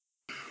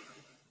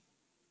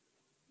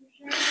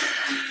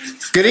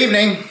Good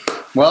evening.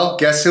 Well,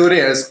 guess who it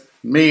is?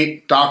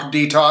 Me, Dr.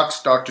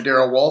 Detox, Dr.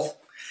 Daryl Wolf.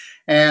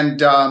 And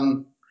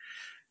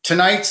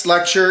tonight's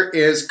lecture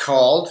is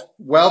called,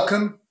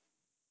 welcome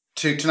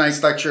to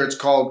tonight's lecture. It's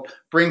called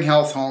Bring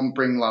Health Home,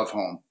 Bring Love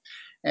Home.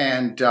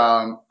 And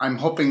I'm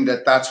hoping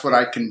that that's what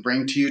I can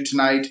bring to you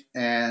tonight.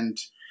 And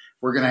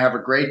we're going to have a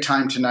great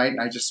time tonight. And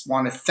I just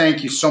want to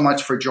thank you so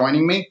much for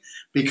joining me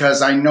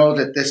because I know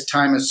that this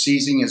time of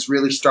season is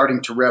really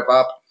starting to rev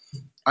up.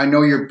 I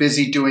know you're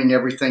busy doing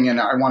everything, and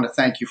I want to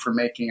thank you for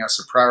making us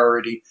a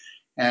priority.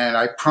 And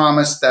I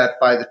promise that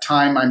by the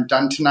time I'm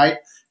done tonight,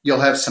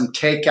 you'll have some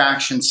take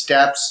action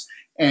steps,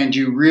 and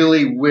you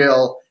really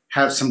will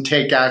have some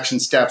take action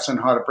steps on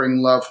how to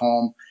bring love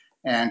home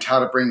and how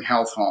to bring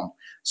health home.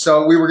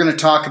 So we were going to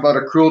talk about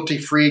a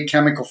cruelty-free,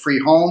 chemical-free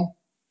home,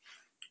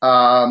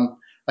 a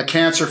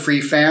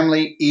cancer-free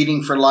family,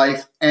 eating for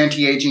life,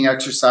 anti-aging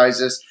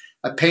exercises,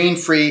 a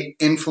pain-free,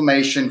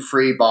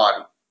 inflammation-free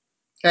body,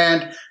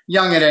 and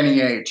young at any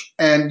age.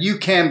 And you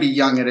can be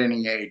young at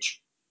any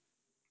age.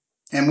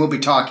 And we'll be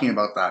talking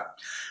about that.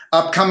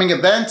 Upcoming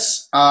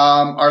events.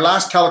 Our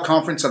last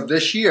teleconference of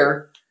this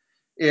year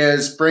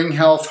is Bring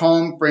Health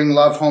Home, Bring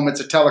Love Home. It's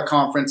a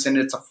teleconference and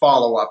it's a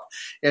follow-up.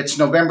 It's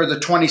November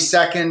the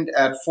 22nd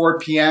at 4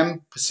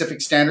 p.m.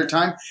 Pacific Standard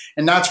Time.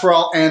 And that's where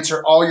I'll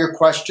answer all your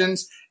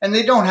questions. And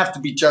they don't have to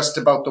be just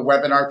about the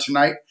webinar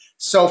tonight.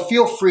 So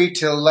feel free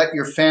to let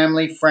your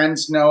family,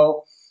 friends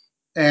know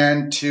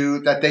and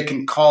that they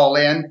can call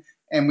in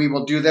and we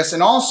will do this.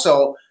 And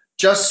also,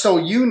 just so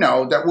you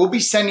know, that we'll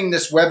be sending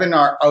this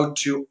webinar out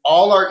to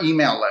all our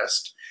email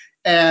list.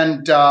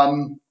 And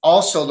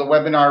also the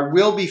webinar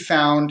will be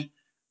found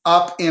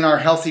up in our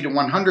Healthy to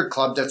 100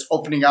 Club that's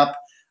opening up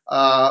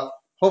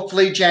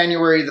hopefully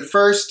January the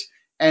 1st.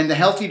 And the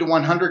Healthy to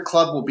 100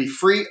 Club will be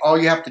free. All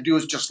you have to do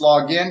is just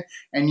log in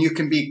and you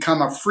can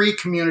become a free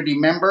community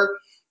member.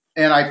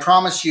 And I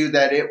promise you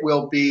that it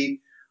will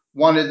be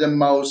one of the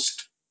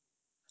most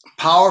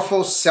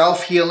powerful,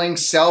 self-healing,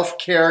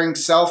 self-caring,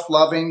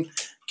 self-loving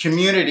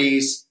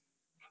communities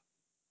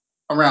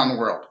around the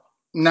world.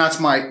 And that's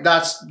my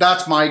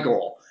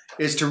goal,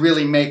 is to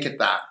really make it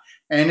that.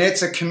 And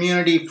it's a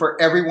community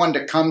for everyone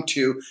to come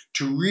to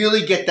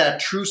really get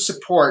that true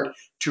support,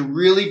 to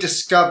really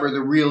discover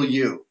the real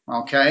you,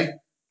 okay?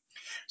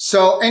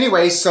 So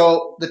anyway,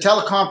 so the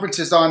teleconference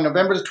is on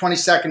November the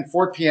 22nd,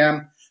 4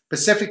 p.m.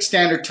 Pacific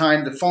Standard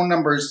Time. The phone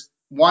number is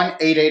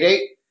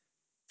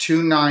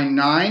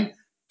 1-888-299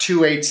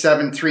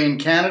 2873 in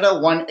Canada,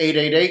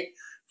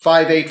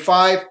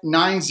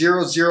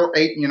 1-888-585-9008 in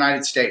the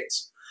United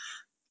States.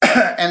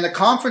 And the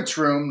conference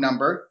room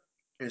number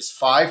is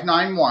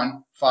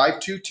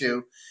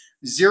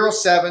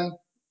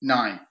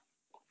 591-522-079.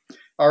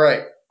 All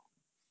right.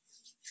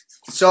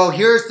 So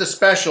here's the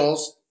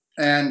specials,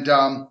 and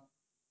the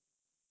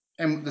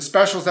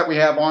specials that we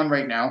have on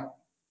right now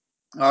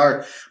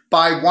are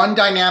buy one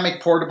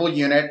dynamic portable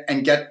unit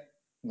and get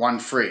one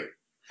free,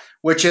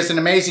 which is an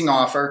amazing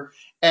offer.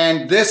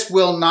 And this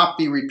will not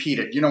be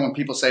repeated. You know, when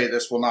people say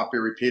this will not be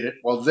repeated,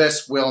 well,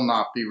 this will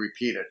not be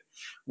repeated.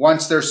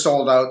 Once they're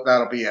sold out,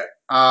 that'll be it.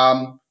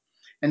 And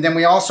then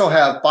we also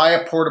have buy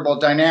a portable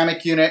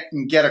dynamic unit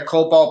and get a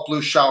cobalt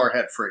blue shower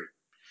head free.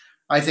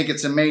 I think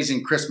it's an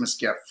amazing Christmas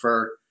gift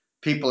for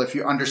people if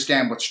you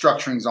understand what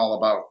structuring is all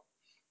about.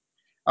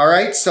 All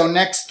right, so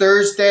next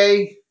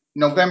Thursday,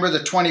 November the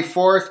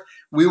 24th,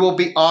 we will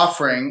be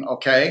offering,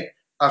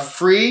 a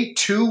free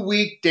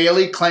 2-week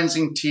daily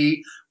cleansing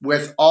tea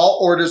with all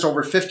orders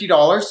over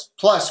 $50.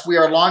 Plus, we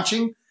are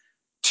launching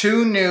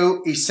 2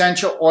 new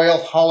essential oil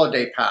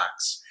holiday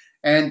packs,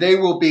 and they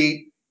will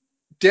be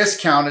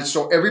discounted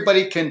so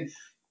everybody can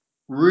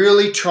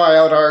really try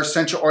out our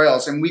essential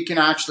oils, and we can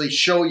actually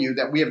show you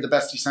that we have the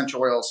best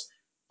essential oils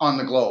on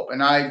the globe.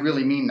 And I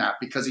really mean that,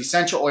 because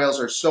essential oils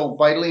are so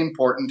vitally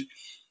important,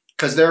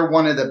 because they're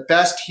one of the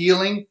best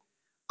healing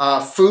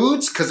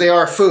foods, because they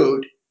are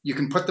food. You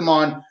can put them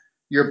on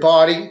your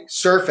body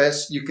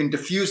surface, you can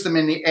diffuse them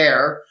in the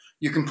air,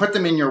 you can put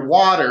them in your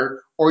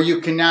water, or you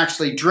can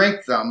actually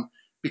drink them,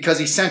 because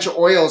essential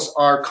oils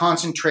are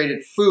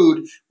concentrated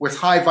food with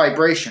high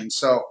vibration.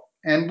 So,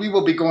 and we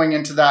will be going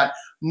into that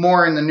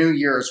more in the new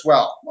year as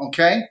well,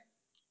 okay?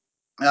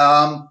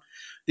 The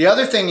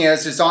other thing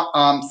is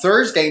on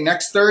Thursday,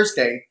 next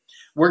Thursday,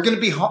 we're going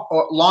to be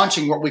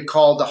launching what we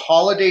call the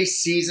Holiday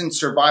Season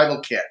Survival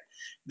Kit.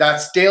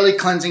 That's daily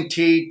cleansing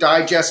tea,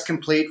 Digest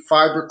Complete,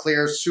 Fiber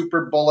Clear,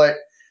 Super Bullet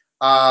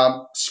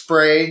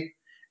spray,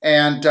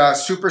 and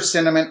Super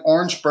Cinnamon,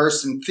 Orange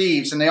Burst, and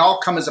Thieves. And they all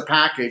come as a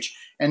package,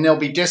 and they'll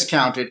be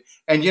discounted.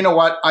 And you know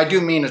what? I do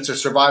mean it's a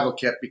survival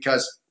kit,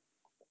 because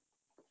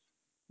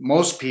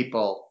most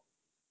people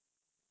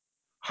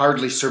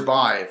hardly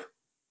survive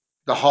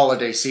the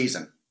holiday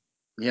season.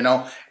 You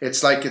know,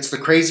 it's like, it's the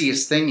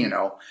craziest thing, you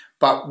know.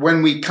 But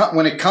when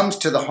it comes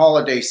to the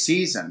holiday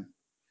season,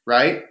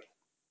 right,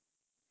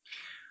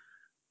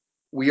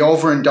 we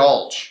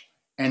overindulge.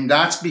 And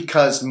that's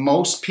because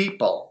most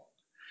people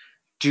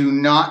do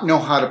not know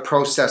how to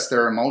process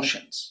their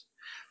emotions,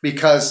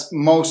 because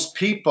most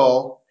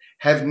people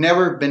have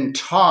never been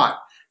taught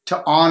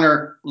to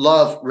honor,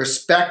 love,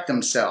 respect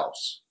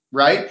themselves,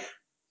 right?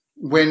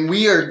 When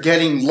we are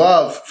getting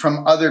love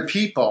from other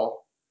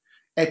people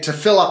and to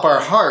fill up our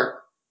heart,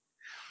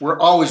 we're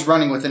always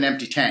running with an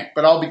empty tank.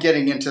 But I'll be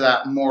getting into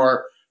that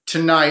more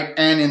tonight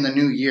and in the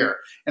new year.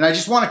 And I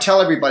just want to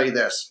tell everybody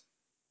this.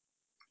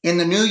 In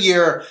the new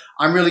year,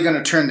 I'm really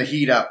going to turn the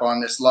heat up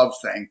on this love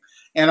thing.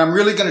 And I'm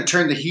really going to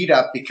turn the heat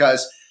up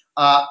because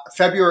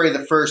February the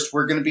 1st,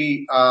 we're going to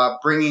be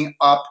bringing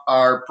up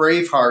our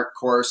Braveheart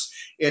course.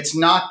 It's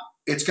going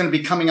to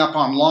be coming up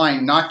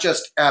online, not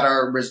just at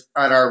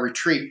our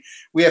retreat.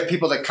 We have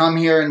people that come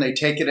here and they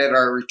take it at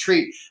our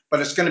retreat, but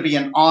it's going to be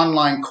an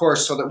online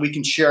course so that we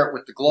can share it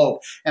with the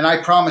globe. And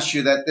I promise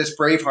you that this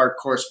Braveheart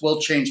course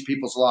will change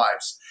people's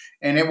lives.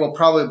 And it will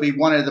probably be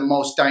one of the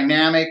most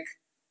dynamic,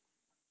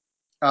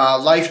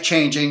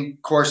 life-changing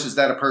courses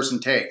that a person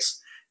takes.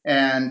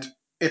 And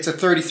it's a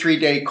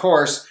 33-day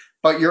course,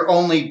 but you're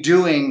only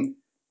doing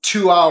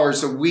 2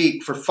 hours a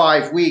week for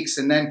 5 weeks,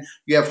 and then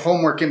you have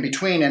homework in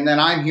between. And then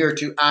I'm here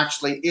to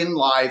actually in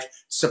live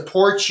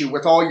support you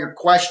with all your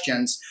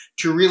questions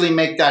to really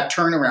make that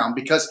turnaround,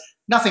 because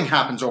nothing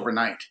happens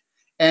overnight.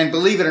 And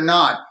believe it or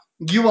not,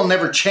 you will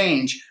never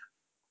change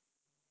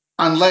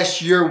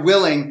unless you're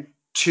willing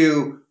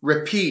to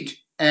repeat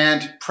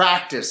and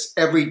practice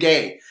every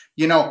day.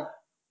 You know,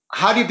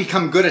 how do you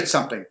become good at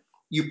something?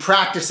 You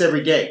practice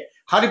every day.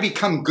 How to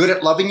become good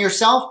at loving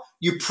yourself?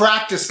 You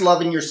practice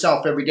loving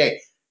yourself every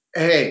day.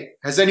 Hey,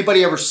 has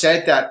anybody ever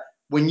said that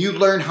when you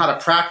learn how to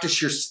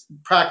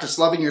practice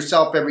loving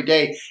yourself every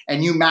day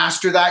and you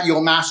master that,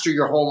 you'll master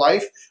your whole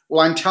life?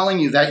 Well, I'm telling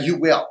you that you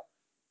will.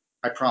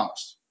 I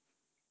promise.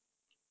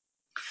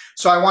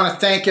 So I want to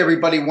thank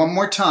everybody one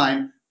more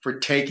time for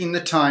taking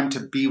the time to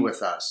be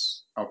with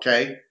us,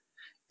 okay?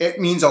 It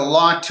means a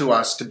lot to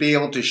us to be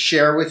able to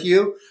share with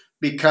you,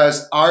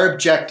 because our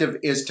objective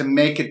is to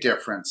make a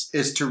difference,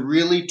 is to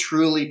really,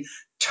 truly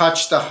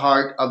touch the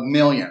heart of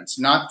millions,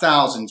 not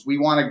thousands. We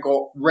want to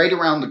go right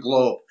around the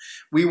globe.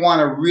 We want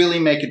to really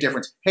make a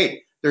difference.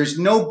 Hey, there's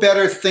no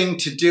better thing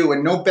to do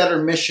and no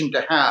better mission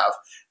to have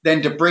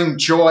than to bring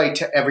joy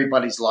to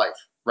everybody's life,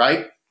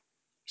 right?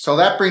 So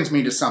that brings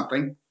me to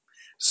something.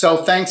 So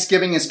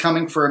Thanksgiving is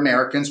coming for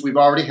Americans. We've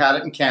already had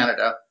it in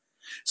Canada.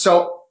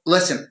 So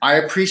listen, I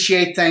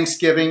appreciate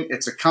Thanksgiving.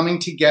 It's a coming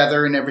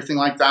together and everything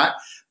like that.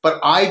 But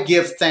I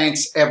give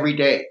thanks every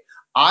day.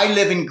 I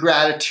live in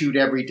gratitude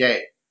every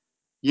day.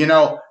 You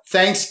know,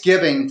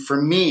 Thanksgiving for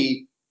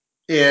me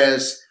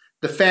is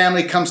the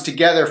family comes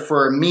together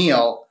for a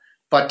meal.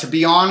 But to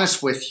be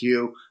honest with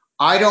you,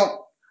 I don't.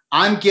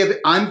 I'm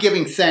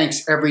giving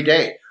thanks every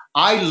day.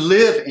 I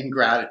live in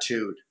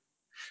gratitude.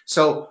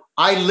 So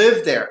I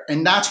live there,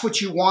 and that's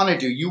what you want to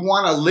do. You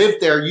want to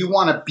live there. You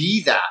want to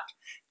be that.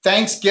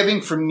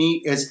 Thanksgiving for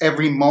me is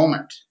every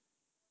moment.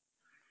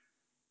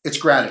 It's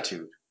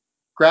gratitude.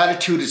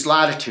 Gratitude is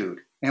latitude.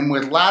 And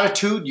with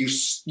latitude,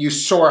 you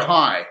soar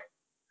high.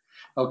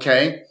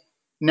 Okay?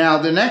 Now,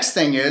 the next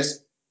thing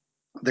is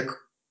the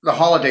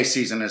holiday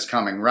season is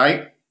coming,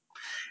 right?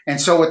 And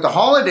so with the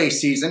holiday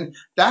season,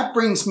 that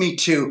brings me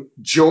to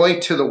Joy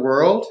to the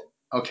World.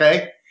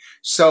 Okay?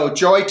 So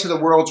Joy to the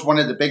World is one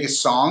of the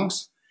biggest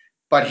songs.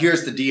 But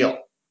here's the deal.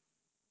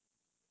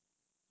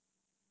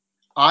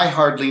 I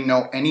hardly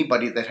know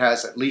anybody that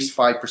has at least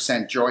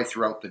 5% joy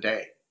throughout the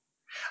day.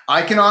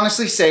 I can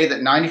honestly say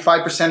that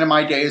 95% of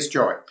my day is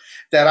joy,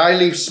 that I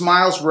leave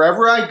smiles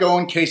wherever I go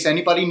in case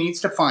anybody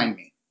needs to find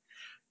me,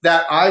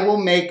 that I will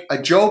make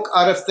a joke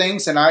out of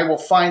things and I will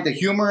find the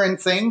humor in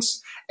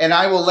things, and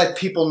I will let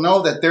people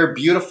know that they're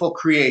beautiful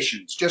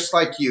creations, just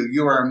like you.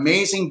 You are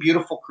amazing,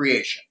 beautiful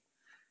creation.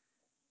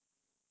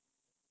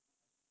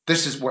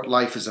 This is what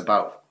life is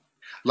about.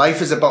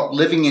 Life is about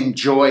living in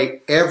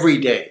joy every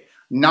day,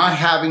 not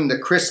having the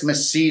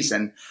Christmas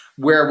season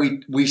where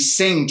we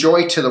sing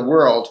joy to the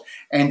world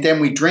and then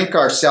we drink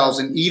ourselves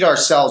and eat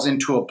ourselves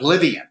into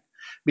oblivion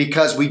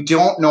because we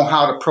don't know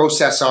how to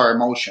process our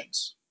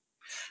emotions.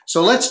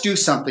 So let's do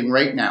something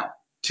right now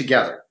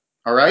together,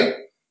 all right?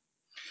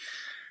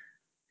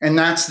 And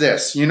that's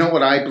this. You know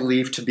what I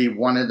believe to be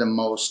one of the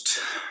most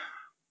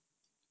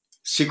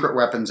secret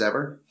weapons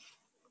ever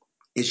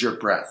is your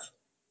breath.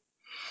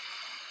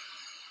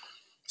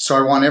 So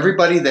I want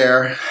everybody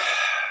there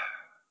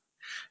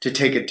to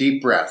take a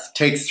deep breath.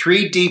 Take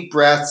 3 deep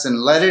breaths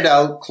and let it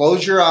out.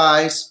 Close your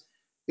eyes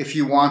if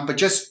you want,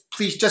 but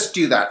please just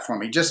do that for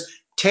me. Just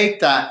take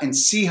that and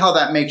see how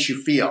that makes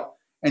you feel.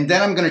 And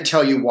then I'm going to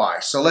tell you why.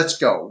 So let's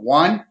go.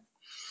 1.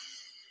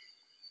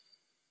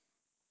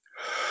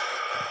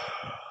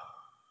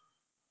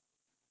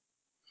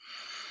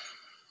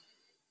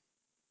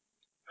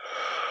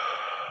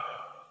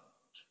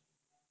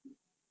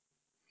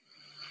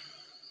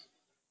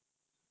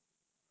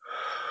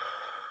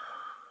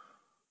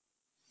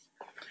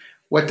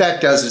 What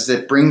that does is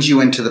it brings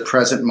you into the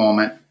present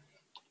moment.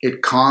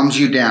 It calms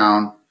you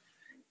down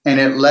and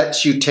it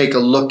lets you take a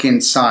look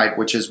inside,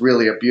 which is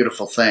really a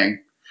beautiful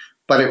thing.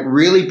 But it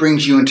really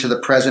brings you into the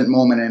present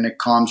moment and it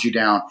calms you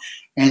down.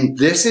 And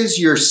this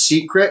is your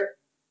secret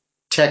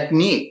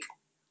technique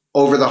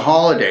over the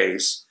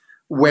holidays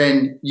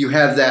when you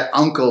have that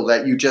uncle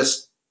that you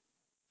just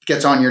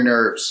gets on your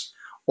nerves,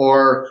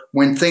 or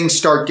when things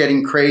start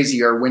getting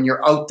crazy, or when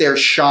you're out there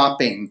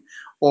shopping,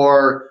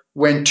 or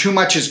when too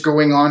much is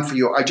going on for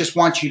you, I just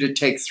want you to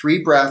take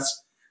 3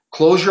 breaths,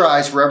 close your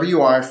eyes wherever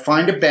you are,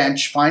 find a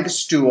bench, find a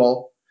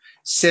stool,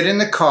 sit in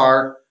the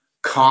car,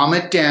 calm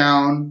it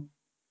down,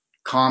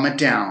 calm it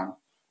down.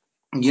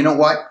 You know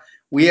what?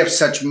 We have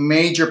such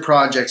major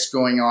projects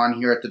going on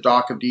here at the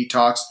Doc of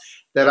Detox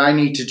that I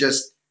need to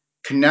just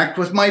connect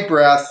with my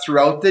breath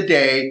throughout the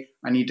day.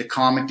 I need to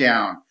calm it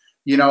down.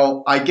 You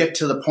know, I get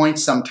to the point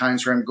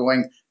sometimes where I'm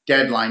going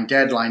deadline,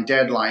 deadline,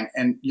 deadline.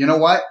 And you know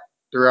what?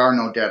 There are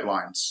no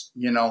deadlines,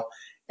 you know,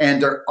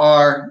 and there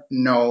are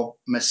no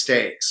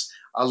mistakes.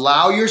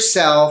 Allow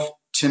yourself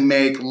to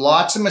make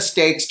lots of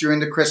mistakes during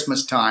the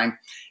Christmas time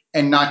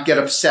and not get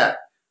upset.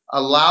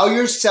 Allow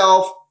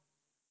yourself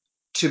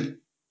to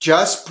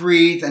just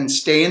breathe and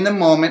stay in the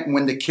moment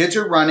when the kids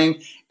are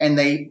running and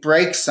they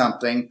break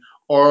something,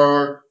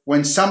 or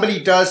when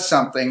somebody does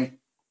something.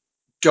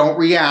 Don't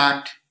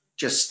react.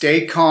 Just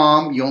stay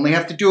calm. You only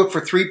have to do it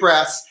for 3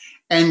 breaths,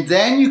 and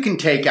then you can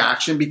take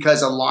action,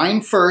 because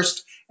align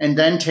first and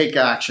then take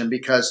action,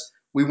 because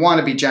we want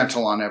to be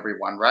gentle on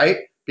everyone, right?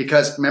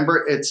 Because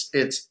remember, it's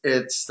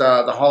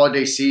the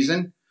holiday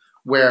season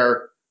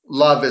where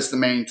love is the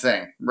main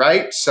thing,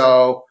 right?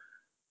 So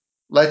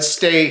let's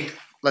stay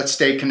let's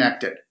stay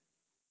connected.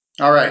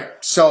 All right.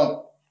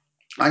 So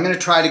I'm going to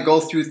try to go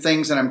through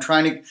things, and I'm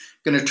going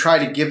to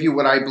try to give you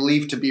what I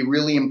believe to be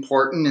really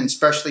important, and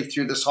especially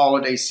through this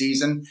holiday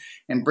season,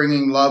 and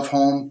bringing love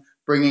home,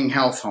 bringing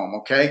health home.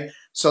 Okay.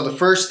 So the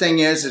first thing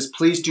is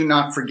please do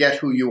not forget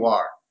who you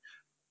are.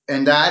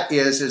 And that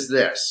is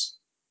this.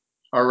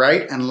 All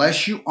right.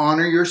 Unless you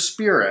honor your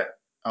spirit.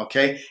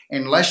 Okay.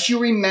 Unless you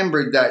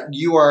remember that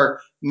you are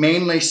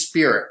mainly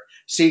spirit.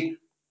 See,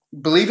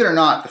 believe it or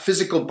not, the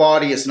physical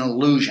body is an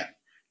illusion.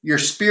 Your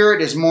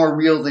spirit is more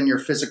real than your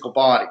physical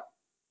body.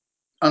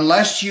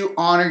 Unless you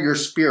honor your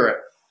spirit,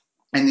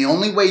 and the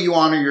only way you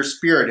honor your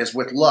spirit is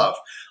with love.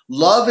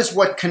 Love is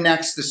what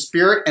connects the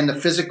spirit and the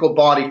physical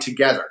body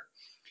together.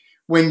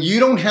 When you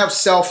don't have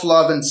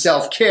self-love and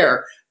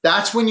self-care,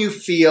 that's when you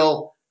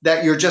feel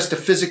that you're just a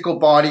physical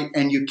body,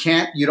 and you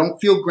don't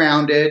feel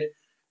grounded,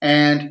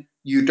 and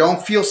you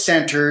don't feel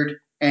centered,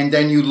 and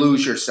then you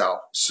lose yourself.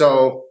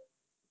 So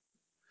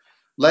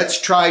let's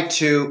try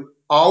to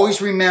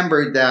always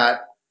remember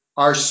that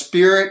our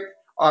spirit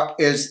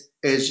is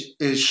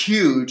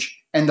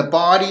huge, and the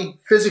body,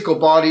 physical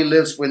body,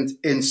 lives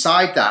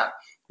inside that.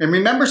 And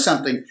remember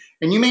something,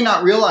 and you may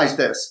not realize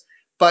this,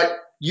 but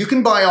you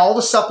can buy all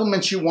the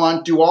supplements you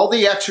want, do all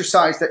the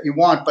exercise that you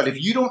want, but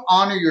if you don't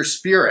honor your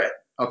spirit,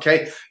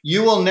 okay,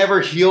 you will never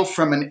heal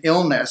from an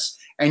illness,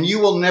 and you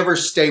will never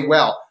stay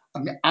well.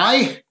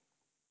 I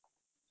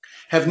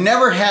have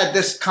never had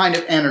this kind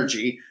of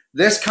energy,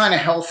 this kind of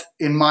health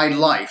in my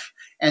life.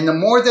 And the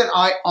more that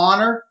I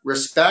honor,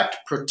 respect,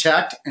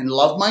 protect, and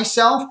love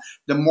myself,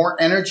 the more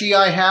energy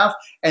I have,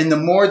 and the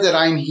more that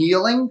I'm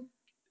healing,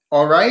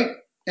 all right?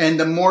 And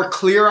the more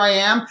clear I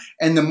am,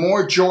 and the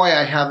more joy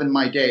I have in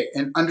my day.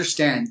 And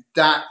understand,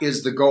 that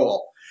is the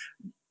goal.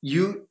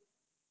 You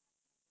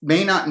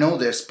may not know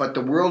this, but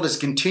the world is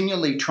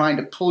continually trying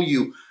to pull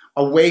you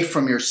away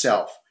from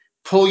yourself,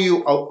 pull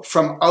you out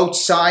from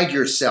outside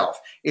yourself.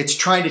 It's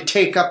trying to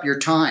take up your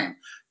time.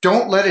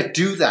 Don't let it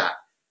do that.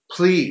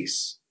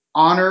 Please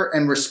honor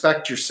and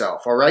respect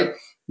yourself, all right?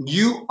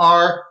 You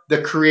are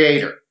the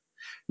creator.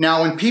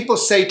 Now, when people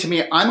say to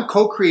me, I'm a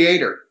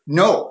co-creator,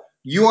 no,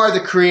 you are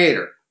the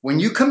creator. When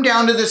you come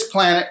down to this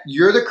planet,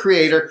 you're the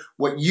creator.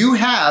 What you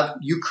have,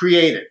 you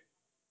created,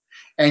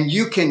 and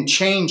you can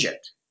change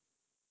it.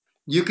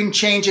 You can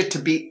change it to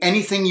be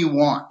anything you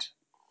want.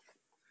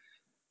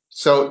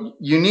 So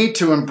you need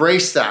to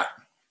embrace that,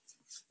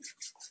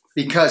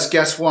 because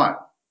guess what?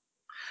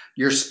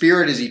 Your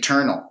spirit is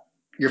eternal.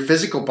 Your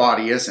physical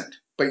body isn't,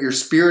 but your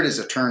spirit is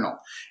eternal.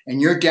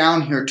 And you're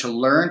down here to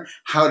learn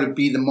how to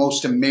be the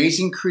most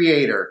amazing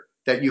creator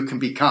that you can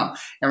become.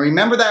 And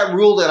remember that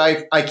rule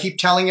that I keep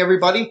telling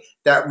everybody?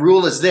 That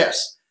rule is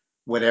this: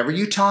 whatever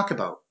you talk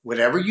about,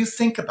 whatever you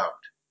think about,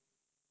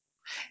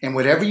 and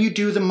whatever you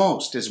do the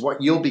most is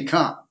what you'll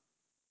become.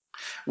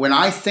 When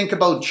I think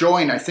about joy,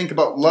 and I think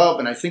about love,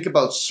 and I think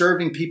about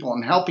serving people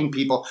and helping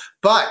people,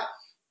 but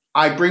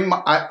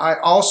I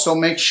also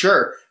make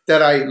sure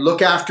that I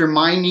look after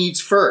my needs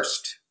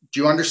first.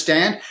 Do you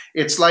understand?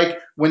 It's like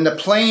when the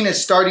plane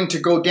is starting to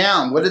go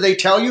down, what do they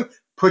tell you?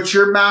 Put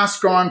your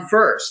mask on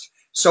first.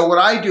 So what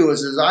I do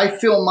is I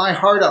fill my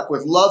heart up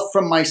with love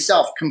from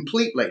myself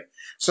completely,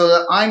 so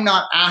that I'm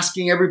not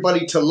asking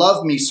everybody to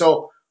love me.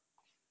 So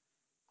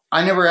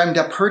I never end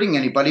up hurting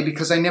anybody,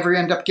 because I never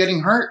end up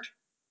getting hurt.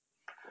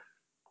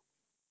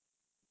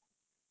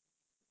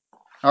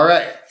 All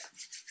right.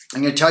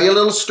 I'm going to tell you a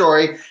little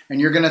story,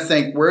 and you're going to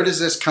think, where does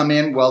this come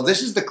in? Well,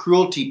 this is the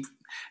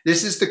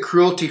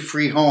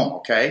cruelty-free home,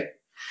 okay?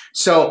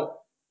 So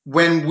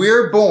when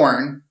we're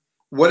born,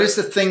 what is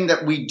the thing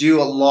that we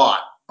do a lot,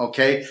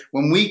 okay?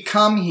 When we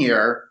come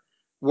here,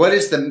 what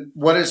is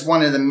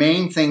one of the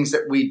main things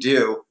that we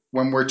do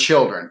when we're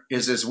children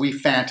is we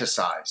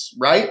fantasize,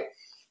 right?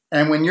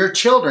 And when you're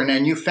children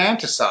and you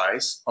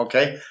fantasize,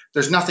 okay,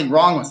 there's nothing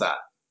wrong with that,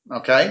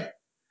 okay?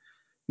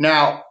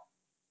 Now,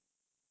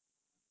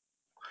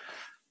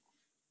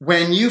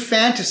 when you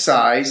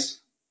fantasize,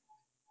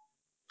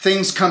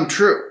 things come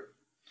true.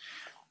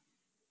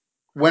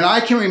 When I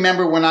can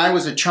remember when I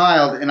was a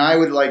child and I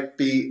would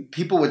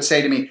people would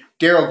say to me,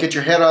 Daryl, get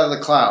your head out of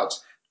the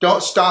clouds.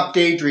 Don't stop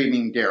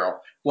daydreaming, Daryl.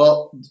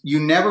 Well, you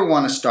never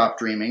want to stop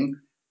dreaming.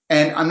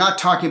 And I'm not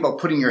talking about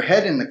putting your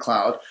head in the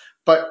cloud,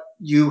 but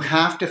you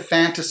have to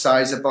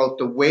fantasize about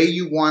the way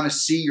you want to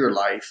see your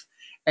life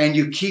and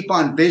you keep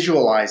on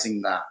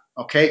visualizing that.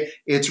 Okay.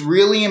 It's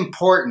really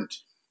important.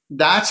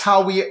 That's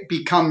how we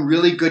become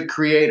really good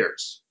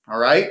creators. All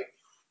right.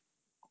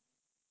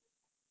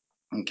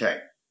 Okay.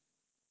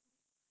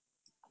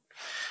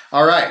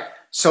 All right.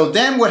 So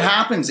then what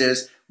happens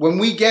is when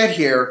we get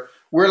here,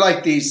 we're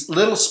like these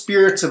little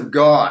spirits of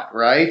God,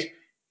 right?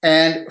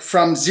 And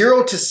from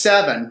 0 to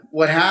 7,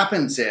 what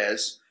happens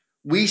is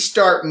we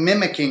start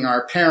mimicking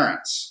our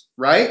parents,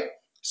 right?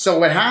 So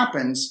what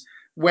happens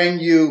when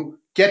you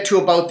get to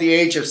about the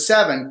age of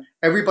 7,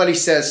 everybody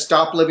says,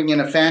 stop living in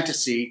a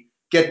fantasy,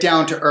 get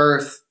down to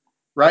earth,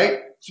 right?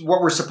 So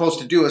what we're supposed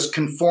to do is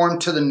conform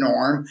to the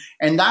norm.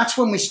 And that's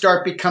when we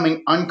start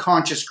becoming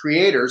unconscious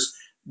creators.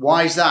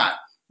 Why is that?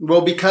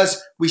 Well,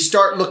 because we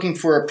start looking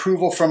for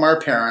approval from our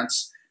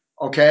parents,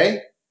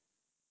 okay?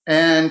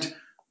 And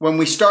when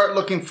we start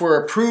looking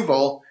for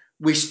approval,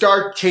 we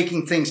start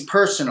taking things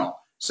personal.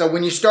 So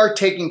when you start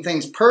taking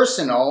things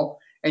personal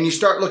and you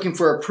start looking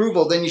for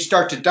approval, then you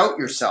start to doubt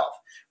yourself.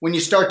 When you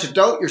start to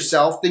doubt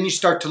yourself, then you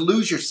start to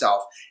lose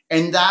yourself.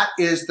 And that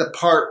is the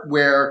part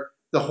where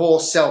the whole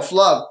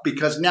self-love,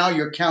 because now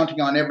you're counting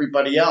on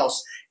everybody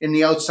else in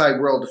the outside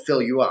world to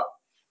fill you up.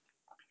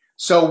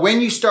 So when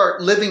you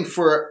start living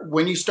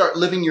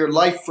your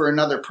life for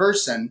another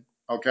person,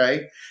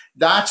 okay,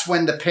 that's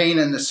when the pain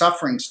and the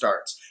suffering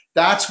starts.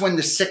 That's when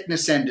the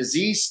sickness and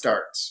disease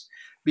starts.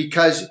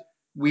 Because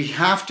we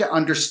have to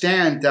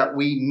understand that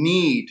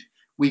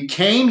we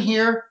came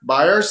here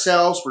by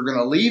ourselves, we're going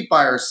to leave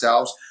by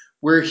ourselves.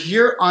 We're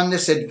here on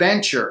this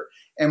adventure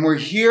and we're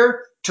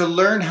here to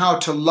learn how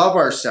to love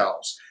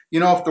ourselves. You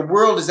know, if the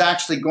world is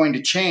actually going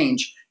to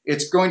change,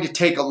 it's going to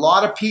take a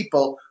lot of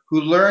people who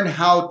learn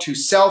how to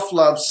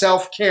self-love,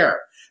 self-care,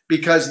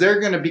 because they're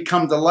going to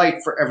become the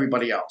light for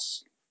everybody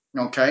else.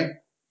 Okay?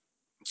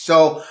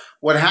 So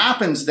what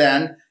happens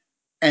then,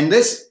 and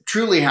this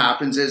truly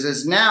happens,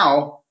 is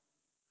now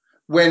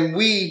when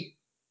we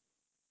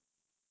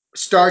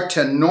start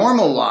to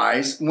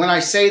normalize, when I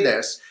say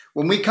this,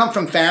 when we come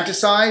from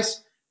fantasize,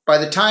 by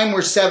the time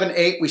we're 7,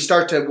 8, we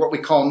start to what we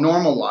call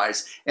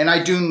normalize. And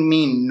I do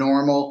mean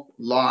normal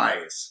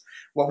lies.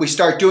 What we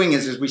start doing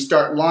is we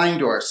start lying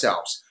to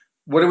ourselves.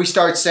 What do we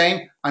start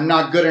saying? I'm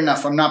not good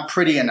enough. I'm not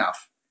pretty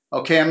enough.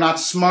 Okay, I'm not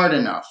smart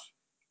enough.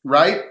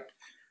 Right?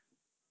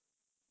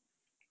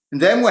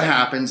 And then what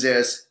happens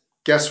is,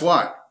 guess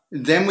what?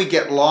 Then we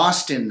get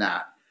lost in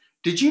that.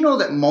 Did you know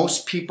that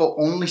most people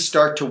only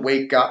start to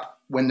wake up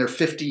when they're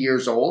 50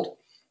 years old?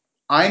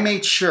 I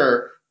made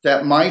sure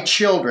that my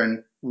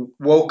children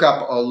woke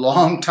up a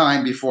long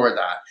time before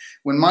that.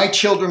 When my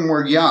children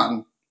were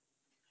young,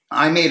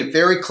 I made it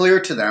very clear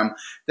to them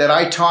that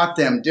I taught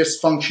them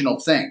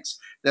dysfunctional things,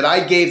 that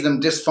I gave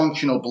them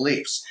dysfunctional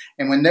beliefs.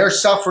 And when they're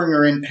suffering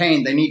or in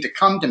pain, they need to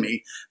come to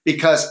me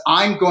because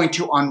I'm going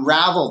to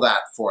unravel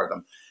that for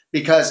them.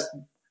 Because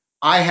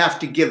I have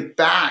to give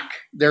back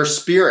their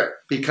spirit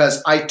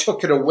because I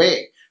took it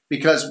away.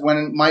 Because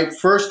when I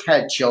first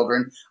had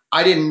children,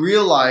 I didn't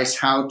realize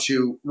how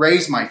to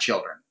raise my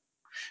children.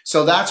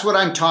 So that's what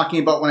I'm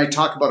talking about when I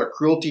talk about a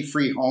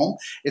cruelty-free home.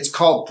 It's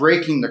called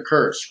breaking the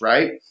curse,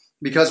 right?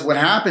 Because what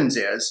happens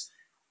is,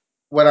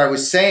 what I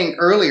was saying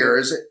earlier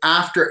is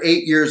after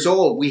 8 years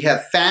old, we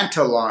have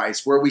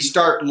fantalized where we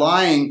start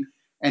lying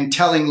and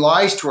telling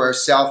lies to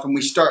ourselves and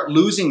we start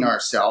losing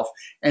ourselves.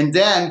 And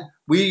then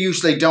we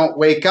usually don't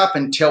wake up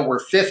until we're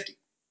 50,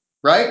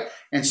 right?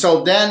 And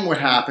so then what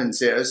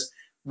happens is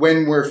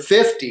when we're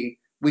 50,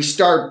 we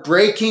start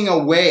breaking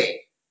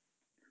away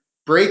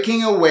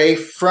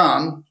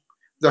from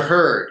the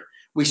herd.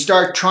 We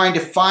start trying to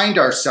find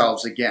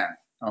ourselves again,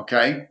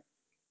 okay?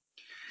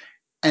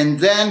 And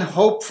then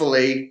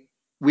hopefully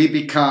we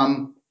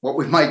become what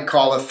we might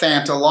call a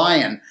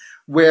Fantalion,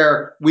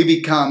 where we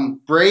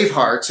become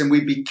Bravehearts and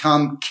we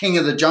become king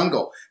of the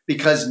jungle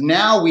because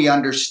now we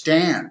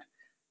understand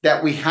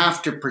that we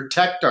have to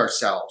protect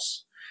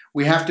ourselves.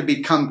 We have to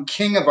become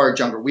king of our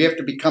jungle. We have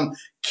to become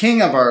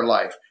king of our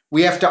life.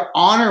 We have to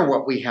honor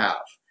what we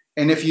have.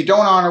 And if you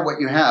don't honor what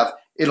you have,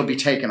 it'll be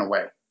taken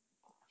away.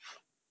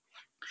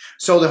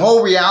 So the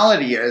whole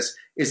reality is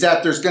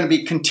that there's going to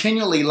be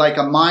continually like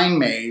a mind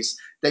maze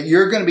that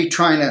you're going to be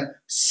trying to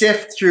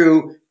sift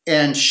through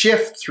and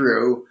shift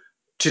through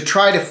to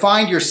try to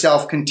find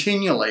yourself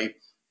continually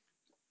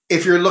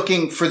if you're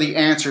looking for the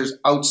answers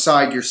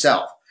outside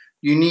yourself.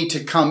 You need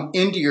to come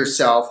into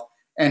yourself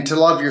and to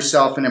love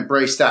yourself and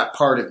embrace that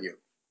part of you.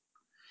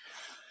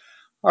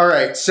 All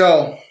right,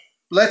 so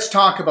let's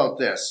talk about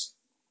this.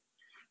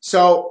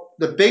 So,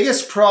 the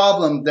biggest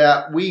problem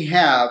that we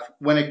have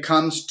when it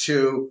comes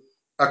to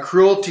a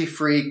cruelty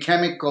free,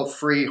 chemical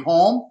free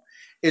home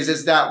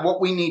is that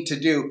what we need to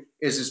do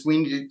is we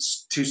need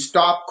to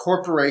stop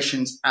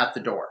corporations at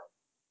the door.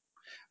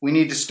 We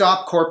need to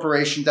stop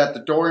corporations at the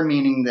door,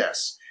 meaning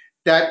this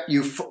that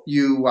you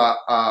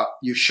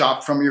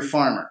shop from your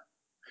farmer.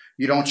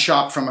 You don't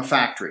shop from a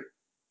factory.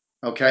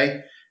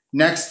 Okay.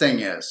 Next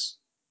thing is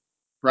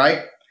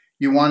right.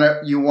 You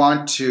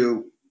want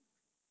to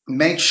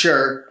make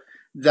sure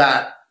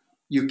that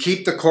you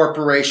keep the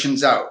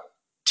corporations out.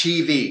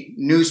 TV,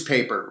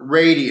 newspaper,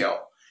 radio.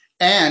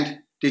 And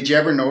did you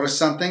ever notice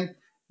something?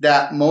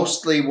 That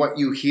mostly what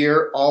you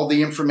hear, all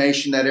the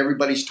information that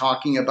everybody's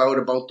talking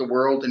about the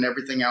world and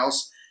everything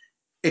else,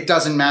 it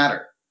doesn't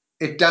matter.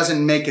 It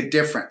doesn't make a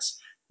difference.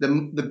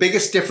 The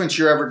biggest difference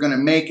you're ever going to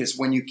make is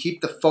when you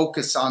keep the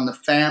focus on the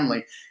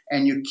family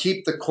and you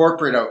keep the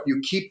corporate out,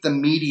 you keep the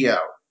media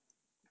out.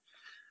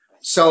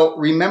 So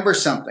remember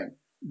something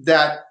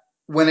that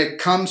when it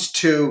comes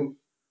to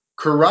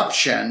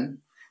corruption,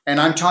 and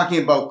I'm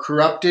talking about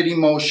corrupted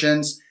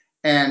emotions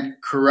and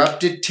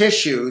corrupted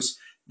tissues,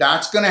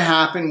 that's going to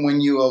happen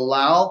when you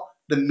allow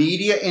the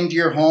media into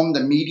your home, the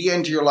media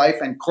into your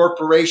life, and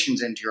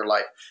corporations into your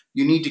life.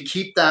 You need to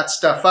keep that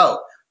stuff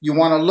out. You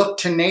want to look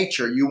to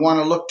nature. You want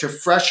to look to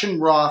fresh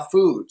and raw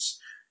foods.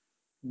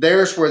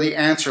 There's where the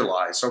answer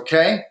lies,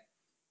 okay?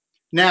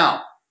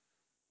 Now,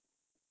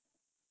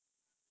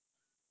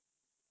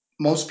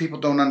 most people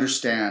don't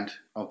understand,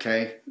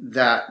 okay,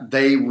 that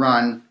they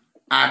run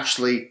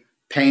actually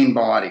pain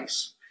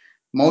bodies.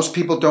 Most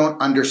people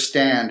don't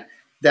understand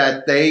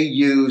that they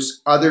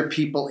use other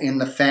people in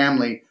the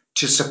family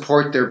to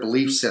support their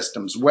belief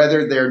systems,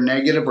 whether they're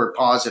negative or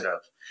positive.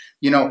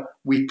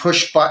 We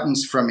push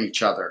buttons from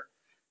each other.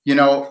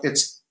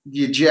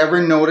 Did you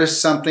ever notice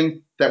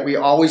something that we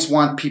always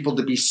want people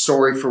to be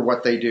sorry for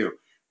what they do?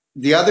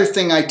 The other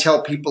thing I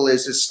tell people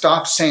is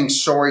stop saying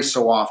sorry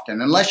so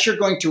often. Unless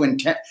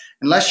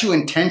you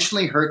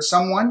intentionally hurt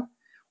someone,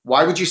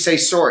 why would you say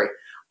sorry?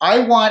 I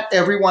want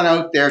everyone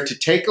out there to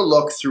take a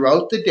look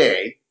throughout the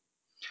day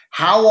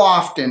how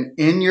often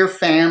in your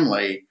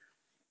family,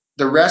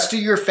 the rest of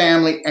your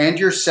family and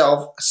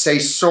yourself say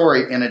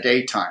sorry in a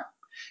daytime.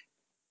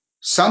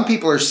 Some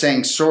people are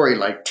saying sorry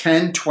like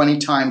 10, 20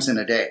 times in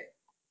a day.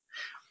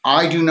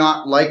 I do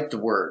not like the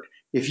word.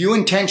 If you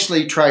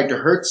intentionally tried to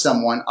hurt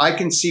someone, I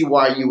can see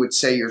why you would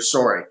say you're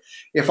sorry.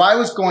 If I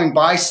was going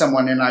by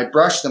someone and I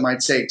brushed them,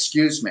 I'd say,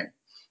 excuse me.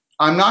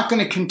 I'm not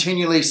going to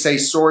continually say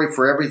sorry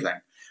for everything.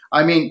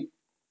 I mean,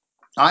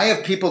 I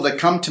have people that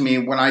come to me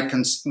when I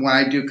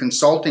do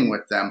consulting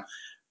with them.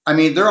 I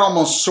mean, they're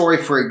almost sorry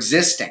for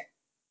existing.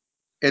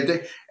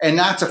 And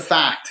that's a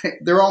fact.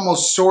 They're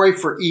almost sorry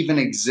for even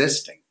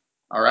existing.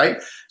 All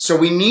right. So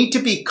we need to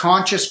be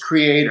conscious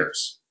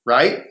creators,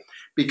 right?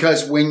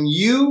 Because when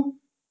you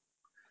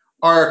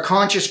are a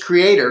conscious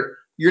creator,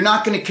 you're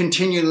not going to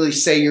continually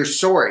say you're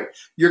sorry.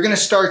 You're going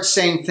to start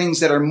saying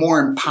things that are more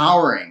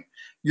empowering.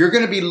 You're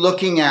going to be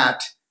looking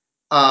at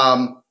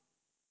um,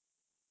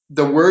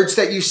 the words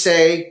that you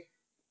say,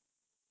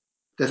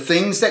 the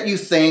things that you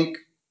think,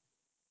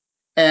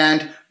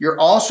 and you're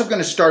also going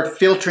to start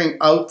filtering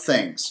out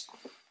things.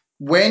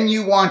 When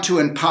you want to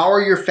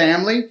empower your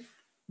family,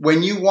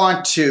 when you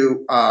want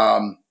to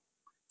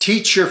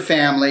teach your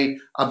family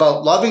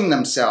about loving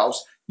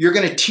themselves, you're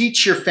going to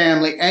teach your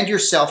family and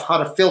yourself how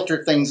to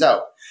filter things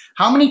out.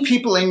 How many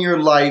people in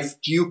your life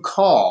do you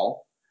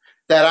call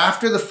that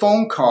after the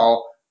phone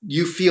call,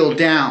 you feel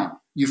down,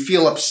 you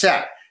feel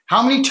upset?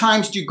 How many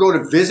times do you go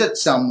to visit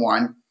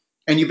someone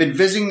and you've been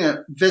visiting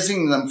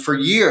them for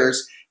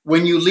years?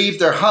 When you leave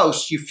their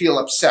house, you feel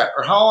upset.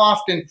 Or how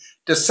often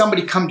does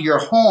somebody come to your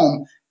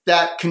home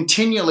that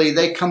continually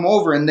they come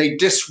over and they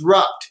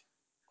disrupt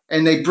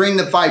and they bring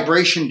the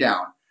vibration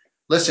down?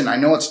 Listen, I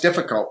know it's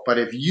difficult, but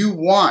if you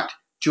want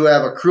to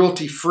have a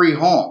cruelty free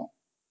home,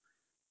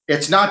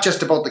 it's not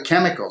just about the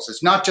chemicals.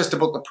 It's not just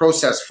about the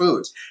processed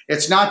foods.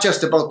 It's not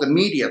just about the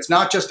media. It's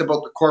not just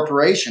about the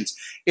corporations.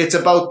 It's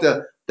about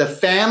the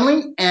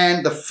family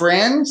and the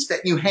friends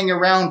that you hang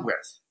around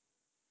with.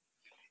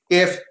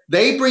 If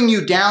they bring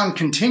you down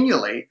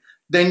continually,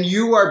 then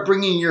you are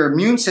bringing your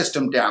immune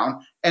system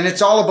down, and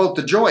it's all about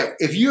the joy.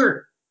 If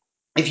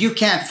you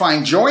can't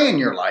find joy in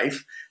your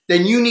life,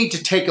 then you need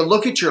to take a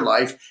look at your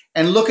life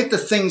and look at the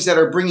things that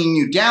are bringing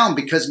you down,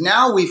 because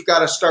now we've got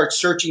to start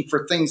searching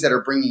for things that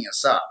are bringing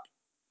us up.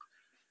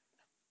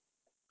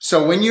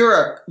 So when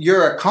you're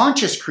a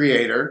conscious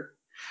creator,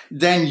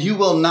 then you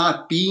will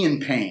not be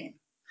in pain.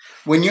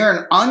 When you're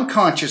an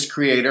unconscious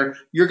creator,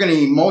 you're going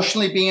to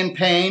emotionally be in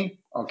pain,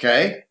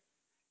 okay?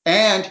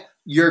 And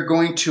you're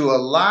going to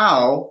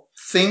allow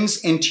things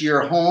into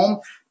your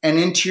home and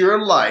into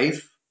your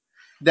life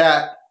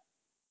that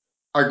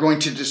are going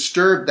to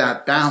disturb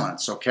that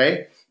balance,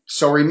 okay?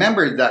 So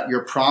remember that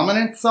your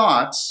prominent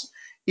thoughts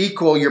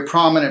equal your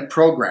prominent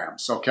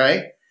programs,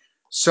 okay?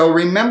 So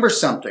remember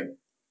something.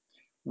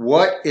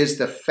 What is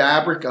the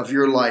fabric of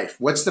your life?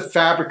 What's the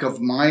fabric of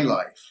my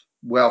life?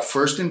 Well,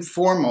 first and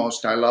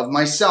foremost, I love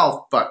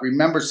myself, but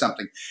remember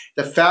something.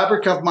 The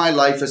fabric of my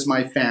life is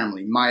my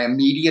family, my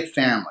immediate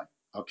family,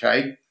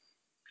 okay?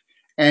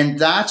 And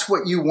that's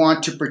what you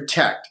want to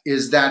protect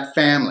is that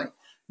family.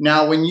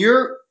 Now, when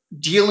you're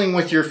dealing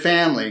with your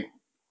family,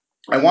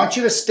 I want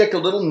you to stick a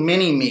little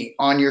mini me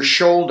on your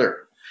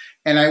shoulder.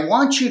 And I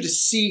want you to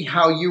see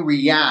how you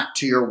react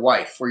to your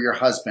wife or your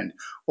husband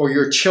or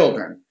your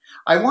children.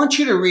 I want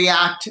you to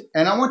react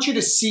and I want you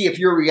to see if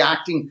you're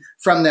reacting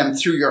from them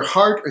through your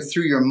heart or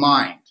through your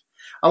mind.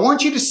 I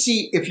want you to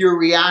see if you're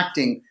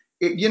reacting.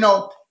 Did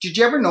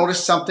you ever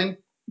notice something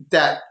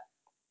that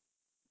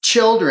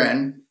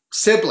children,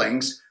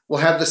 siblings, will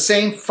have the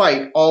same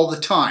fight all the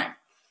time?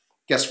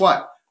 Guess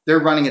what? They're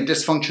running a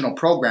dysfunctional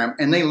program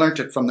and they learned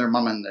it from their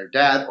mom and their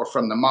dad or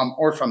from the mom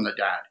or from the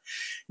dad.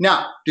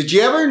 Now, did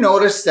you ever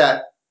notice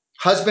that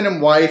husband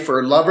and wife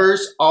or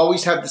lovers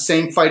always have the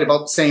same fight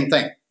about the same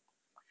thing?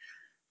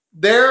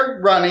 They're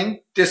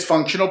running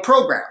dysfunctional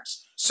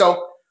programs.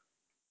 So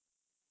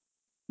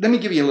let me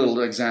give you a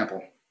little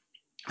example.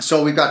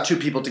 So we've got two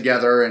people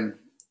together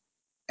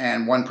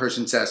and one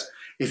person says,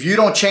 if you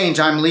don't change,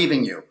 I'm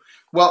leaving you.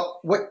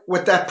 Well,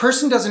 what that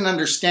person doesn't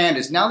understand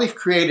is now they've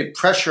created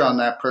pressure on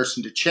that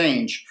person to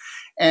change.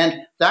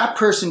 And that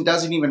person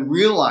doesn't even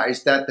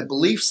realize that the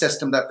belief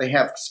system that they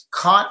have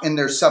caught in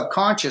their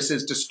subconscious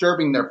is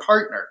disturbing their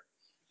partner.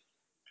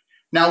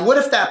 Now, what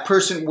if that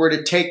person were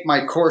to take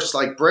my course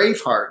like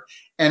Braveheart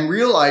and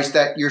realize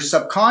that your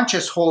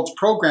subconscious holds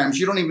programs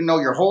you don't even know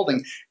you're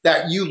holding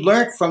that you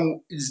learned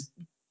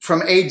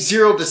from age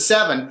 0 to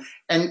 7,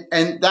 and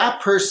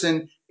that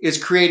person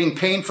is creating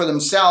pain for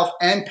themselves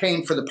and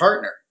pain for the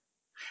partner.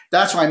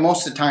 That's why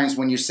most of the times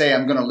when you say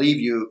I'm going to leave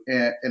you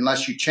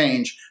unless you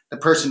change, the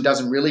person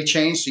doesn't really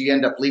change, so you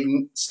end up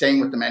staying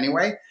with them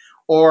anyway,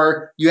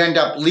 or you end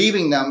up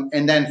leaving them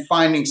and then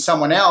finding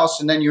someone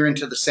else, and then you're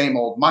into the same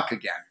old muck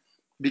again.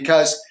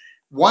 Because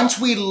once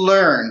we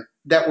learn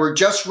that we're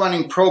just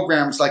running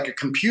programs like a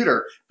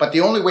computer, but the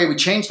only way we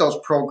change those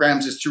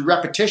programs is through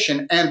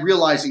repetition and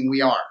realizing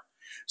we are.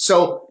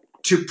 So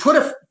to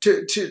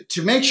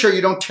make sure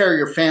you don't tear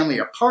your family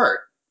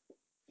apart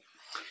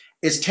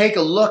is take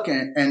a look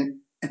and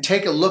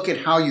take a look at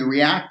how you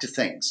react to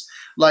things.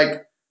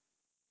 Like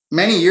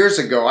many years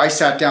ago, I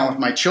sat down with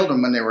my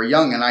children when they were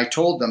young and I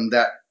told them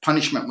that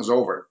punishment was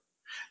over.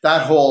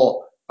 That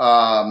whole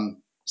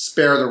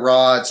spare the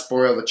rod,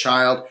 spoil the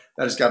child,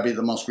 that has got to be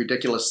the most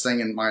ridiculous thing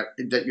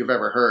that you've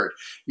ever heard.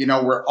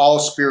 We're all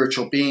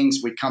spiritual beings.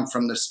 We come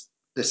from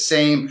the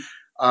same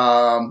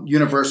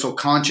universal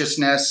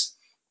consciousness.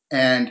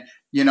 And,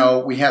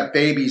 we have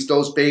babies.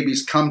 Those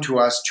babies come to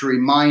us to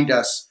remind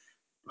us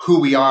who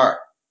we are,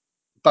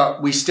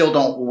 but we still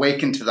don't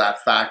awaken to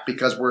that fact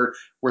because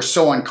we're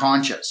so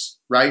unconscious,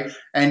 right?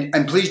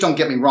 And please don't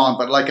get me wrong,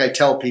 but like I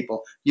tell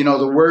people,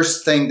 the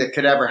worst thing that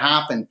could ever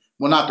happen,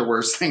 well, not the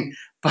worst thing,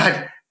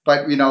 but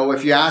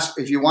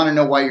if you want to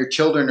know why your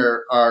children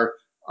are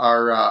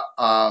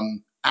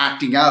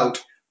acting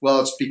out, well,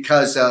 it's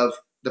because of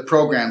the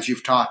programs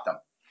you've taught them.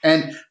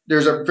 And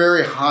there's a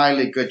very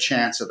highly good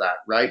chance of that,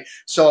 right?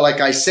 So like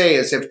I say,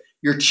 is if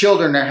your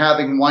children are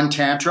having one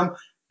tantrum,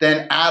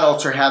 then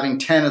adults are having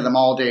 10 of them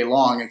all day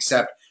long,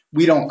 except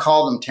we don't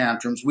call them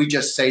tantrums. We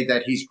just say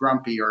that he's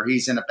grumpy or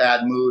he's in a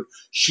bad mood.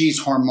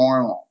 She's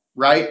hormonal,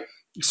 right?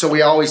 So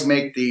we always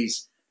make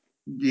these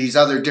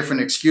other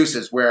different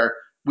excuses where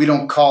we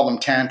don't call them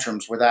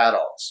tantrums with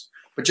adults.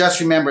 But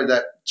just remember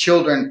that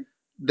children,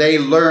 they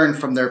learn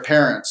from their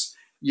parents.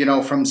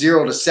 From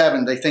 0 to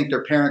 7, they think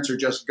their parents are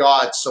just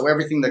gods. So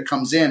everything that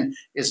comes in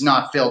is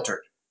not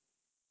filtered.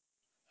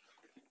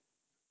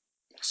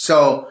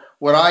 So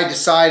what I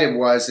decided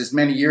is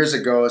many years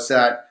ago is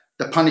that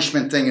the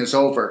punishment thing is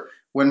over.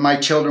 When my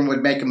children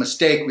would make a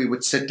mistake, we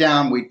would sit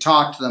down, we'd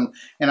talk to them,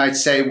 and I'd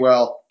say,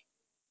 well,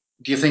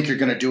 do you think you're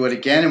going to do it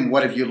again? And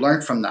what have you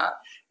learned from that?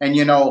 And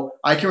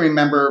I can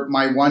remember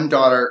my one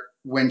daughter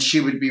when she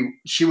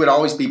would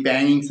always be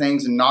banging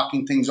things and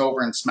knocking things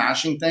over and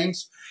smashing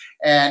things.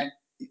 And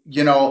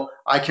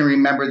I can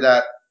remember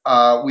that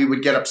we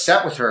would get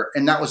upset with her,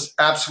 and that was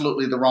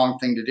absolutely the wrong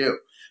thing to do.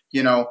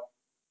 You know,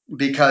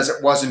 because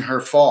it wasn't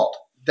her fault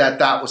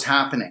that was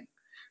happening.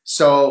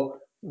 So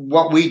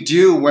what we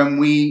do when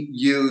we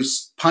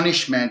use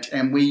punishment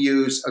and we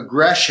use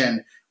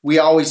aggression, we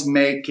always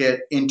make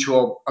it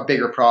into a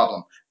bigger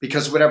problem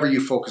because whatever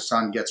you focus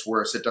on gets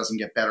worse. It doesn't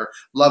get better.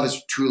 Love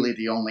is truly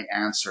the only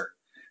answer.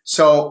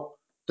 So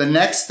the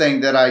next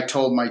thing that I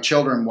told my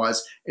children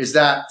is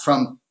that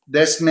from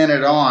this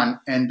minute on,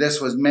 and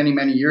this was many,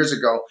 many years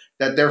ago,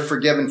 that they're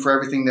forgiven for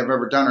everything they've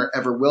ever done or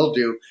ever will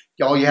do.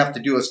 All you have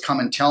to do is come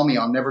and tell me.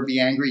 I'll never be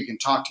angry. You can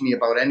talk to me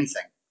about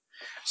anything.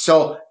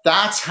 So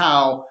that's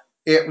how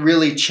it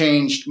really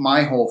changed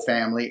my whole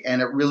family,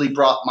 and it really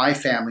brought my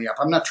family up.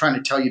 I'm not trying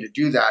to tell you to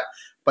do that,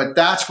 but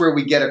that's where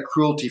we get a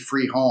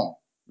cruelty-free home,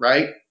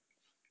 right?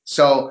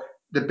 So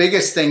the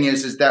biggest thing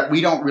is that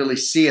we don't really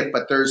see it,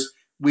 but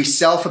we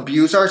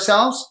self-abuse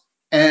ourselves,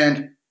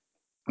 and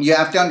you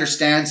have to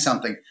understand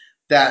something,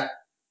 that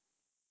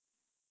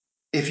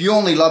if you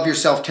only love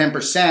yourself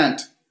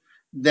 10%,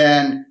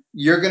 then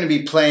you're going to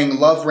be playing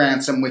love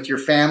ransom with your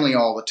family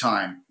all the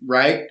time,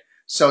 right?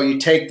 So you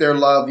take their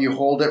love, you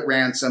hold it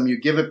ransom, you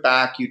give it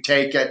back, you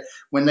take it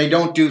when they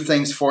don't do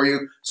things for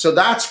you. So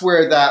that's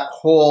where that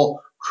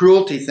whole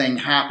cruelty thing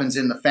happens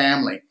in the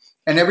family.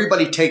 And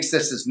everybody takes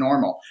this as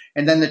normal.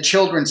 And then the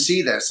children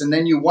see this, and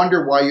then you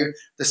wonder why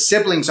the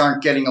siblings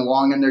aren't getting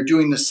along and they're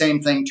doing the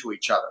same thing to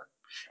each other.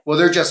 Well,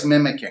 they're just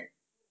mimicking.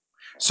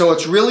 So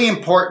it's really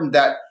important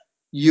that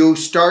you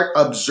start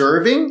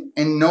observing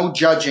and no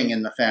judging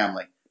in the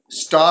family.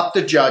 Stop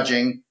the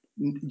judging.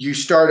 You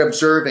start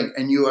observing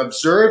and you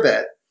observe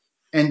it,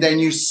 and then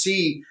you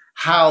see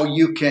how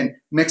you can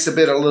mix a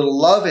bit of little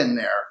love in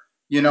there.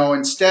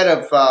 Instead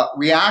of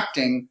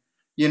reacting,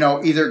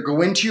 either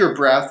go into your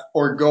breath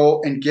or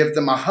go and give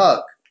them a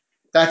hug.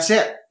 That's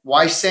it.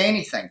 Why say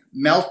anything?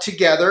 Melt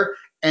together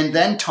and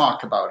then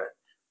talk about it,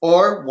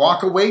 or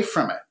walk away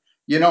from it.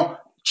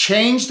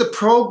 Change the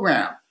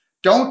program.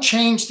 Don't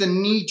change the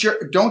knee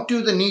jerk. Don't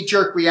do the knee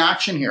jerk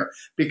reaction here,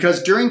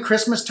 because during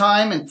Christmas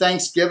time and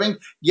Thanksgiving,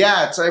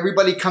 yeah, it's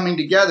everybody coming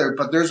together,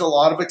 but there's a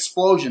lot of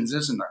explosions,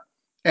 isn't there?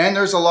 And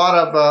there's a lot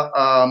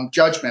of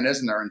judgment,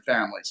 isn't there, in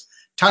families?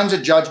 Tons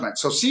of judgment.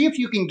 So see if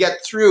you can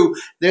get through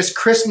this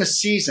Christmas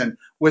season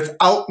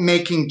without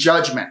making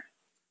judgment,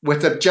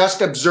 with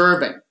just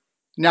observing.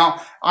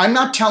 Now, I'm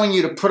not telling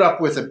you to put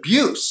up with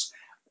abuse,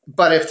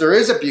 but if there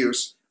is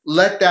abuse,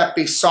 let that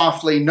be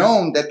softly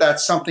known that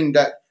that's something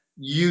that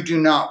you do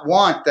not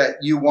want, that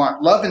you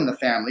want love in the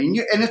family.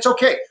 And it's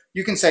okay.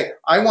 You can say,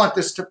 I want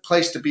this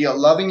place to be a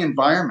loving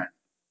environment,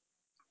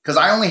 because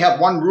I only have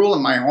one rule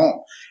in my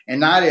home,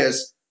 and that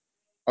is,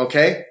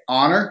 okay,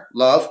 honor,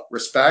 love,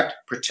 respect,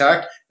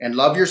 protect, and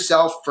love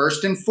yourself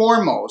first and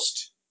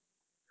foremost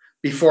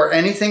before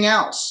anything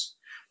else.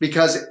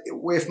 Because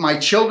if my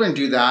children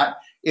do that,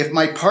 if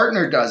my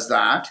partner does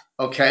that,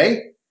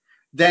 okay,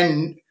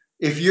 then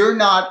if you're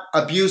not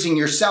abusing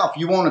yourself,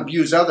 you won't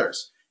abuse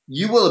others.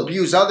 You will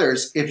abuse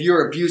others if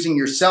you're abusing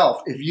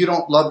yourself, if you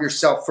don't love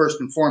yourself first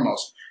and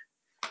foremost.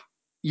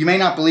 You may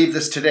not believe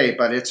this today,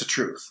 but it's a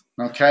truth,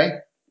 okay?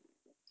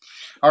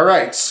 All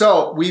right,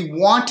 so we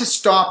want to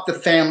stop the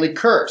family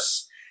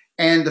curse.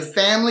 And the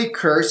family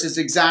curse is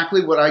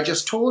exactly what I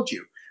just told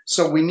you.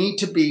 So we need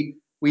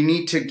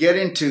to get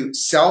into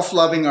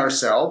self-loving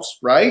ourselves,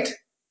 right?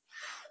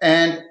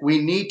 And we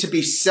need to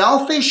be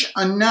selfish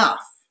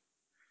enough,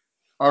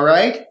 all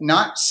right?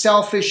 Not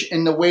selfish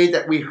in the way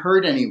that we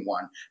hurt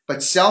anyone,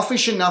 but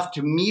selfish enough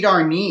to meet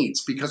our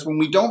needs. Because when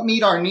we don't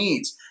meet our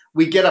needs,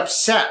 we get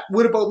upset.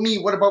 What about me?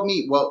 What about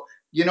me? Well,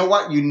 you know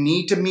what? You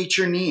need to meet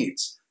your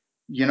needs.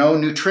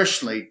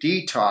 Nutritionally,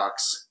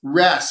 detox,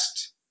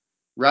 rest,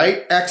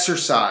 right?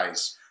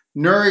 Exercise,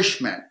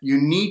 nourishment.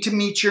 You need to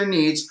meet your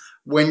needs.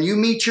 When you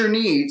meet your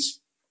needs,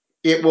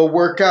 it will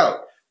work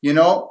out.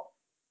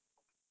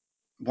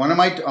 One of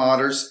my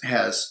daughters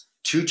has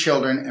two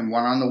children and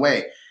one on the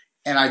way.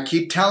 And I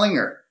keep telling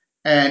her.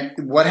 And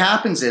what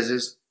happens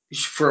is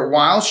for a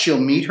while, she'll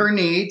meet her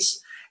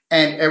needs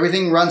and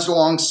everything runs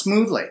along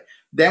smoothly.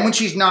 Then when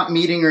she's not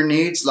meeting her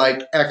needs,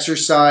 like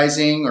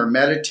exercising or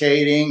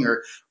meditating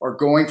or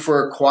going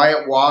for a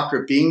quiet walk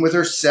or being with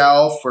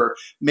herself or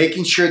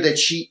making sure that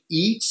she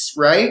eats,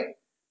 right?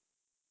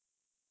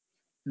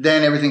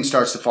 Then everything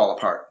starts to fall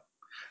apart.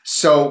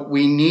 So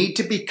we need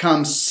to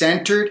become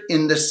centered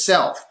in the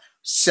self.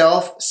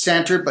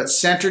 Self-centered, but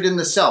centered in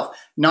the self.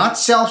 Not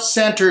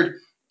self-centered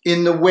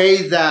in the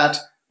way that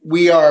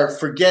we are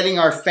forgetting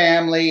our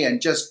family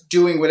and just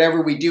doing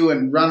whatever we do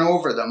and run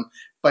over them,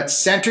 but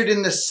centered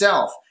in the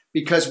self,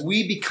 because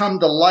we become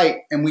the light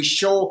and we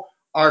show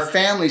our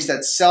families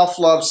that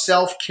self-love,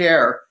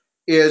 self-care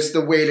is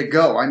the way to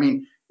go. I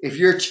mean, if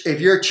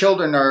your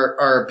children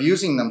are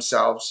abusing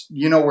themselves,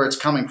 you know where it's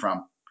coming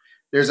from.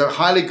 There's a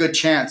highly good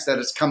chance that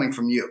it's coming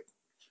from you.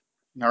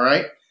 All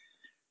right?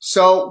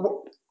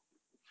 So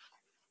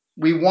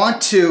we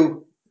want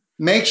to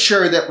make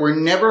sure that we're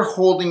never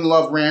holding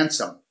love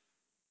ransom.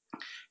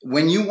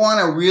 When you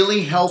want a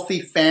really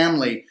healthy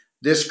family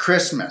this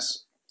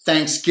Christmas,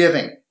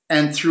 Thanksgiving,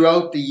 and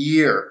throughout the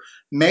year,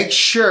 make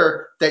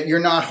sure that you're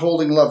not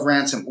holding love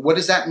ransom. What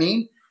does that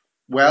mean?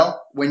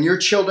 Well, when your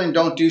children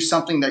don't do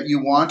something that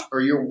you want, or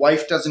your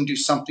wife doesn't do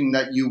something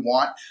that you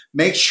want,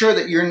 make sure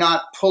that you're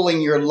not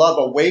pulling your love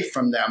away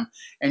from them.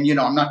 And,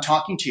 I'm not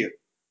talking to you.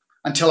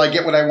 Until I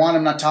get what I want,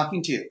 I'm not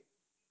talking to you.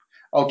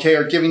 Okay,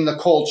 or giving the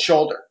cold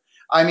shoulder.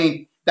 I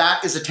mean,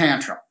 that is a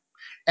tantrum.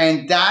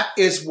 And that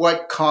is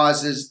what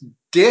causes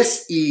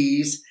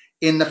dis-ease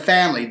in the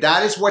family.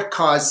 That is what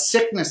causes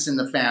sickness in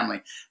the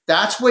family.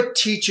 That's what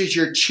teaches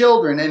your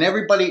children and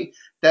everybody,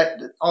 that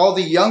all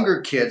the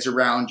younger kids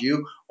around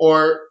you,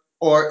 or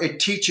it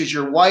teaches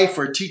your wife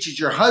or it teaches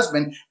your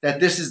husband that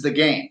this is the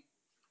game.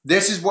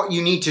 This is what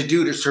you need to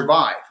do to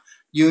survive.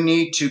 You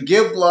need to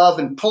give love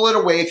and pull it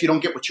away if you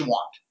don't get what you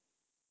want.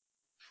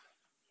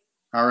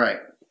 All right.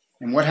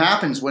 And what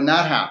happens when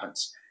that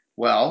happens?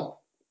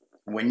 Well,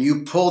 when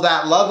you pull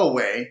that love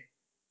away,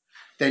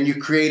 then you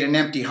create an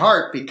empty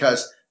heart,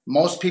 because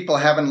most people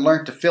haven't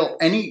learned to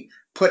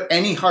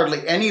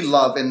hardly any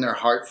love in their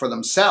heart for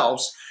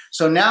themselves.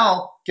 So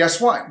now, guess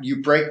what?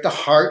 You break the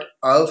heart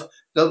of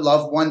the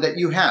loved one that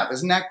you have.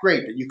 Isn't that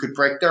great that you could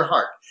break their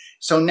heart?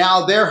 So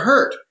now they're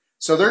hurt.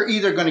 So they're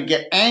either going to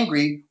get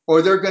angry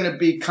or they're going to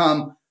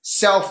become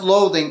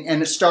self-loathing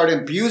and start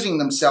abusing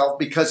themselves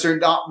because they're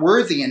not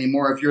worthy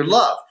anymore of your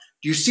love.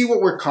 Do you see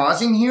what we're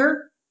causing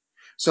here?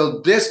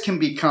 So this can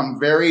become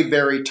very,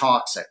 very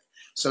toxic.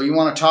 So you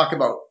want to talk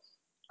about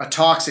a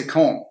toxic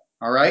home,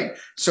 all right?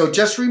 So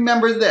just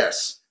remember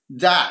this,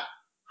 that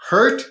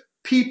hurt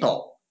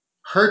people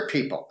hurt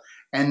people.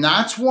 And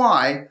that's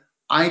why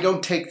I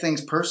don't take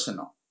things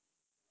personal.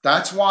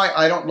 That's why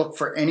I don't look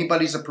for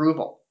anybody's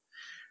approval.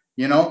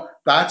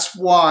 That's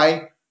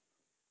why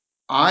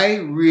I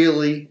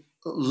really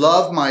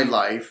love my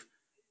life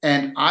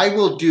and I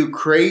will do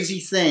crazy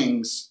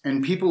things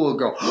and people will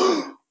go,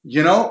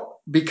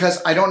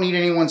 because I don't need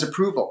anyone's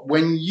approval.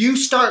 When you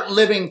start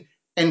living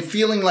and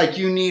feeling like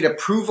you need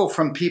approval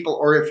from people,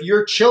 or if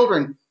your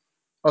children,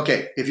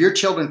 if your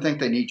children think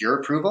they need your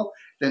approval,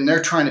 then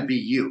they're trying to be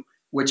you,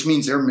 which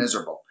means they're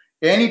miserable.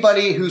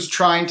 Anybody who's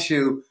trying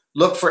to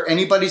look for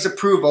anybody's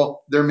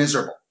approval, they're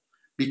miserable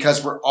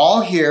because we're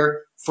all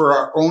here for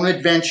our own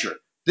adventure.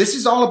 This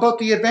is all about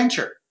the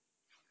adventure.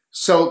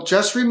 So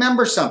just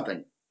remember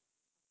something.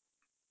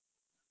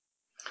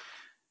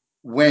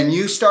 When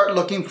you start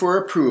looking for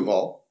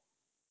approval,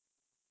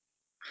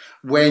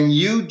 when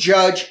you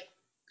judge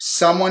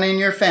someone in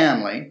your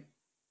family,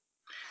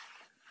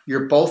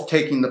 you're both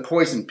taking the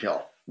poison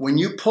pill. When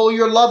you pull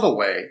your love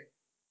away,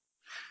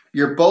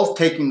 you're both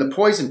taking the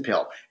poison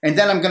pill. And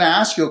then I'm going to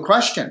ask you a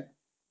question.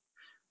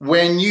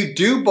 When you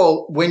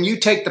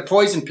take the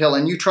poison pill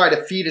and you try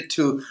to feed it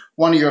to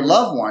one of your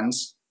loved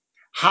ones,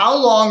 how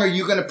long are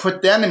you going to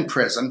put them in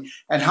prison?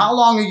 And how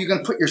long are you going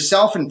to put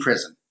yourself in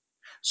prison?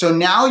 So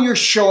now you're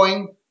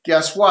showing,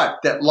 guess what?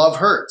 That love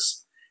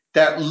hurts.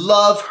 That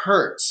love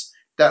hurts.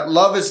 That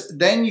love is,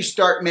 then you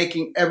start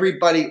making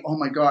everybody, oh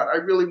my God, I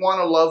really want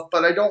to love,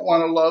 but I don't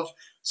want to love.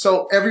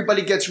 So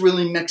everybody gets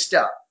really mixed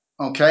up.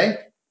 Okay?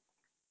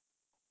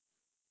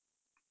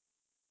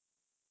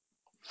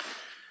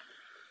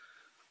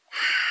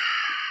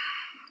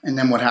 And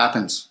then what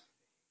happens?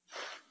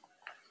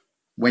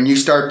 When you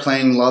start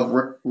playing love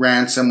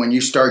ransom, when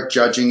you start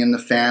judging in the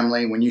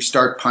family, when you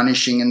start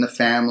punishing in the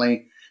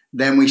family,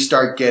 then we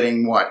start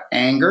getting what?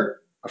 Anger?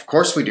 Of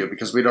course we do,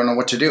 because we don't know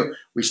what to do.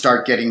 We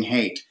start getting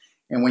hate.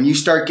 And when you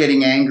start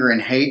getting anger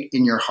and hate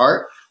in your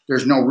heart,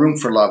 there's no room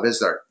for love,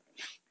 is there?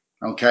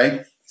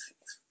 Okay?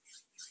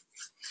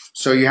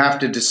 So you have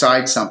to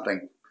decide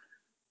something.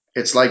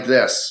 It's like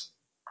this.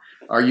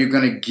 Are you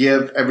going to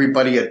give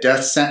everybody a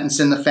death sentence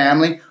in the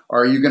family,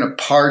 or are you going to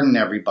pardon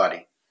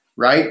everybody?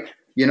 Right?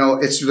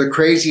 It's the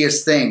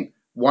craziest thing.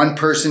 One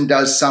person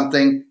does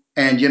something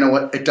and you know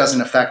what? It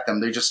doesn't affect them.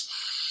 They just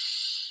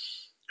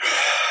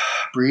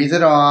breathe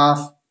it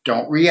off.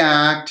 Don't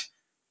react.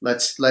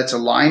 Let's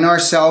align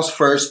ourselves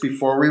first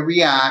before we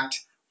react.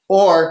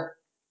 Or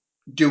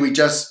do we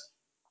just,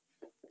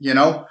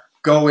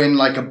 go in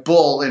like a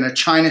bull in a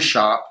china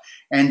shop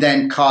and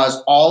then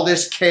cause all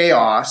this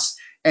chaos?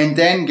 And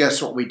then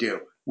guess what we do?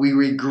 We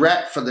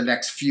regret for the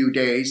next few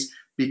days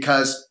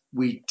because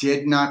we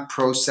did not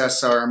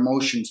process our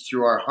emotions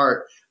through our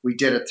heart. We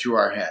did it through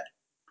our head,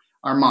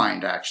 our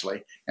mind,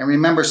 actually. And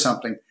remember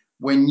something,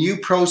 when you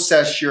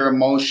process your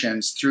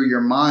emotions through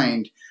your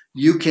mind,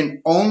 you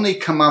can only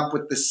come up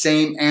with the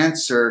same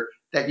answer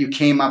that you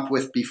came up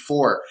with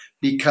before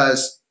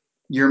because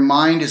your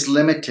mind is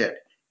limited.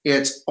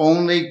 It's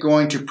only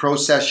going to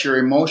process your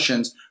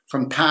emotions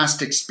from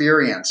past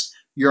experience.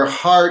 Your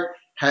heart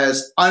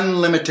has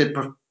unlimited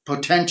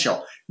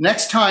potential.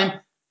 Next time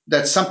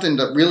that's something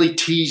that really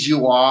tees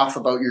you off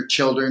about your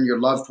children, your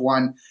loved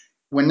one,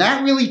 when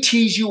that really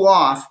tees you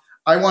off,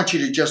 I want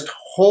you to just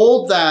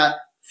hold that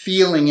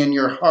feeling in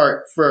your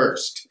heart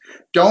first.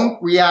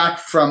 Don't react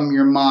from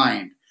your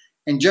mind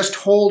and just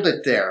hold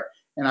it there.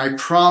 And I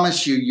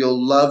promise you,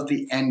 you'll love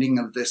the ending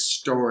of this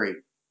story.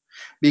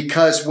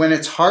 Because when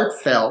it's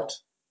heartfelt,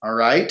 all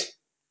right,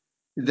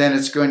 then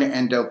it's going to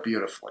end out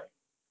beautifully.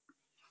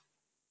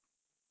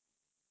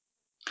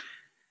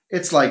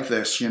 It's like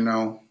this,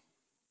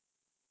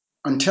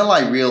 until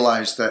I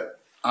realized that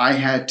I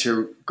had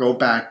to go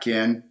back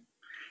in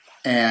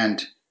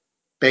and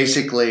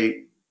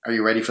basically, are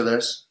you ready for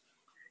this?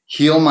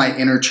 Heal my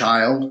inner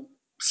child,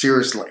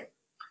 seriously,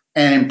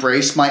 and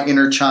embrace my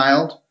inner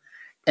child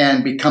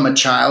and become a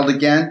child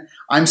again.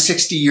 I'm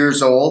 60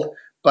 years old,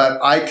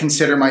 but I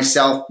consider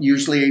myself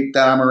usually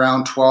that I'm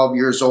around 12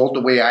 years old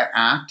the way I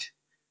act.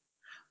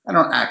 I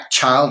don't act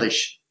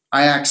childish.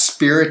 I act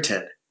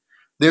spirited.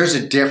 There's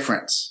a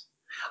difference.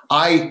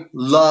 I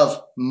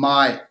love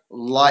my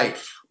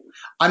life.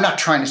 I'm not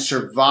trying to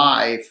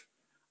survive.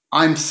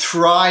 I'm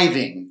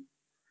thriving.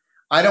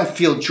 I don't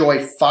feel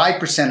joy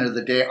 5% of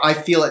the day. I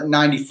feel it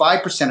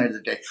 95% of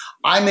the day.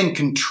 I'm in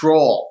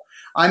control.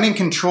 I'm in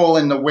control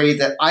in the way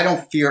that I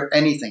don't fear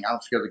anything. I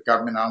don't fear the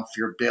government. I don't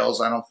fear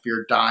bills. I don't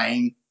fear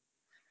dying.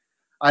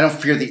 I don't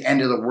fear the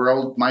end of the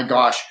world. My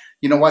gosh,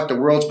 you know what? The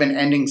world's been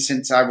ending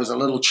since I was a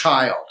little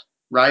child,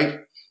 right?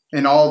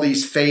 and all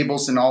these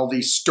fables and all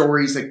these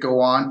stories that go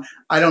on.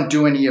 I don't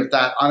do any of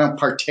that. I don't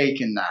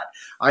partake in that.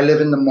 I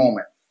live in the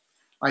moment.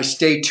 I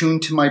stay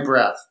tuned to my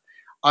breath.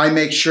 I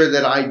make sure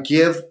that I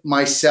give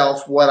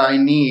myself what I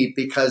need,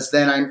 because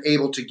then I'm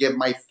able to give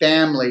my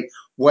family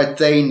what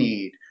they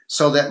need,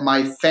 so that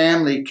my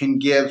family can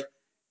give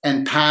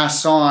and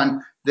pass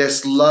on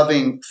this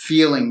loving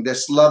feeling,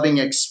 this loving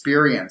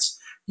experience.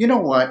 You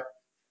know what?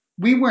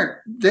 We weren't,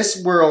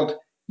 this world,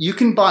 you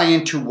can buy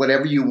into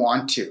whatever you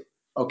want to.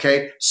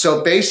 Okay.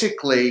 So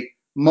basically,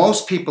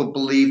 most people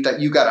believe that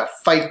you got to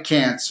fight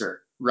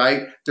cancer,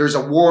 right? There's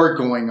a war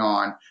going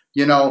on.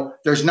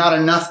 There's not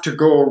enough to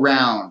go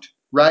around,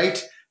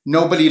 right?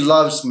 Nobody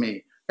loves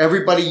me.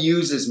 Everybody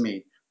uses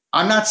me.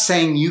 I'm not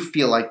saying you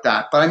feel like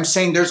that, but I'm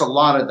saying there's a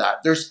lot of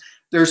that.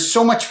 There's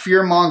so much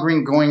fear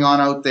mongering going on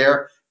out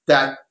there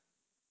that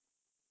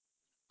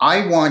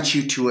I want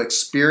you to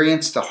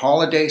experience the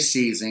holiday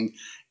season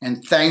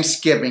and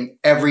Thanksgiving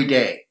every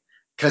day.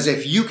 Because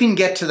if you can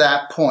get to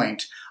that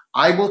point,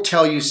 I will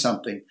tell you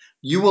something.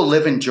 You will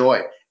live in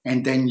joy,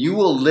 and then you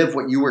will live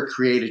what you were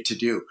created to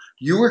do.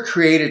 You were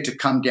created to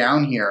come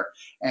down here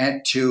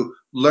and to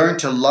learn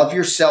to love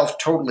yourself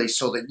totally,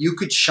 so that you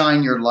could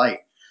shine your light.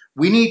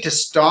 We need to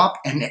stop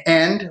and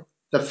end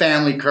the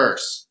family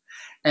curse.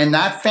 And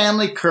that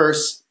family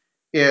curse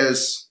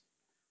is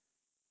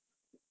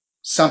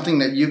something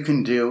that you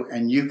can do,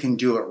 and you can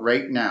do it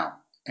right now.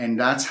 And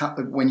that's how,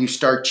 when you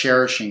start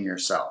cherishing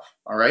yourself.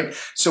 All right.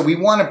 So we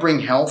want to bring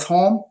health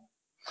home,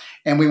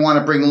 and we want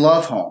to bring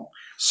love home.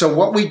 So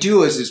what we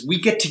do is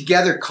we get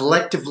together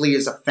collectively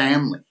as a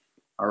family.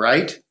 All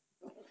right.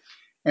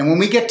 And when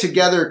we get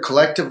together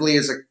collectively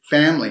as a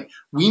family,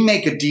 we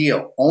make a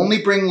deal.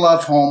 Only bring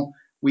love home.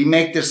 We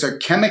make this a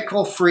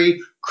chemical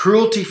free,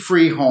 cruelty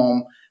free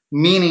home,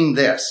 meaning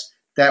this,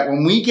 that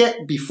when we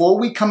get, before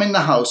we come in the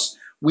house,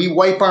 we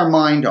wipe our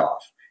mind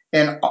off,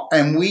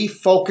 and we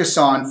focus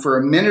on for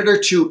a minute or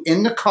two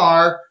in the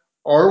car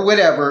or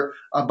whatever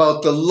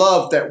about the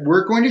love that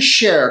we're going to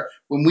share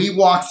when we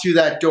walk through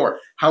that door,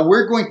 how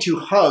we're going to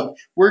hug,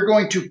 we're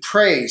going to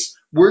praise,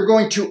 we're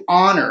going to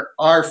honor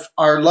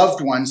our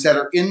loved ones that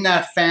are in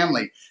that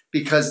family,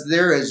 because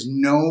there is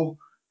no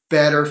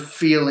better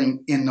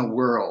feeling in the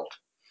world.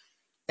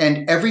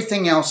 And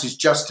everything else is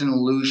just an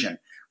illusion.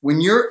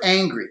 When you're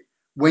angry,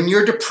 when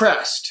you're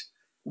depressed,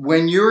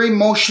 when you're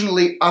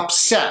emotionally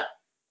upset,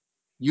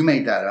 you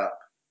made that up.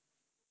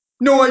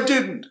 No, I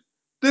didn't.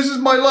 This is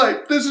my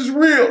life. This is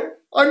real.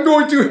 I'm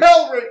going through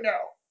hell right now.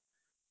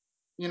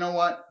 You know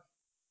what?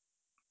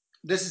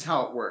 This is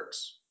how it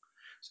works.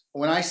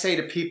 When I say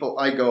to people,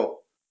 I go,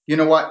 you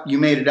know what? You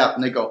made it up.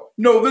 And they go,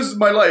 no, this is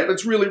my life.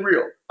 It's really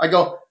real. I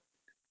go,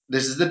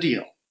 this is the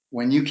deal.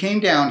 When you came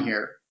down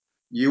here,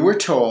 you were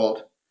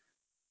told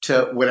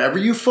to, whatever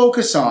you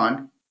focus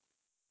on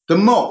the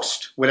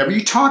most, whatever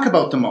you talk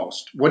about the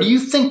most, what do you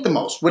think the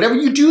most, whatever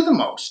you do the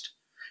most,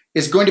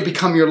 is going to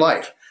become your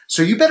life.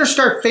 So you better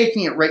start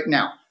faking it right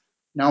now.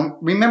 Now,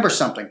 remember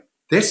something.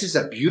 This is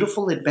a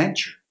beautiful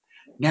adventure.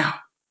 Now,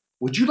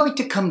 would you like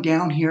to come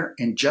down here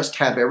and just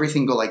have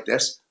everything go like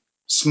this?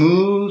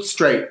 Smooth,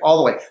 straight, all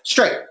the way.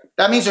 Straight.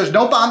 That means there's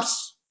no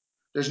bumps.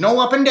 There's no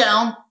up and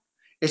down.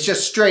 It's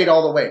just straight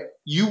all the way.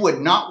 You would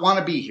not want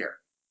to be here.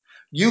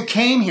 You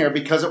came here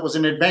because it was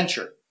an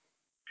adventure.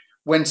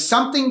 When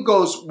something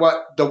goes,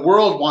 what the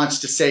world wants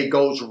to say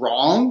goes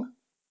wrong,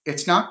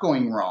 it's not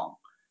going wrong.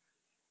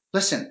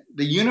 Listen,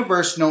 the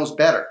universe knows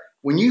better.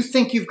 When you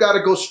think you've got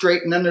to go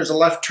straight and then there's a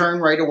left turn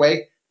right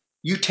away,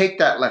 you take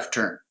that left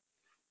turn,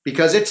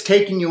 because it's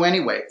taking you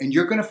anyway. And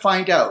you're going to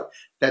find out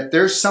that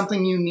there's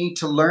something you need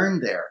to learn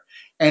there.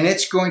 And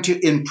it's going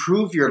to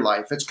improve your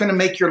life. It's going to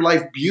make your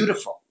life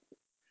beautiful.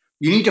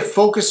 You need to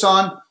focus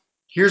on,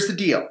 here's the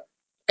deal.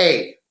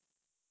 A,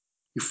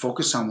 you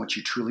focus on what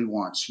you truly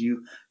want. So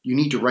you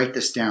need to write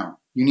this down.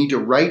 You need to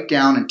write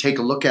down and take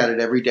a look at it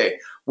every day.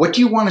 What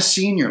do you want to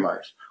see in your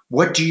life?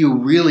 What do you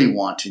really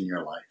want in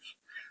your life?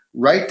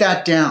 Write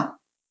that down.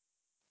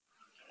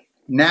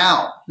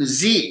 Now,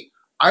 Z,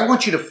 I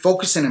want you to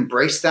focus and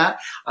embrace that.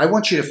 I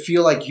want you to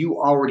feel like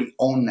you already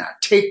own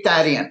that. Take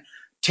that in.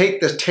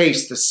 Take the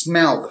taste, the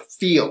smell, the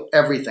feel,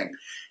 everything.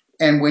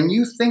 And when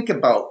you think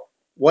about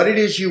what it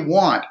is you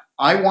want,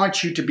 I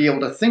want you to be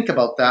able to think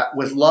about that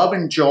with love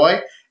and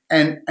joy,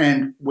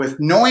 and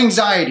with no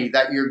anxiety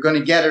that you're going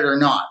to get it or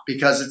not,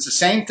 because it's the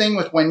same thing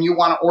with when you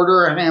want to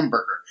order a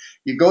hamburger.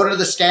 You go to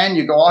the stand,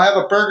 you go, I'll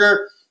have a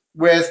burger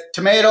with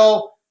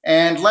tomato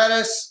and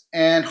lettuce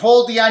and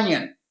hold the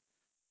onion.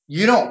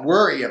 You don't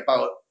worry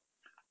about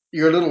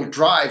your little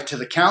drive to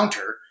the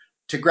counter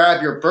to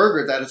grab your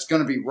burger that it's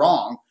going to be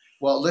wrong.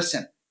 Well,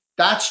 listen,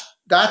 that's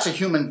a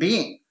human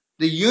being.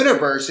 The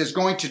universe is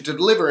going to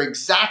deliver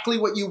exactly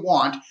what you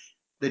want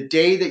the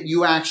day that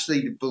you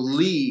actually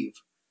believe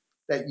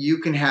that you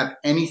can have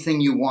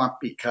anything you want,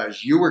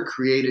 because you were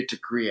created to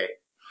create.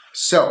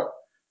 So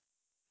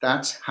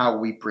that's how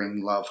we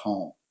bring love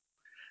home.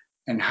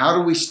 And how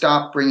do we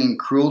stop bringing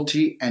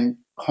cruelty and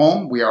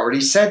home? We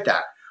already said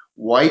that.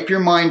 Wipe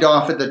your mind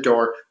off at the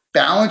door,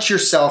 balance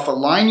yourself,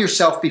 align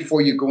yourself before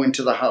you go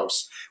into the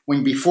house.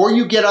 When before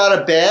you get out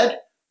of bed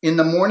in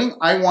the morning,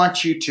 I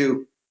want you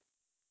to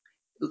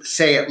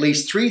say at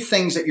least 3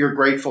 things that you're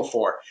grateful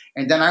for.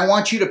 And then I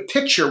want you to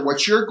picture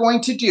what you're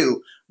going to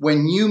do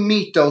when you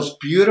meet those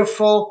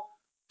beautiful,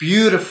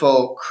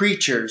 beautiful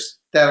creatures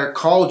that are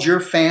called your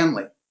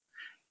family.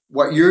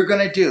 What you're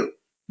going to do,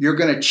 you're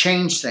going to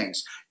change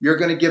things. You're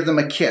going to give them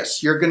a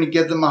kiss. You're going to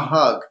give them a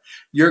hug.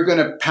 You're going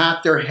to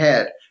pat their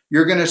head.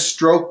 You're going to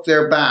stroke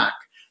their back.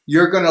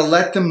 You're going to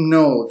let them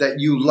know that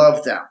you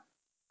love them.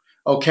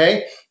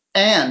 Okay?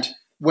 And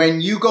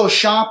when you go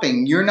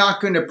shopping, you're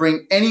not going to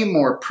bring any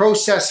more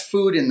processed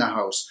food in the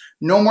house.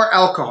 No more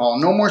alcohol,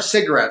 no more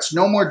cigarettes,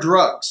 no more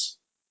drugs.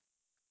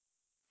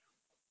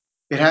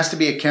 It has to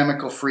be a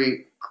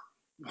chemical-free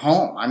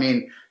home. I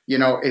mean,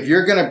 if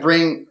you're going to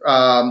bring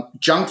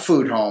junk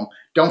food home,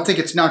 don't think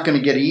it's not going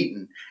to get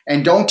eaten.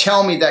 And don't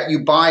tell me that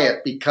you buy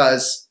it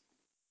because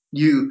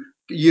you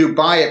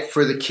buy it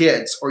for the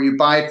kids or you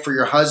buy it for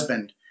your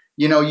husband.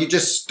 You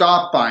just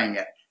stop buying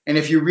it. And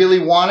if you really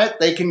want it,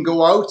 they can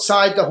go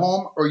outside the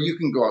home or you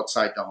can go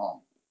outside the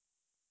home.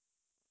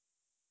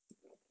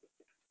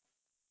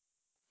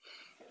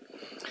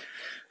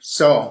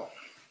 So,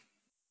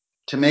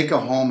 to make a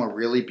home a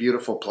really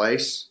beautiful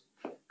place,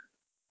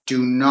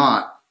 do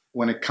not,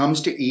 when it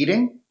comes to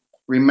eating,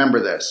 remember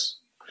this.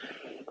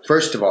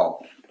 First of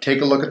all,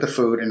 take a look at the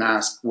food and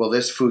ask, will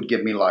this food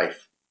give me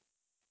life?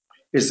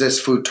 Is this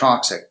food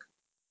toxic?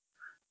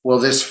 Will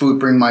this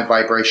food bring my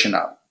vibration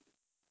up?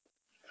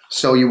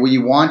 So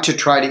you want to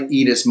try to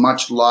eat as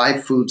much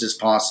live foods as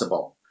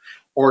possible,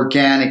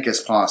 organic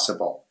as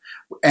possible.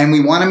 And we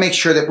want to make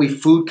sure that we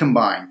food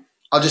combine.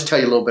 I'll just tell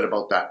you a little bit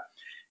about that.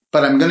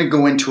 But I'm going to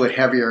go into it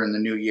heavier in the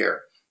new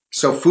year.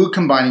 So food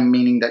combining,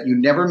 meaning that you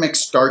never mix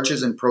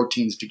starches and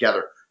proteins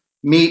together.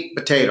 Meat,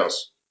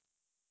 potatoes,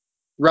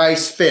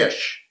 rice,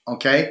 fish,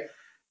 okay?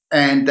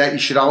 And that you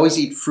should always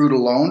eat fruit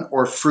alone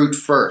or fruit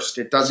first.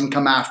 It doesn't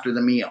come after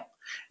the meal.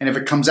 And if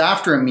it comes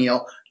after a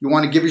meal, you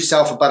want to give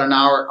yourself about an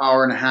hour,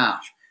 hour and a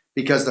half,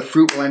 because the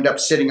fruit will end up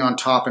sitting on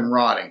top and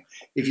rotting.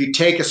 If you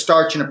take a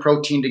starch and a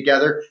protein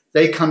together,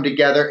 they come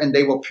together and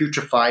they will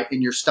putrefy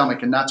in your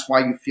stomach. And that's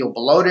why you feel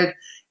bloated,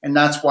 and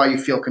that's why you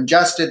feel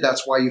congested.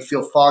 That's why you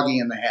feel foggy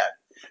in the head.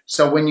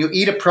 So when you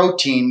eat a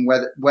protein,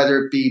 whether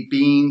it be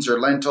beans or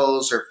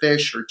lentils or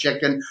fish or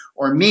chicken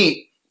or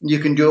meat, you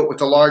can do it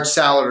with a large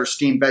salad or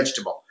steamed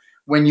vegetable.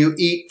 When you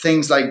eat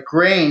things like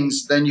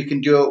grains, then you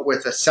can do it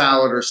with a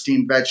salad or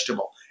steamed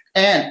vegetable.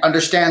 And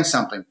understand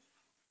something.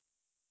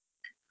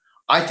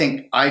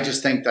 I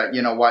just think that,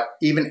 you know what,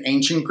 even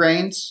ancient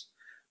grains,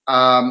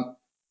 um,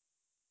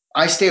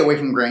 I stay away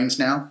from grains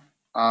now.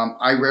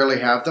 I rarely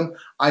have them.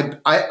 I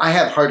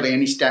have hardly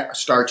any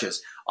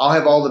starches. I'll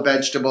have all the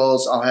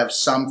vegetables, I'll have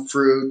some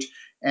fruit,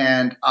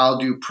 and I'll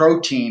do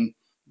protein,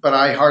 but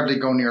I hardly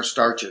go near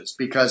starches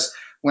because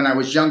when I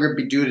was younger,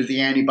 due to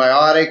the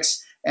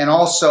antibiotics, and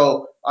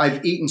also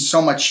I've eaten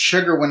so much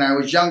sugar when I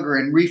was younger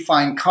and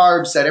refined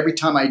carbs that every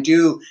time I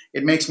do,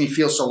 it makes me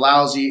feel so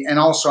lousy. And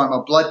also, I'm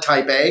a blood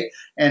type A,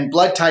 and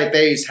blood type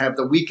A's have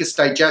the weakest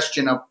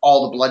digestion of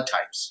all the blood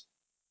types.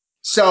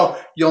 So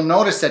you'll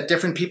notice that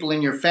different people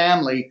in your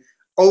family,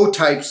 O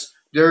types,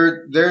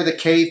 they're the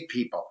cave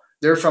people.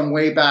 They're from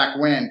way back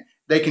when.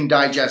 They can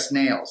digest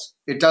nails.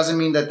 It doesn't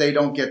mean that they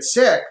don't get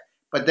sick,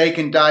 but they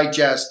can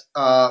digest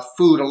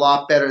food a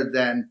lot better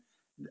than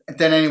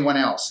anyone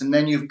else. And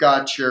then you've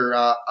got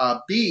your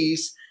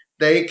B's.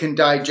 They can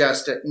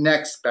digest it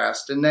next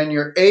best. And then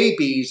your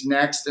ABs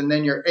next, and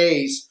then your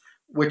A's,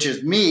 which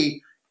is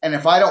me. And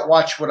if I don't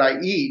watch what I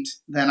eat,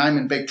 then I'm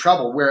in big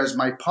trouble. Whereas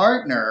my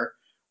partner,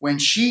 when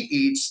she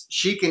eats,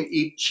 she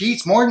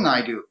eats more than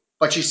I do,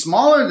 but she's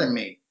smaller than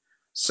me.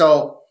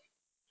 So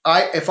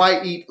if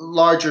I eat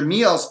larger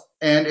meals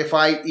and if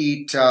I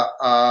eat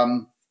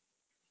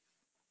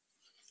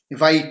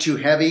too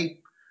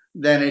heavy,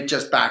 then it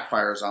just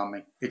backfires on me.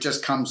 It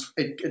just comes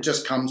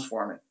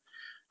for me.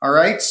 All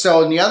right.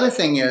 So and the other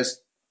thing is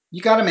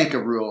you got to make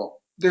a rule.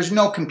 There's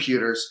no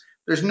computers,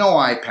 there's no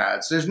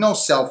iPads, there's no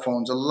cell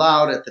phones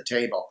allowed at the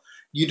table.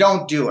 You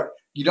don't do it.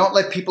 You don't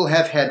let people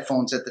have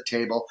headphones at the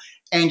table.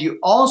 And you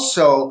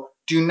also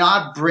do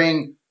not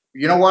bring,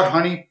 you know what,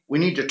 honey? We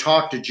need to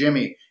talk to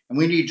Jimmy and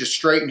we need to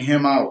straighten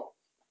him out.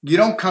 You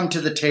don't come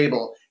to the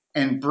table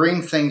and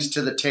bring things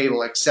to the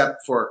table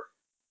except for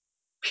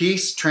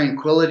peace,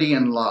 tranquility,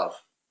 and love.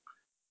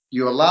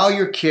 You allow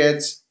your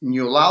kids and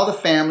you allow the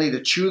family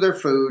to chew their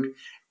food.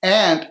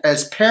 And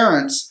as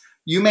parents,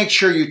 you make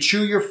sure you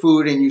chew your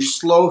food and you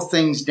slow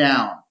things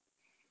down.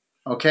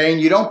 Okay.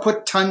 And you don't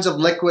put tons of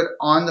liquid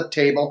on the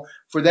table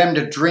for them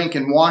to drink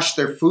and wash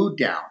their food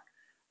down.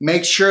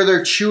 Make sure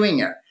they're chewing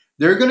it.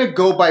 They're going to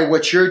go by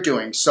what you're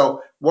doing.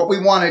 So what we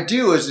want to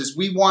do is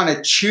we want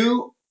to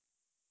chew.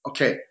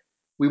 Okay.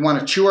 We want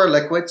to chew our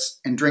liquids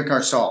and drink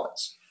our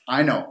solids.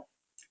 I know.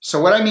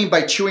 So what I mean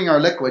by chewing our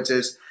liquids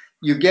is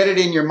you get it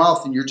in your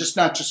mouth and you're just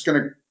not just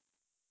going to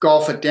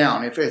gulp it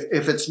down. If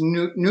it's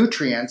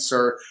nutrients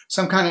or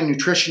some kind of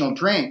nutritional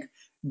drink,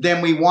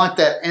 then we want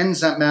that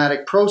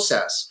enzymatic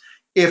process.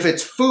 If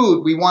it's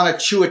food, we want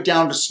to chew it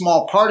down to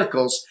small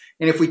particles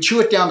And if we chew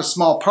it down to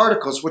small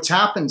particles, what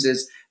happens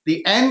is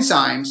the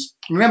enzymes,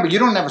 remember, you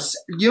don't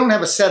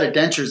have a set of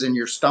dentures in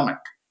your stomach.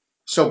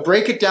 So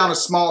break it down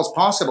as small as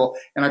possible,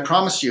 and I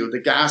promise you, the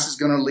gas is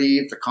going to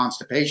leave, the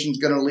constipation is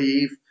going to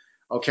leave,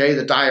 okay?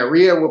 The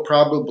diarrhea will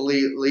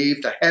probably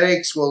leave, the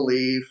headaches will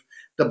leave,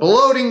 the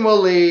bloating will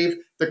leave,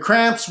 the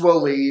cramps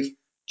will leave,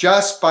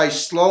 just by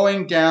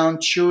slowing down,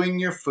 chewing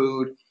your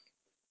food,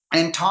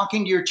 and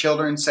talking to your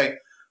children and say,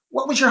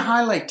 what was your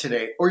highlight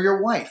today? Or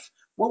your wife,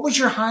 what was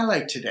your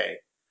highlight today?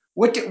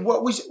 What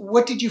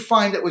did you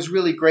find that was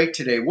really great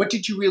today? What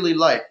did you really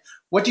like?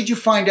 What did you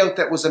find out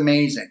that was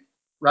amazing?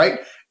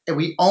 Right? And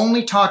we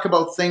only talk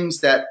about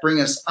things that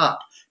bring us up,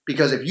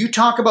 because if you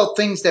talk about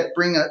things that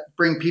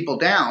bring people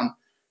down,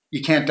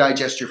 you can't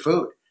digest your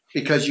food,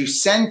 because you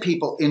send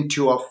people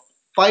into a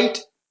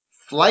fight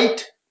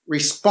flight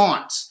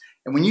response.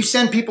 And when you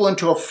send people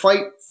into a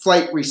fight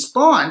flight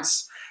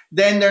response,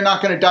 then they're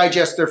not going to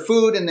digest their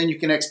food, and then you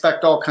can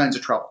expect all kinds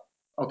of trouble.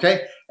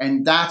 Okay?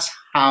 And that's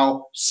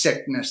how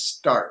sickness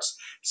starts.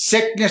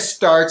 Sickness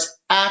starts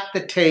at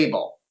the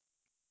table,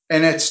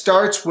 and it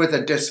starts with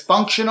a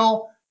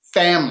dysfunctional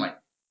family.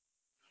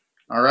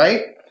 All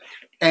right?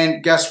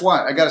 And guess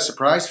what? I got a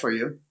surprise for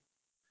you.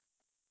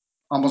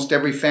 Almost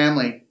every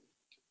family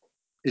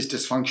is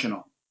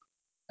dysfunctional,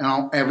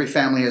 and every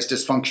family has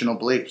dysfunctional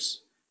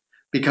beliefs.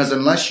 Because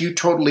unless you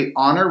totally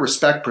honor,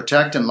 respect,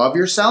 protect, and love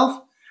yourself,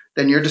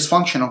 then you're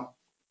dysfunctional.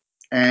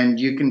 And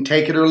you can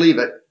take it or leave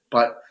it.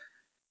 But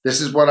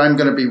this is what I'm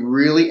going to be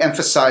really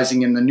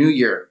emphasizing in the new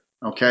year.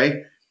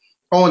 Okay.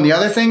 Oh, and the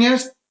other thing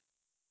is,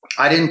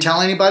 I didn't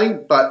tell anybody,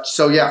 but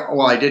so yeah,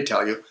 well, I did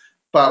tell you.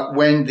 But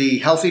when the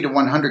Healthy to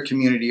 100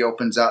 community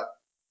opens up,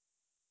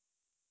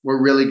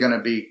 we're really going to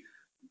be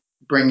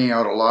bringing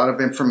out a lot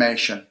of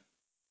information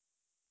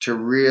to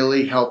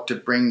really help to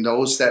bring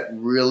those that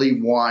really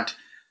want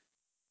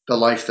the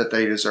life that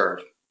they deserve.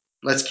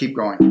 Let's keep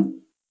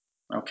going.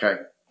 Okay.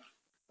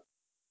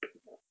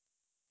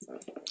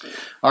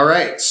 All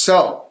right.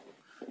 So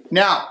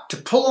now to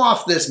pull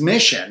off this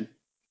mission,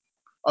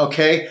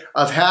 okay,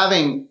 of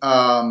having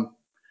a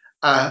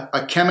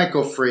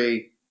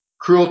chemical-free,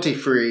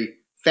 cruelty-free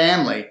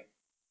family,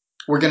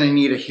 we're going to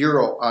need a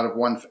hero out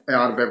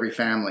of every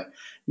family.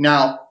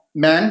 Now,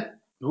 men,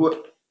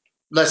 who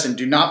listen,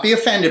 do not be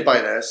offended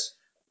by this,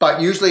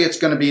 but usually it's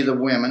going to be the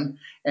women.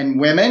 And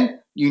women,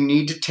 you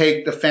need to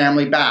take the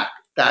family back.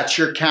 That's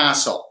your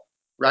castle,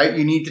 right?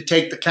 You need to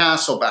take the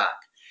castle back.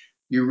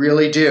 You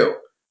really do.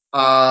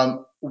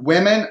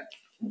 Women,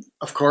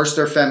 of course,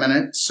 they're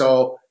feminine,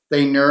 so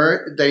they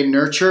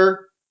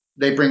nurture,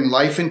 they bring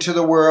life into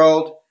the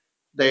world.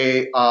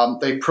 They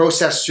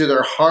process through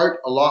their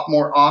heart a lot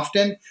more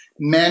often.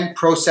 Men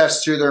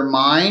process through their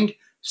mind.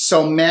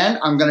 So men,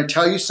 I'm going to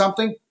tell you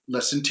something.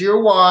 Listen to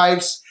your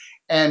wives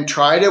and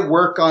try to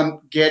work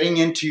on getting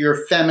into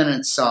your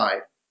feminine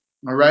side.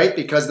 All right,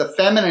 because the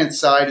feminine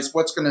side is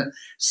what's going to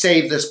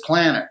save this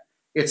planet.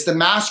 It's the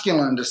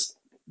masculine.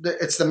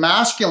 It's the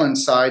masculine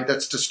side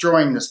that's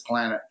destroying this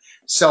planet.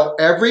 So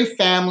every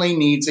family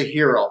needs a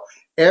hero.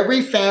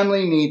 Every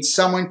family needs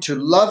someone to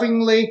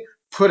lovingly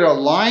put a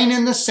line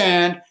in the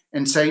sand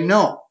and say,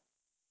 no,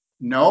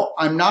 no,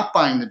 I'm not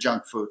buying the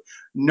junk food.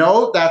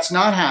 No, that's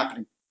not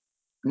happening.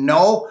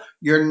 No,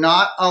 you're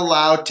not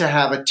allowed to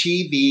have a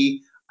TV,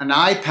 an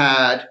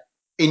iPad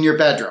in your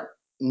bedroom.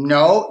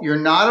 No, you're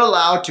not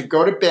allowed to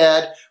go to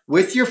bed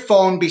with your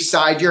phone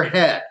beside your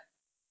head.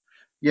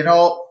 You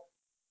know,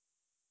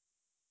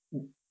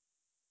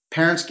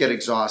 parents get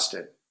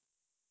exhausted,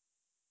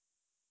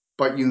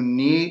 but you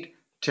need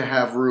to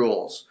have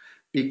rules,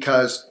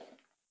 because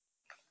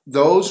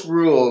those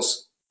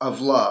rules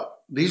of love,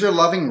 these are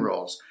loving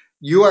rules.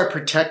 You are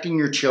protecting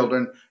your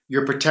children,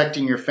 you're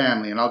protecting your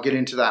family, and I'll get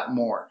into that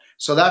more.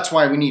 So that's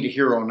why we need a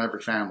hero in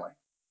every family.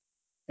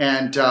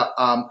 And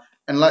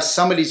unless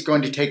somebody's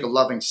going to take a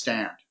loving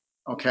stand,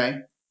 okay?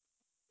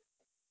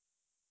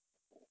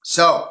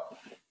 So,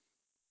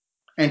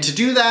 and to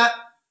do that,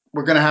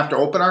 we're going to have to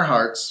open our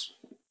hearts,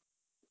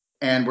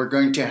 and we're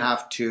going to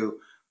have to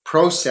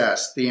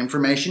process the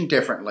information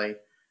differently,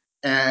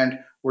 and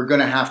we're going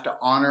to have to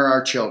honor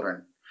our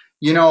children.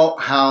 You know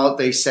how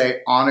they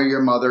say, honor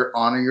your mother,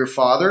 honor your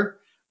father?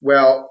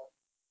 Well,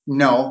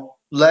 no,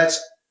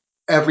 let's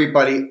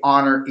everybody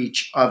honor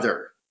each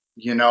other.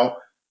 You know,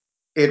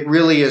 it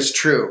really is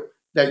true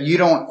that you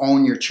don't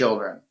own your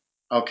children,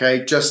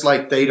 okay? Just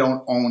like they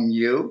don't own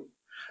you.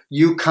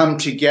 You come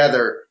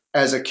together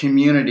as a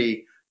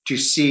community to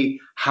see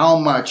how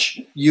much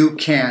you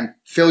can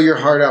fill your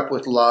heart up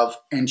with love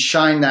and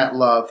shine that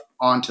love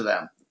onto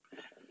them.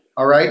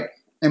 All right?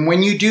 And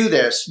when you do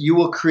this, you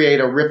will create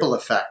a ripple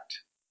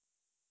effect.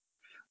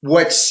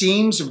 What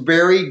seems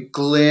very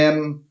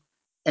glim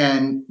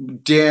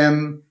and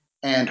dim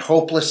and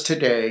hopeless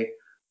today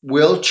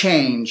will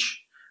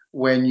change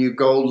when you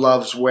go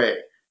love's way,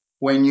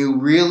 when you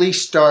really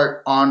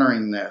start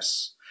honoring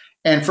this.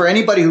 And for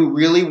anybody who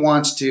really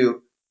wants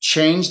to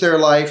change their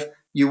life,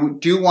 you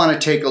do want to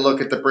take a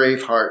look at the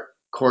Braveheart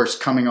course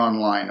coming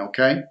online,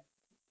 okay?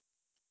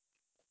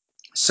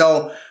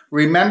 So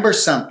remember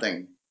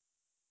something.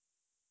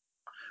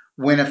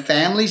 When a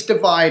family's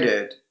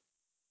divided,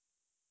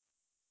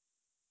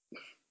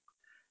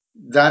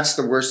 that's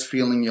the worst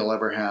feeling you'll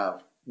ever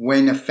have.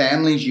 When a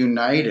family's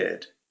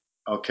united,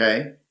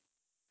 okay,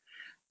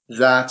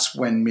 that's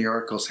when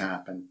miracles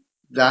happen.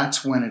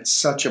 That's when it's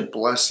such a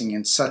blessing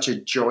and such a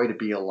joy to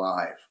be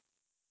alive.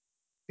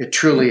 It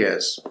truly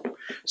is.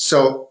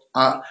 So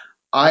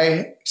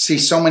I see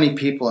so many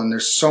people, and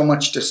there's so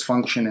much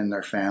dysfunction in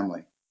their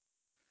family.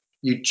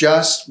 You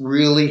just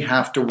really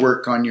have to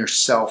work on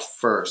yourself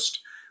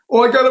first.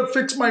 Oh, I got to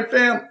fix my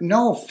family.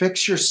 No,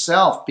 fix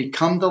yourself.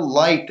 Become the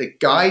light that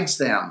guides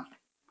them,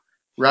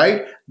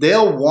 right?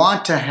 They'll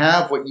want to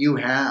have what you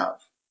have.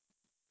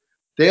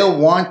 They'll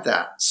want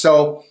that.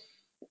 So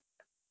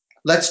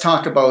let's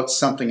talk about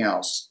something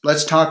else.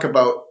 Let's talk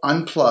about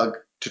unplug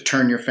to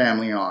turn your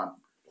family on.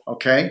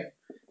 Okay?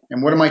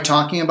 And what am I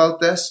talking about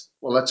this?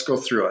 Well, let's go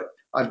through it.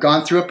 I've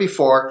gone through it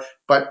before,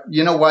 but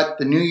you know what?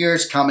 The new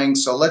year's coming,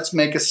 so let's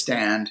make a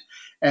stand.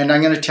 And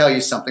I'm going to tell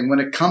you something. When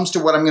it comes to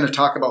what I'm going to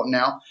talk about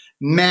now,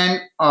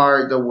 men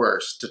are the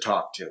worst to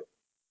talk to,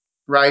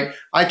 right?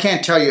 I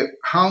can't tell you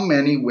how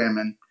many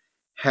women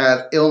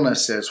have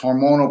illnesses,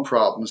 hormonal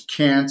problems,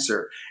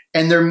 cancer,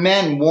 and their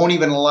men won't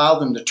even allow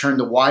them to turn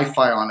the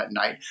Wi-Fi on at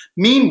night.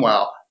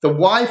 Meanwhile, the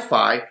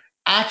Wi-Fi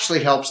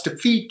actually helps to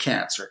feed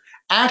cancer,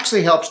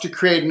 actually helps to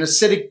create an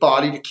acidic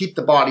body to keep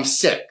the body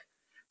sick.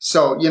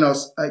 So, you know,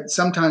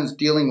 sometimes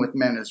dealing with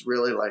men is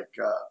really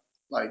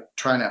like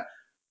trying to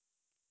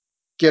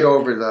get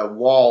over the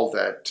wall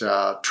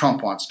that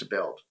Trump wants to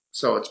build.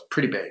 So it's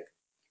pretty big.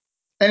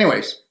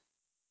 Anyways,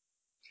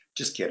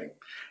 just kidding.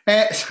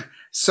 And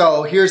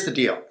so here's the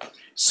deal.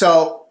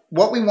 So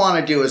what we want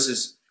to do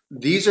is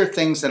these are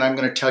things that I'm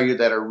going to tell you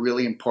that are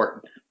really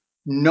important.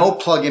 No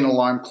plug-in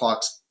alarm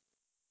clocks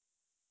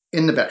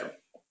in the bedroom.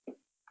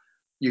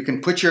 You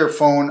can put your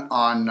phone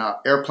on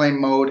airplane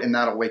mode and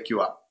that'll wake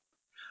you up.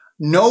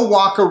 No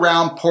walk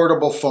around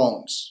portable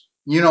phones.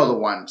 You know the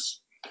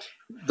ones.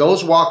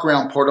 Those walk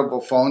around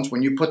portable phones,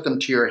 when you put them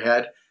to your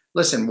head,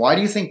 listen, why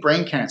do you think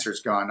brain cancer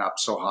has gone up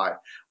so high?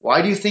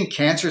 Why do you think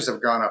cancers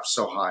have gone up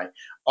so high?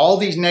 All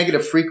these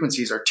negative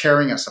frequencies are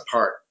tearing us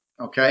apart,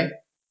 okay?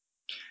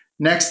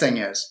 Next thing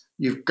is,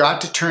 you've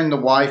got to turn the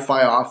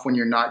Wi-Fi off when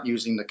you're not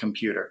using the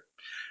computer.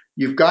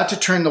 You've got to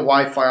turn the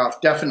Wi-Fi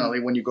off definitely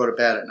when you go to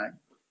bed at night.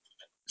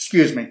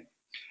 Excuse me.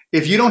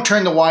 If you don't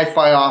turn the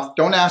Wi-Fi off,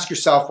 don't ask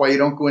yourself why you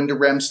don't go into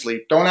REM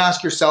sleep. Don't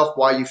ask yourself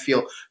why you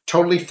feel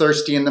totally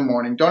thirsty in the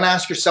morning. Don't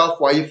ask yourself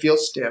why you feel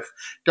stiff.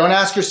 Don't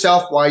ask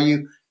yourself why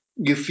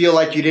you feel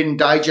like you didn't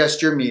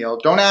digest your meal.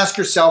 Don't ask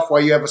yourself why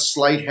you have a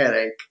slight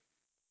headache.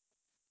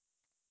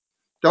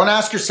 Don't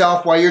ask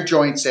yourself why your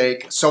joints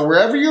ache. So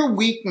wherever your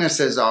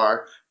weaknesses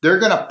are, they're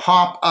going to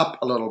pop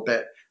up a little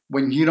bit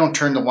when you don't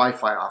turn the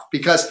Wi-Fi off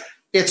because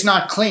it's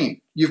not clean.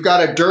 You've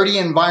got a dirty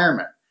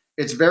environment.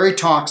 It's very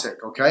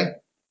toxic, okay?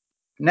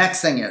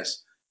 Next thing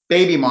is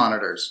baby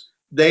monitors.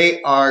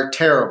 They are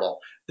terrible.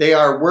 They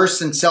are worse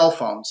than cell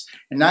phones.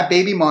 And that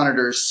baby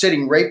monitor is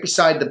sitting right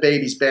beside the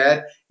baby's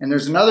bed. And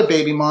there's another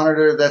baby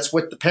monitor that's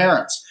with the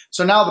parents.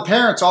 So now the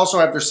parents also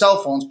have their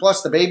cell phones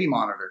plus the baby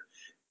monitor.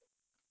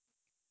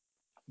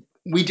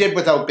 We did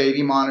without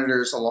baby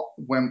monitors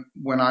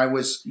when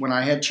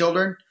I had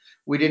children.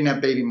 We didn't have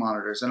baby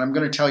monitors. And I'm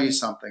going to tell you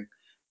something.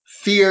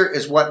 Fear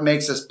is what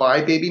makes us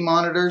buy baby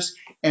monitors.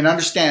 And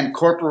understand,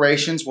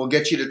 corporations will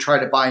get you to try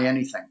to buy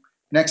anything.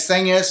 Next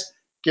thing is,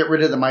 get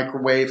rid of the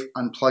microwave,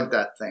 unplug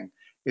that thing.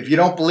 If you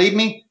don't believe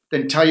me,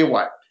 then tell you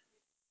what.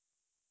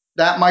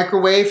 That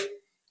microwave,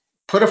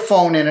 put a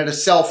phone in it, a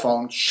cell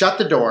phone, shut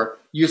the door,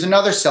 use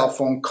another cell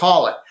phone,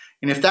 call it.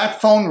 And if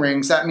that phone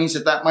rings, that means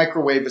that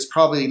microwave is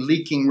probably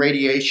leaking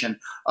radiation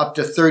up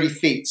to 30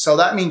 feet. So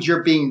that means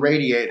you're being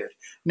radiated.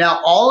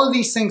 Now, all of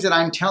these things that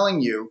I'm telling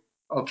you,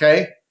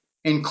 okay,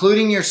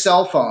 including your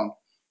cell phone,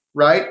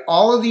 right?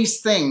 All of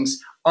these things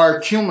are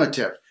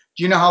cumulative.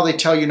 Do you know how they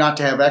tell you not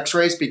to have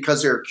x-rays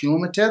because they're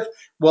cumulative?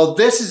 Well,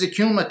 this is a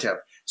cumulative.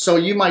 So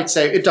you might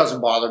say, it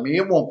doesn't bother me,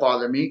 it won't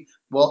bother me.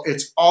 Well,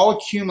 it's all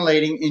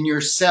accumulating in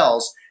your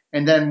cells,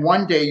 and then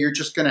one day you're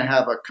just going to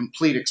have a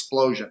complete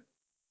explosion,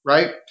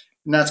 right?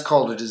 And that's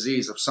called a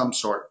disease of some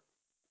sort.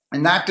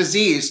 And that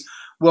disease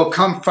will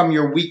come from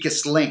your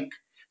weakest link.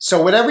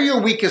 So whatever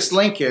your weakest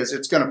link is,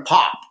 it's going to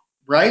pop,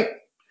 right?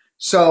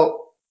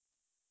 So,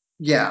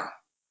 yeah.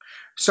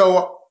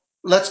 So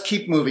let's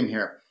keep moving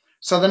here.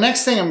 So the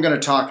next thing I'm going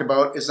to talk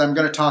about is I'm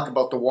going to talk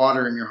about the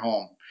water in your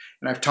home.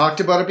 And I've talked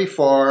about it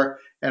before,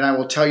 and I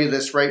will tell you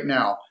this right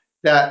now,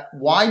 that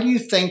why do you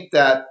think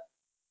that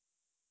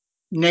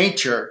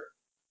nature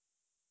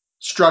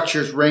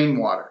structures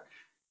rainwater?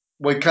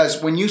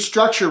 Because when you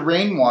structure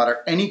rainwater,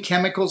 any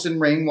chemicals in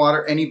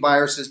rainwater, any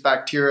viruses,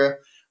 bacteria,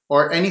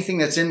 or anything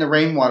that's in the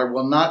rainwater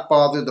will not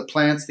bother the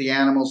plants, the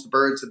animals, the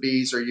birds, the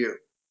bees, or you.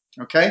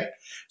 Okay?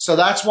 So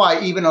that's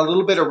why even a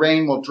little bit of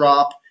rain will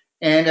drop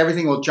and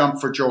everything will jump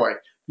for joy.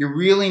 You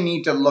really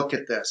need to look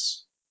at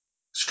this.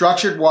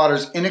 Structured water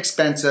is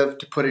inexpensive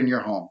to put in your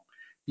home.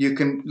 You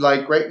can,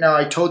 like right now,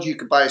 I told you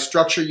could buy a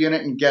structure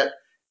unit and get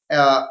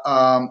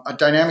a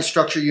dynamic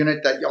structure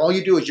unit that all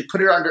you do is you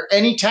put it under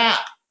any tap.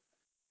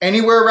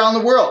 anywhere around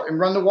the world and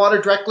run the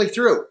water directly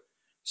through.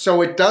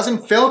 So it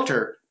doesn't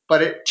filter,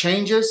 but it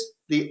changes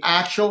the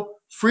actual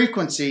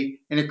frequency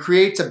and it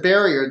creates a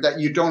barrier that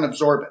you don't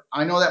absorb it.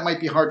 I know that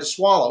might be hard to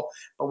swallow,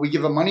 but we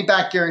give a money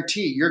back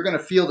guarantee. You're going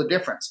to feel the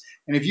difference.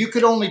 And if you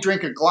could only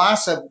drink a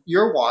glass of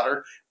your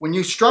water, when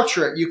you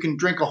structure it, you can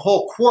drink a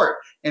whole quart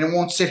and it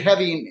won't sit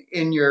heavy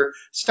in your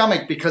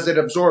stomach because it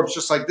absorbs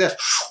just like this.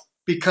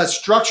 Because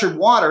structured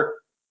water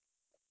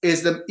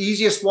is the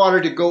easiest water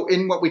to go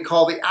in what we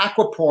call the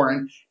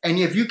aquaporin. And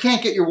if you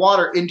can't get your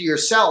water into your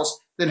cells,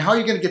 then how are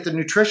you going to get the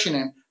nutrition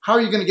in? How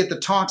are you going to get the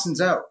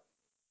toxins out?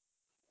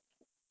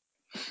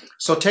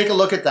 So take a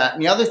look at that.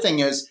 And the other thing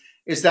is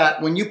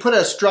that when you put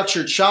a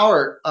structured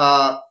shower,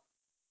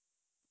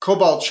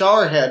 cobalt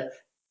shower head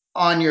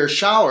on your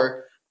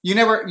shower, you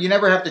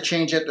never have to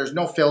change it. There's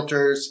no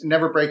filters. It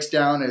never breaks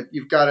down.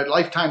 You've got a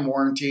lifetime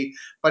warranty.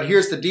 But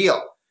here's the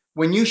deal: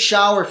 when you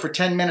shower for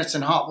 10 minutes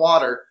in hot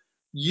water,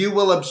 you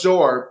will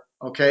absorb,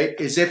 okay,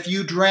 as if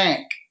you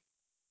drank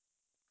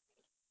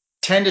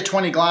 10 to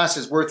 20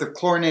 glasses worth of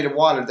chlorinated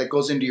water that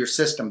goes into your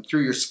system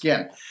through your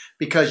skin,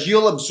 because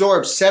you'll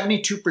absorb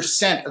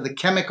 72% of the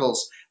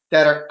chemicals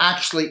that are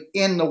actually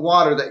in the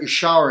water that you're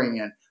showering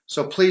in.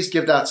 So please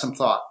give that some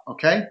thought,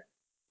 okay?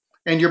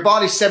 And your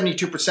body's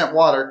 72%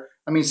 water,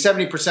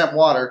 70%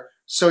 water,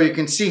 so you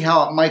can see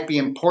how it might be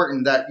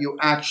important that you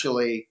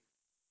actually,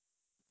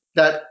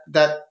 that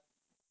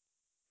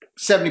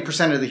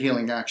 70% of the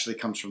healing actually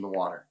comes from the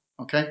water,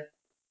 okay?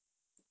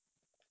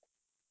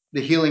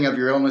 The healing of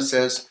your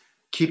illnesses,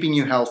 keeping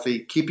you healthy,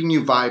 keeping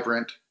you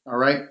vibrant, all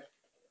right?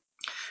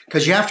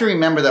 Because you have to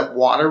remember that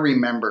water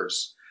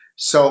remembers.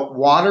 So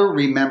water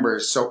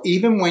remembers. So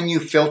even when you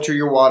filter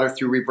your water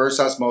through reverse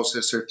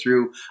osmosis or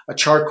through a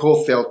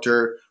charcoal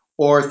filter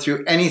or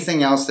through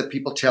anything else that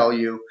people tell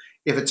you,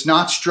 if it's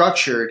not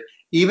structured,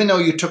 even though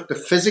you took the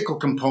physical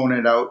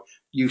component out,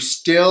 you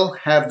still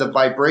have the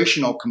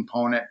vibrational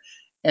component.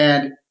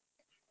 And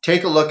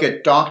take a look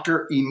at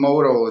Dr.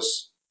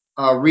 Emoto's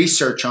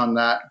research on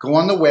that. Go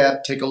on the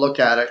web, take a look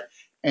at it,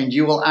 and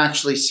you will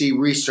actually see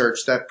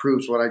research that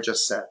proves what I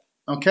just said.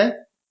 Okay?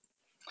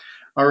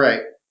 All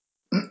right.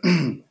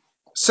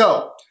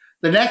 So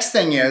the next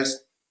thing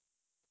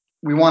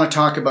we want to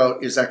talk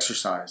about is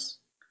exercise.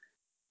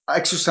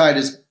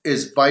 Exercise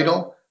is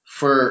vital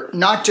for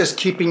not just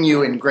keeping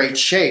you in great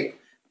shape,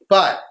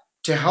 but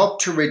to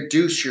help to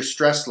reduce your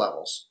stress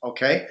levels.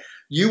 Okay?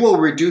 You will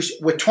reduce,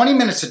 with 20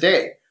 minutes a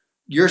day,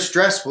 your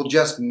stress will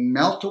just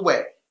melt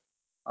away.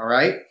 All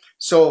right.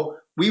 So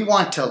we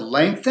want to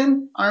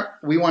lengthen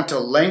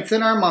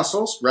our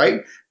muscles,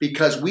 right?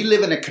 Because we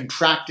live in a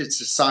contracted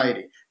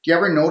society. Do you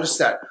ever notice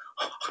that?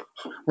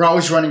 We're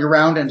always running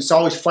around and it's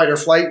always fight or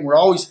flight and we're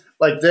always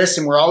like this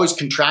and we're always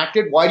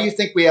contracted. Why do you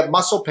think we have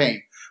muscle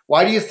pain?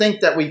 Why do you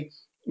think that we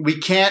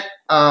can't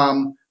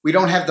we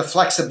don't have the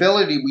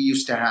flexibility we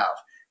used to have?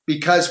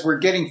 Because we're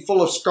getting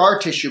full of scar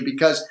tissue,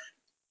 because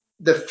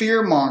the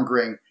fear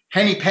mongering,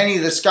 henny penny,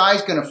 the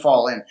sky's going to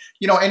fall in.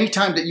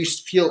 Anytime that you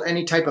feel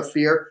any type of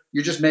fear,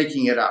 you're just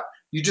making it up.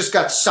 You just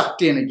got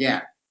sucked in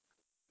again.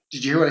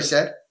 Did you hear what I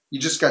said? You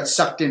just got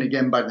sucked in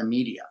again by the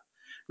media.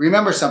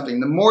 Remember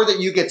something: the more that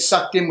you get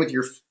sucked in with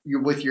your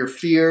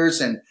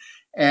fears and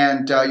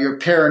your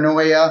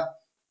paranoia,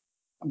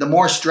 the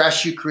more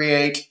stress you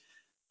create,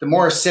 the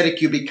more acidic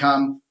you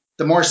become,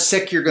 the more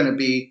sick you're going to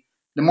be,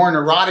 the more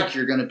neurotic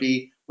you're going to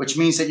be, which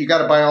means that you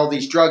got to buy all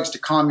these drugs to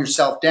calm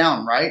yourself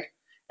down, right?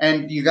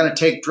 And you're going to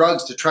take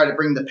drugs to try to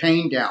bring the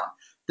pain down.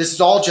 This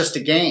is all just a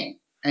game.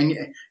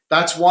 And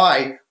that's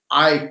why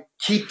I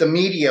keep the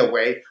media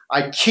away.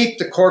 I keep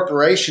the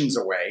corporations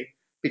away,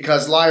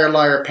 because liar,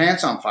 liar,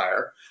 pants on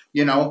fire,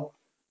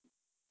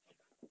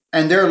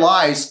 and their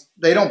lies,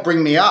 they don't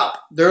bring me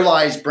up. Their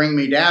lies bring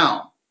me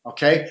down.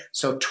 Okay?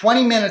 So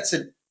 20 minutes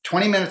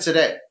a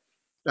day.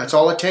 That's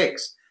all it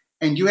takes.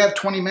 And you have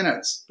 20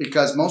 minutes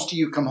because most of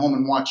you come home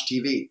and watch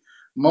TV.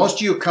 Most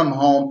of you come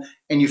home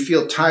and you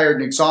feel tired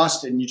and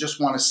exhausted and you just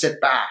want to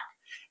sit back.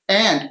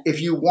 And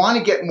if you want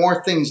to get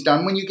more things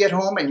done when you get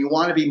home and you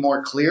want to be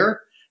more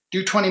clear,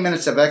 do 20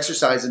 minutes of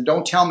exercise. And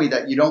don't tell me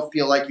that you don't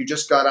feel like you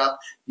just got up,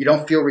 you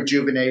don't feel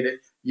rejuvenated,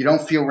 you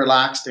don't feel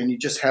relaxed, and you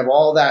just have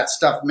all that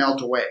stuff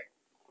melt away.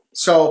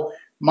 So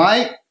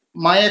my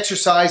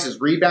exercise is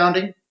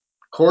rebounding,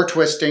 core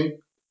twisting,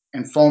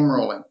 and foam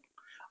rolling.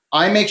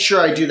 I make sure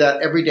I do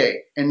that every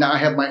day. And I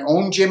have my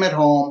own gym at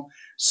home.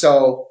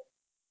 So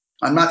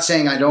I'm not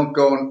saying I don't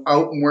go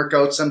out and work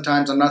out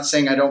sometimes. I'm not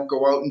saying I don't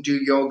go out and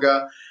do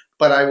yoga.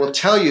 But I will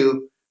tell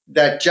you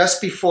that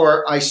just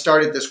before I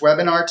started this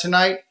webinar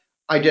tonight,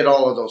 I did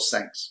all of those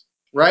things,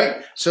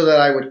 right? So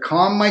that I would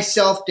calm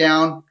myself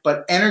down,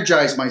 but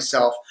energize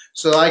myself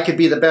so that I could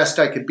be the best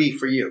I could be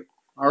for you.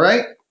 All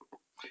right?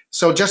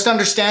 So just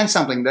understand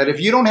something, that if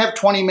you don't have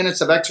 20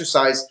 minutes of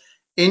exercise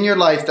in your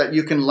life that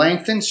you can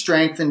lengthen,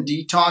 strengthen,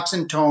 detox,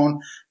 and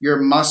tone your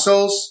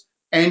muscles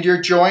and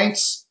your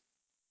joints,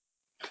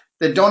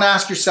 then don't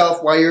ask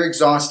yourself why you're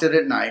exhausted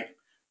at night.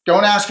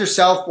 Don't ask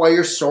yourself why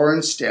you're sore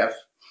and stiff.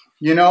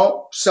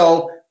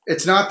 So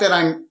it's not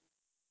that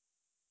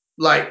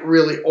like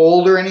really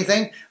old or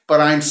anything,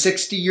 but I'm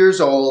 60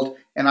 years old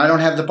and I don't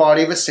have the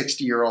body of a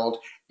 60-year-old.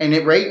 And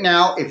right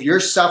now, if you're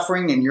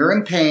suffering and you're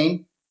in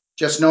pain,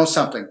 just know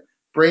something.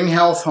 Bring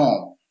health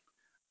home.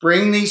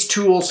 Bring these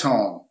tools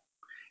home.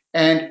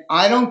 And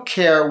I don't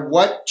care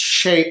what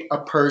shape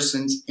a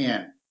person's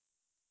in,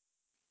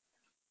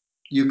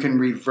 you can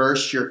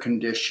reverse your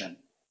condition.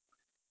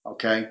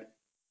 Okay?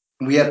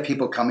 We have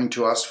people coming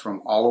to us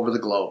from all over the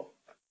globe,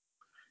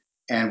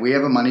 and we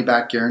have a money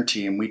back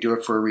guarantee, and we do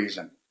it for a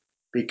reason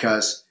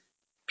because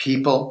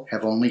people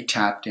have only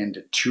tapped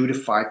into 2 to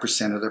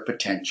 5% of their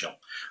potential.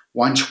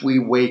 Once we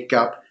wake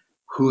up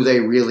who they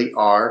really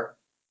are,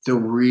 the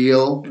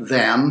real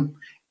them,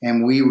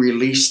 and we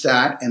release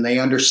that and they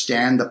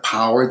understand the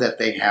power that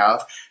they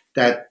have,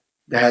 that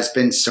has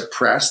been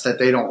suppressed, that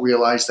they don't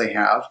realize they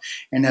have,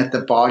 and that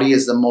the body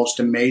is the most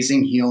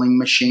amazing healing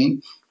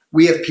machine.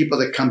 We have people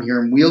that come here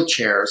in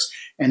wheelchairs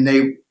and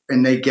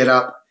they get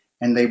up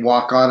and they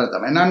walk out of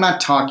them. And I'm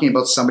not talking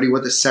about somebody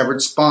with a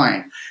severed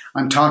spine.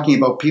 I'm talking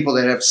about people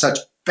that have such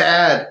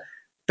bad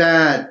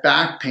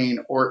back pain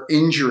or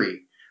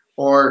injury,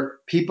 or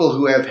people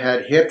who have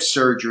had hip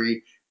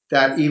surgery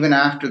that even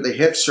after the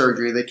hip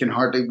surgery they can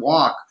hardly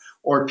walk,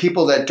 or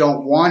people that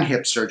don't want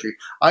hip surgery.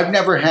 I've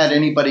never had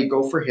anybody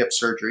go for hip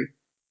surgery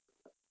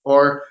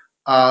or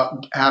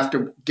have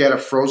to get a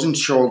frozen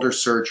shoulder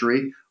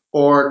surgery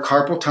or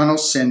carpal tunnel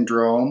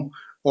syndrome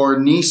or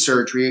knee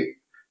surgery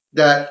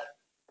that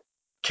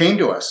came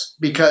to us,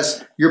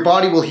 because your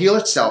body will heal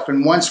itself.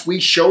 And once we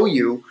show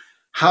you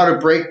how to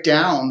break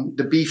down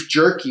the beef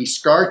jerky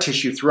scar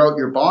tissue throughout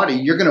your body,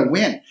 you're going to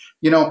win.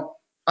 You know,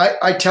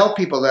 I tell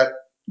people that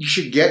you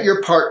should get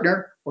your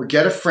partner or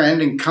get a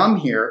friend and come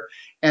here.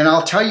 And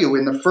I'll tell you,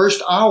 in the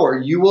first hour,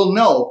 you will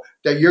know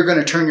that you're going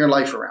to turn your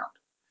life around.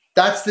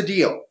 That's the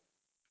deal.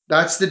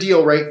 That's the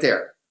deal right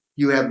there.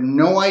 You have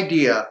no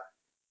idea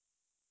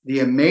the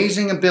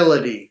amazing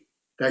ability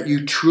that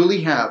you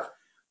truly have,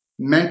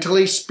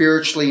 mentally,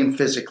 spiritually, and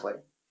physically.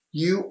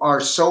 You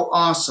are so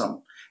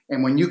awesome.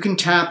 And when you can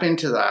tap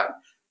into that,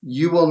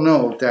 you will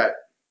know that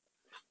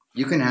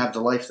you can have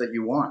the life that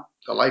you want,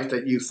 the life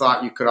that you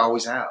thought you could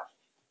always have.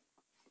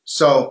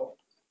 So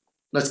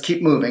let's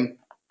keep moving.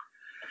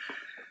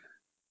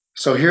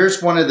 So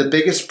here's one of the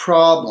biggest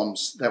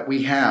problems that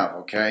we have,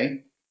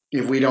 okay?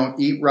 If we don't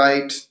eat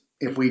right,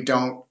 if we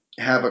don't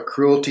have a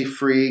cruelty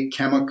free,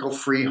 chemical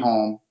free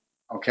home,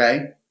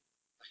 okay?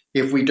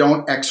 If we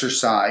don't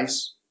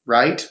exercise,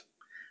 right?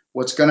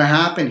 What's going to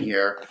happen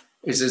here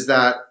is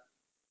that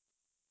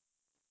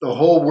the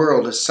whole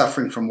world is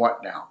suffering from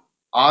what now?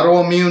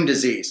 Autoimmune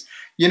disease.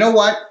 You know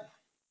what?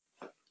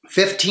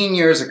 15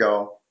 years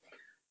ago,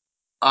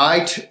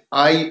 I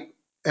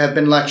have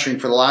been lecturing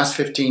for the last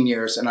 15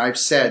 years, and I've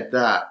said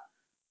that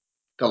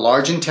the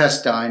large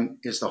intestine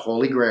is the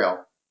holy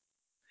grail.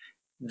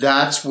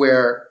 That's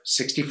where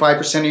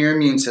 65% of your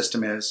immune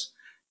system is.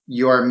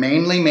 You are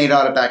mainly made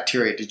out of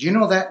bacteria. Did you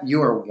know that?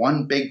 You are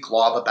one big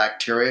glob of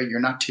bacteria. You're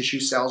not tissue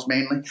cells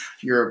mainly.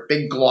 You're a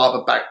big glob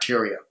of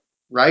bacteria,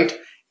 right?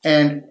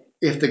 And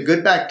if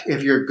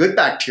you're good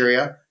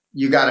bacteria,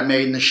 you got it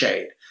made in the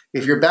shade.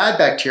 If you're bad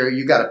bacteria,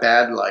 you got a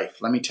bad life.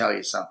 Let me tell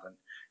you something.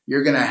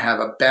 You're going to have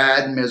a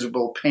bad,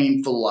 miserable,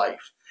 painful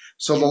life.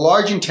 So the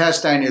large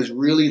intestine is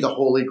really the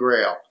holy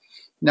grail.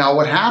 Now,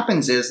 what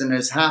happens is, and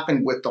has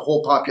happened with the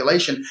whole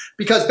population,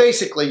 because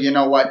basically, you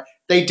know what?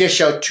 They dish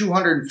out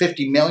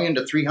 250 million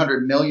to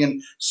 300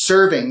 million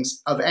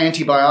servings of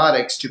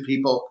antibiotics to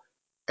people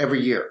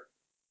every year.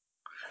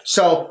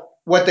 So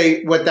what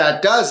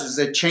that does is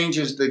it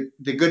changes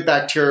the good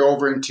bacteria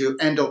over into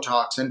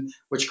endotoxin,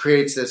 which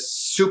creates this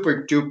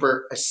super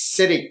duper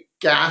acidic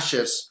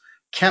gaseous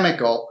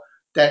chemical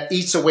that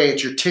eats away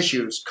at your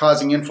tissues,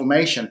 causing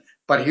inflammation.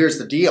 But here's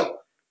the deal.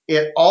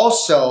 It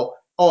also,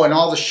 oh, and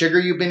all the sugar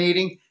you've been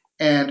eating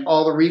and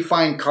all the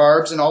refined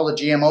carbs and all the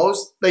GMOs,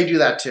 they do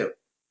that too.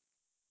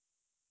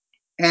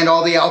 And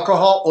all the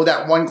alcohol, oh,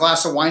 that one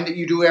glass of wine that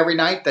you do every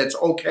night, that's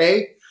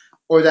okay,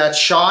 or that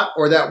shot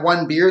or that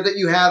one beer that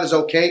you have is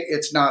okay,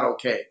 it's not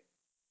okay.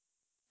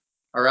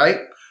 All right?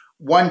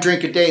 One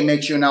drink a day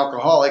makes you an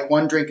alcoholic.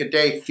 One drink a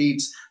day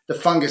feeds the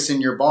fungus in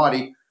your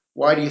body.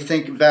 Why do you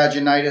think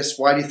vaginitis?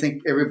 Why do you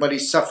think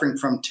everybody's suffering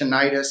from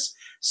tinnitus,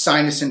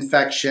 sinus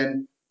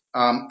infection,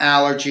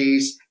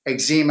 allergies,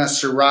 eczema,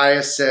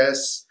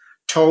 psoriasis,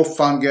 toe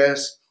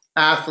fungus,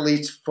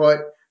 athlete's foot,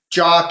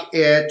 jock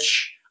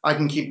itch? I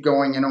can keep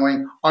going and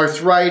going.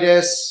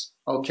 Arthritis,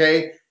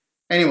 okay?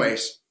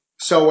 Anyways,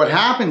 so what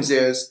happens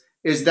is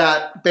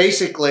that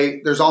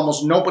basically there's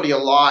almost nobody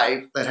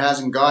alive that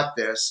hasn't got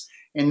this,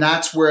 and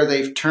that's where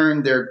they've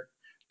turned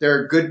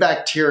their good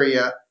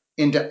bacteria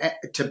into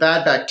to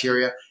bad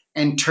bacteria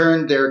and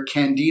turned their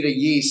candida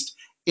yeast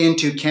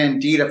into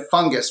candida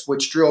fungus,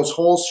 which drills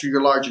holes through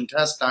your large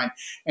intestine.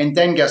 And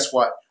then guess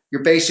what?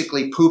 You're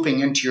basically pooping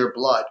into your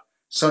blood.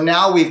 So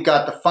now we've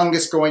got the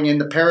fungus going in,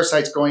 the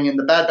parasites going in,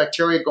 the bad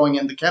bacteria going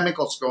in, the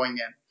chemicals going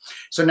in.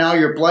 So now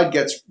your blood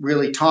gets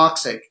really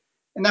toxic.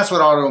 And that's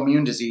what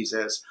autoimmune disease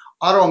is.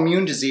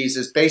 Autoimmune disease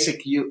is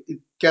basically, you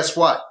guess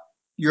what?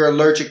 You're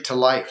allergic to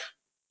life.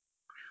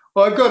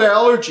 Well, I've got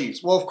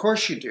allergies. Well, of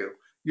course you do.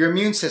 Your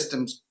immune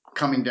system's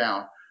coming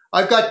down.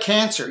 I've got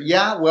cancer.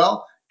 Yeah,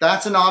 well,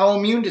 that's an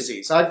autoimmune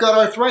disease. I've got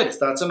arthritis.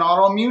 That's an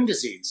autoimmune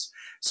disease.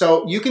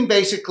 So you can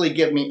basically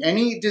give me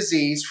any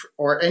disease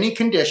or any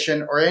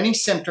condition or any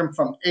symptom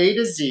from A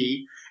to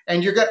Z,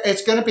 and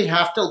it's going to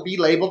have to be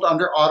labeled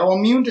under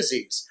autoimmune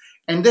disease.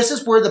 And this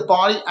is where the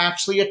body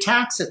actually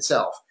attacks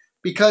itself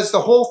because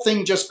the whole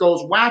thing just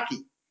goes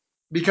wacky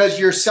because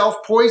you're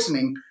self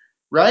poisoning,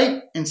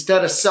 right?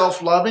 Instead of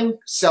self loving,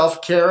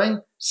 self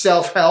caring,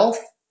 self health,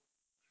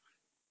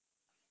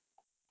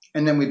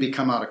 and then we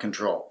become out of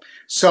control.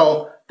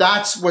 So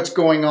that's what's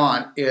going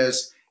on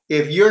is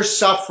if you're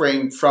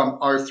suffering from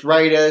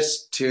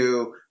arthritis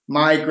to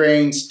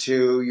migraines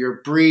to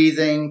your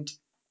breathing,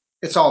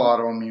 it's all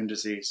autoimmune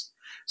disease.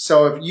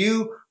 So if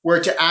you were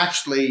to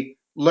actually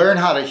learn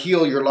how to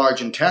heal your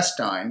large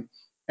intestine,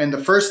 and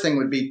the first thing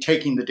would be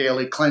taking the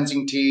daily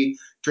cleansing tea,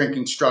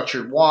 drinking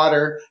structured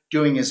water,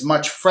 doing as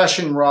much fresh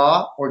and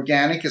raw,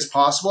 organic as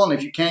possible. And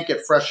if you can't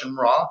get fresh and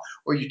raw,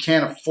 or you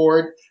can't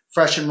afford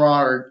fresh and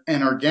raw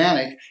and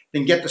organic,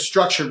 then get the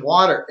structured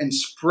water and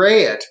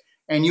spray it,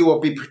 and you will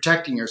be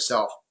protecting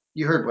yourself.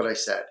 You heard what I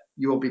said.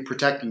 You will be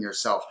protecting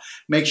yourself.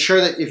 Make sure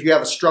that if you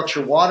have a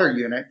structured water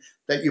unit,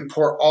 that you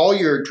pour all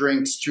your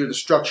drinks through the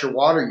structured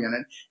water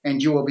unit,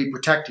 and you will be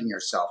protecting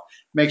yourself.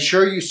 Make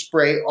sure you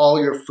spray all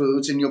your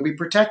foods, and you'll be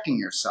protecting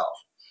yourself.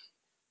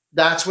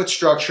 That's what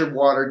structured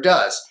water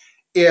does.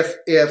 If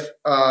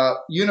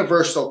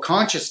universal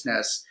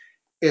consciousness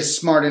is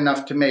smart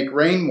enough to make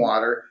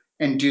rainwater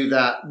and do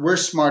that, we're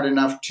smart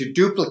enough to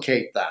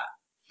duplicate that.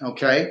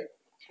 Okay?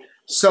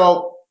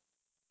 So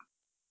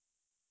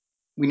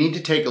we need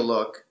to take a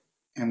look,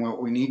 and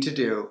what we need to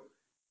do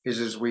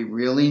is we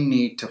really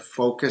need to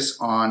focus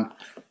on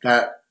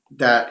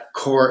that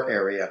core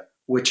area,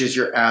 which is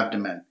your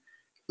abdomen.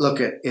 Look,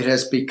 it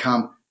has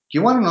become, do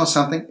you want to know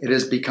something? It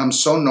has become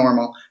so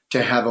normal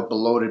to have a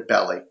bloated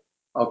belly.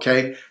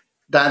 Okay?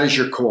 That is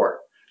your core.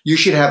 You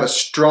should have a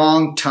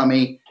strong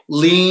tummy,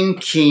 lean,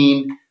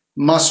 keen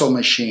muscle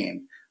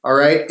machine. All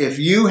right? If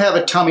you have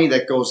a tummy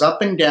that goes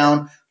up and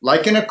down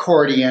like an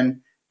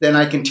accordion, then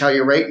I can tell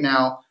you right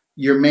now,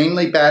 you're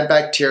mainly bad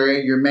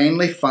bacteria, you're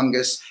mainly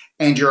fungus,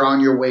 and you're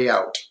on your way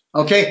out.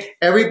 Okay?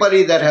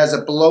 Everybody that has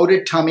a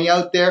bloated tummy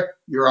out there,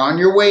 you're on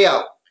your way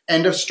out.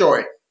 End of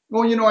story.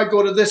 Well, I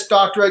go to this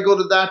doctor, I go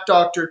to that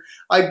doctor,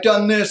 I've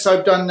done this,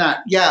 I've done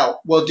that. Yeah,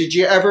 well, did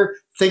you ever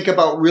think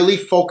about really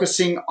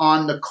focusing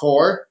on the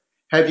core?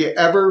 Have you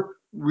ever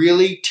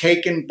really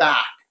taken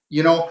back?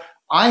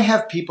 I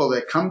have people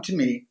that come to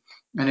me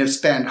and have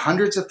spent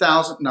hundreds of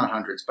thousands, not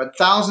hundreds, but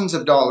thousands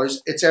of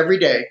dollars, it's every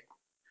day,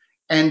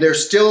 and they're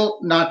still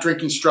not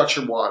drinking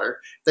structured water.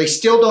 They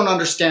still don't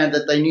understand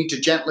that they need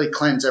to gently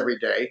cleanse every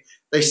day.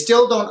 They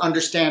still don't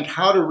understand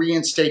how to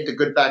reinstate the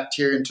good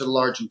bacteria into the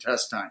large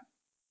intestine.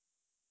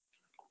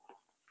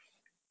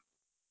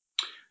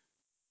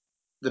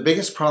 The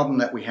biggest problem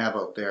that we have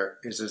out there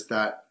is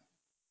that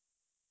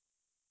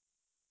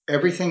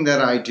everything that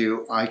I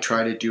do, I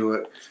try to do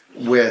it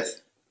with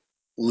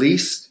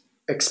least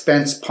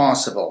expense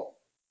possible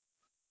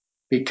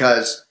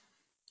because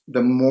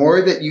the more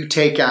that you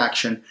take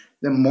action,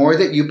 the more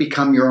that you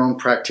become your own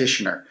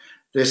practitioner.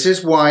 This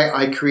is why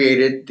I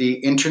created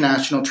the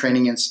International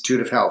Training Institute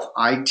of Health,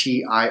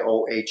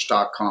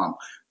 ITIOH.com.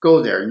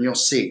 Go there and you'll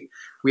see.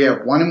 We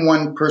have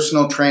one-on-one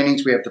personal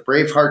trainings. We have the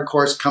Braveheart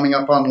course coming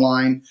up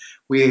online.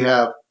 We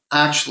have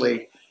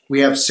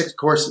 6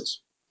 courses.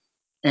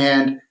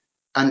 And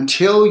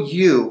until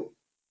you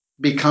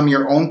become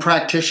your own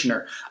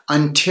practitioner,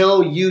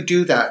 until you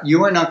do that,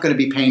 you are not going to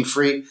be pain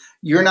free.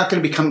 You're not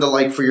going to become the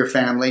light for your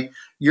family.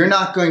 You're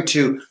not going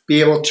to be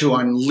able to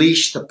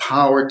unleash the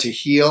power to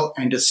heal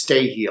and to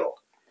stay healed.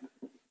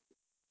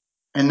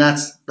 And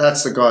that's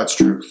the God's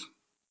truth.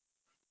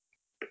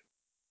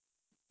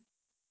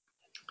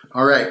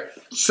 All right.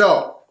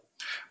 So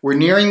we're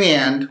nearing the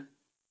end.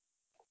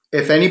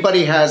 If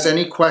anybody has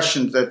any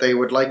questions that they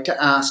would like to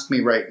ask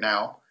me right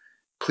now,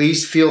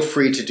 please feel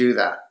free to do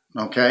that.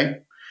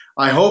 Okay.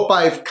 I hope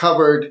I've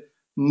covered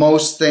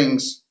most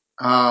things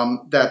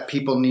that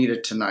people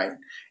needed tonight.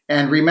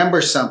 And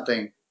remember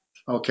something,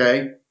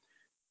 okay?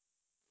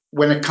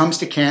 When it comes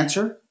to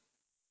cancer,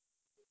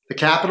 the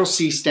capital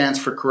C stands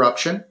for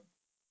corruption.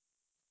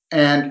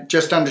 And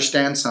just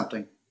understand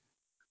something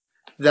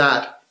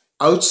that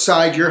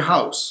outside your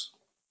house,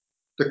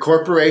 the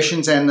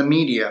corporations and the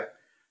media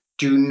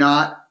do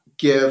not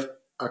give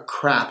a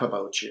crap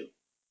about you.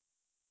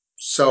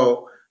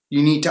 So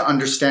you need to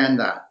understand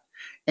that.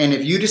 And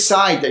if you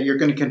decide that you're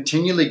going to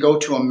continually go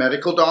to a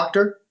medical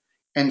doctor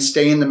and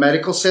stay in the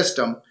medical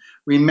system,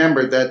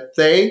 remember that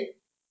they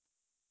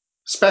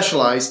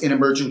specialize in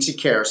emergency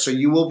care. So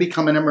you will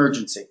become an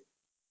emergency.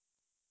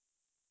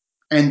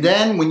 And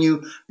then when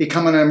you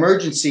become an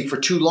emergency for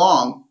too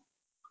long,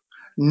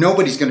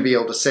 nobody's going to be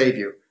able to save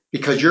you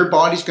because your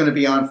body's going to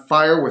be on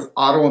fire with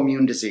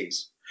autoimmune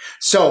disease.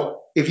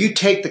 So if you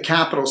take the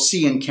capital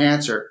C in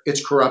cancer,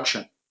 it's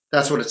corruption.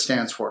 That's what it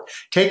stands for.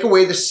 Take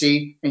away the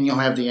C and you'll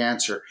have the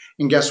answer.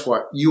 And guess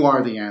what? You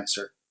are the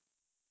answer.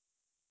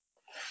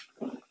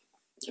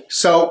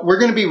 So we're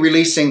going to be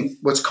releasing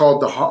what's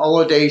called the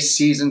Holiday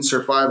Season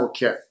Survival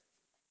Kit.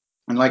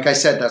 And like I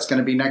said, that's going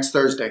to be next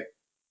Thursday.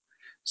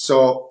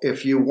 So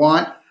if you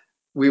want,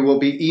 we will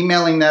be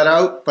emailing that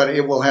out, but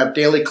it will have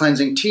Daily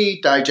Cleansing Tea,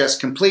 Digest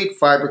Complete,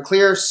 Fiber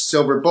Clear,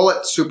 Silver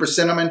Bullet, Super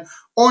Cinnamon,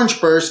 Orange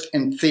Burst,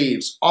 and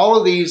Thieves. All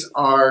of these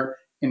are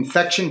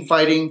infection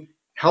fighting,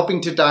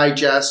 helping to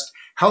digest,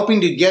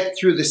 helping to get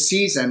through the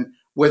season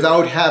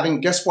without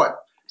having, guess what?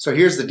 So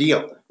here's the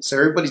deal. So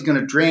everybody's going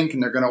to drink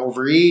and they're going to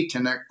overeat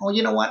and they're, oh,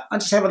 you know what? I'll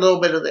just have a little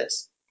bit of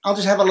this. I'll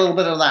just have a little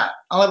bit of that.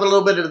 I'll have a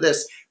little bit of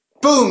this.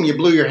 Boom, you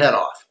blew your head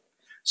off.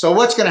 So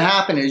what's going to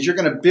happen is you're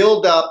going to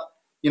build up,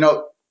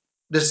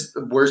 this is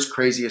the worst,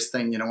 craziest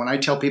thing. When I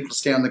tell people to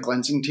stay on the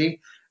cleansing tea,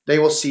 they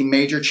will see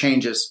major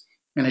changes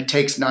and it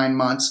takes 9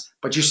 months,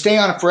 but you stay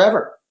on it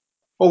forever.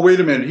 Oh, wait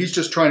a minute. He's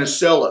just trying to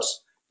sell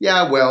us.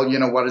 Yeah, well, you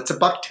know what? It's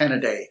 $1.10 a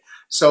day.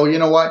 So you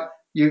know what?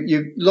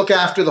 You look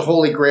after the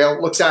Holy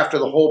Grail, looks after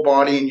the whole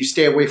body, and you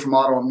stay away from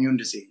autoimmune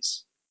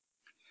disease.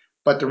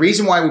 But the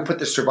reason why we put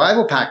the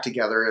survival pack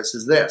together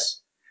is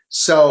this.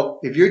 So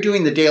if you're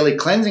doing the daily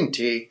cleansing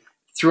tea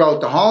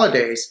throughout the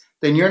holidays,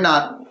 then you're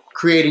not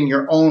creating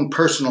your own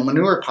personal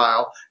manure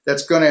pile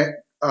that's going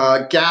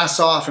to gas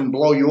off and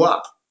blow you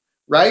up,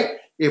 right?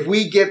 If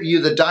we give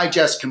you the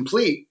Digest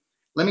Complete,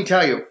 let me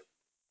tell you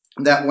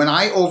that when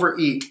I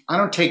overeat, I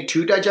don't take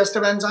 2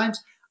 digestive enzymes,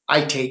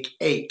 I take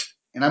 8.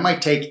 And I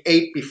might take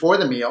 8 before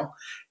the meal.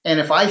 And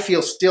if I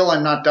feel still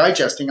I'm not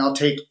digesting, I'll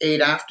take 8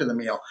 after the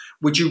meal.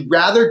 Would you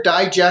rather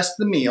digest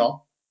the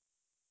meal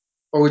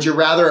or would you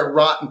rather it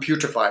rot and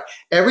putrefy?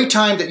 Every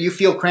time that you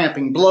feel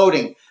cramping,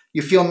 bloating,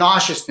 you feel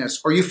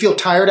nauseousness, or you feel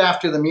tired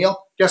after the meal,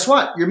 guess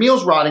what? Your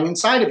meal's rotting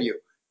inside of you.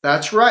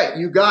 That's right,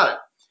 you got it.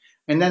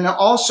 And then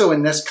also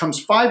in this comes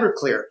Fiber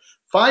Clear.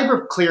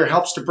 Fiber Clear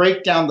helps to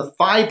break down the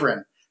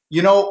fibrin.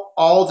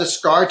 All the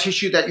scar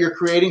tissue that you're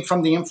creating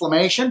from the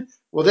inflammation?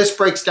 Well, this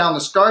breaks down the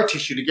scar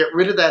tissue to get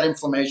rid of that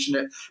inflammation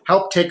to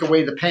help take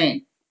away the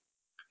pain.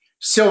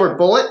 Silver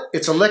Bullet,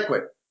 it's a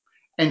liquid.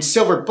 And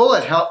Silver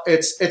Bullet,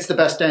 it's the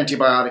best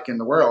antibiotic in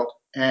the world.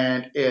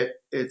 And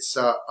it's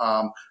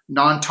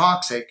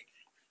non-toxic.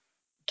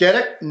 Get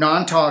it?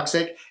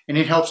 Non-toxic. And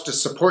it helps to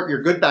support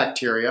your good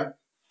bacteria,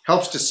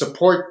 helps to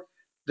support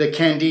the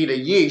Candida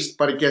yeast,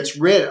 but it gets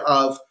rid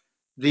of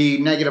the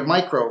negative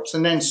microbes.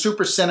 And then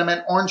Super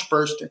Cinnamon, Orange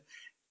Burst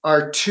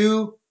are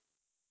 2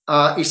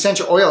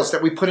 essential oils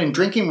that we put in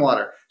drinking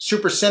water.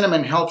 Super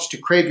Cinnamon helps to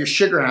crave your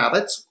sugar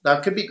habits.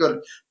 That could be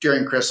good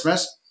during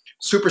Christmas.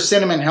 Super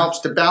Cinnamon helps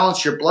to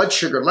balance your blood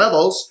sugar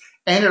levels,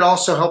 and it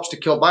also helps to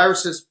kill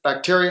viruses,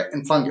 bacteria,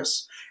 and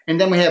fungus.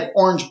 And then we have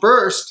Orange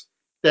Burst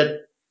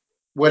that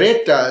what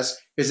it does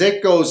is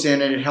it goes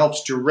in and it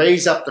helps to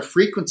raise up the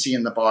frequency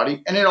in the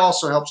body, and it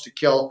also helps to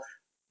kill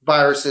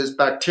viruses,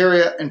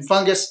 bacteria, and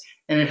fungus,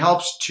 and it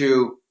helps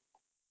to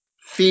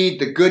feed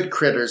the good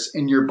critters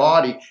in your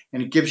body,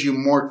 and it gives you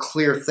more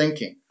clear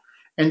thinking.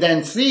 And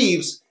then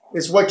Thieves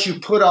is what you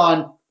put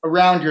on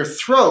around your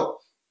throat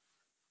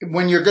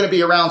when you're going to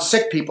be around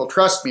sick people.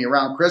 Trust me,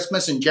 around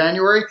Christmas and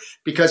January,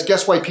 because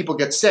guess why people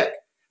get sick?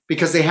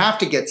 Because they have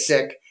to get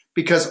sick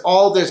because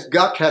all this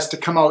guck has to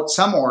come out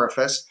some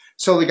orifice.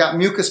 So they got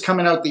mucus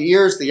coming out the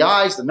ears, the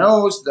eyes, the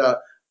nose, the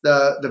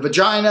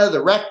vagina,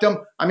 the rectum.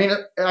 I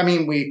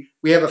mean,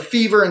 we have a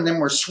fever and then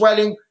we're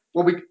sweating.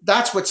 Well,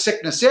 that's what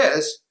sickness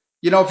is.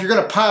 If you're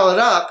going to pile it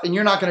up and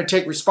you're not going to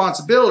take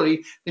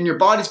responsibility, then your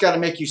body's got to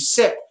make you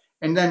sick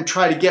and then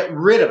try to get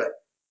rid of it.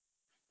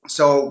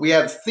 So we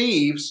have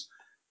Thieves,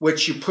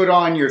 which you put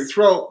on your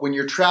throat when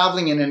you're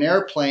traveling in an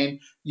airplane.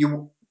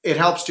 It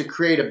helps to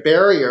create a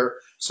barrier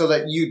so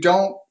that you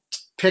don't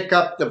pick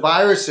up the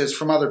viruses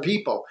from other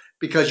people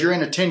because you're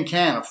in a tin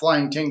can, a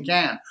flying tin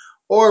can,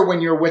 or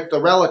when you're with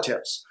the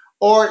relatives.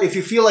 Or if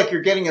you feel like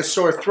you're getting a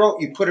sore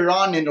throat, you put it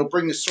on and it'll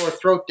bring the sore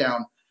throat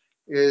down.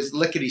 Is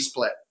lickety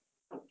split.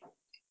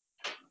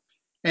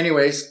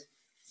 Anyways,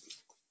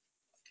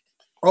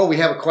 oh, we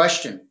have a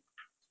question.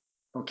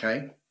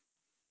 Okay.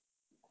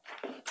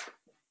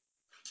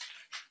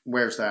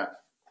 Where's that?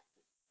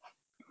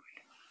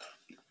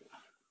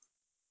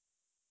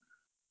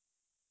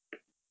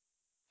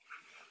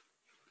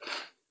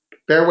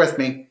 Bear with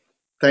me.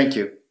 Thank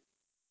you.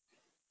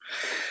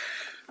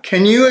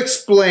 Can you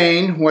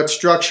explain what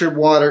structured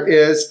water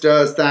is?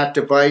 Does that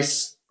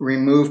device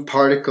remove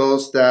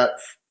particles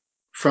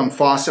from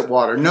faucet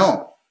water?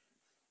 No.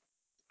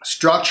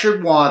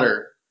 Structured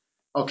water.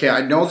 Okay,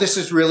 I know this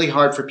is really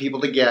hard for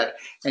people to get,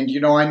 and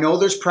I know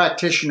there's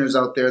practitioners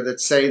out there that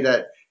say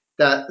that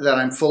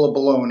I'm full of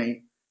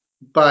baloney,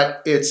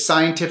 but it's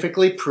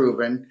scientifically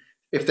proven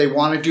if they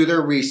want to do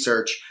their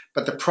research.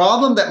 But the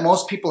problem that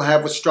most people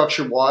have with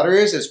structured water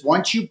is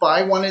once you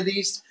buy one of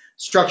these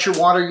structured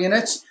water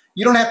units,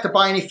 you don't have to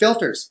buy any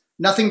filters.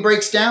 Nothing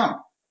breaks down.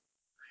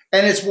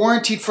 And it's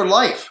warranted for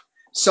life.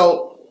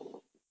 So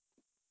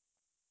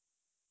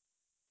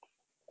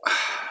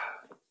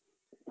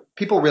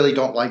people really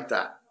don't like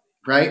that,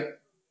 right?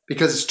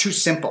 Because it's too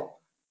simple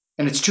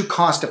and it's too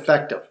cost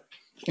effective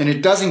and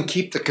it doesn't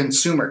keep the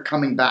consumer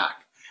coming back.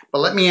 But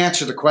let me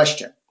answer the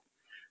question.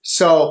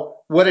 So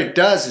what it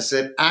does is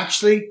it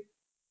actually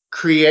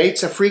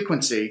creates a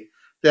frequency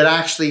that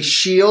actually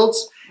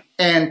shields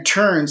and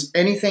turns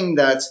anything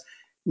that's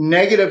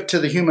negative to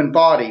the human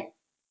body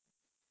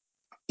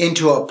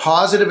into a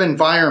positive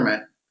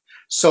environment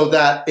so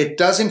that it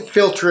doesn't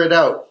filter it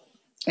out.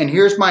 And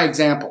here's my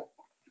example.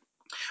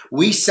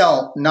 We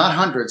sell not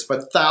hundreds,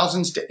 but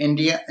thousands to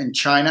India and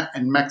China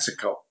and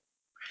Mexico.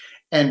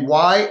 And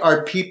why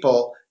are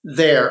people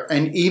there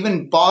and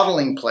even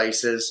bottling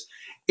places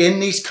in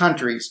these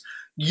countries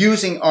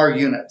using our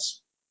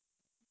units?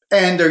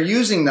 And they're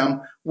using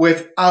them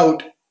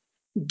without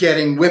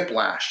getting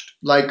whiplashed.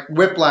 Like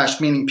whiplash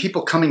meaning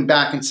people coming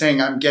back and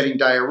saying, I'm getting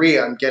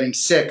diarrhea, I'm getting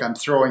sick, I'm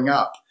throwing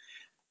up.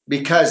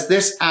 Because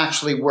this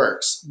actually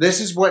works. This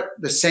is what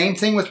the same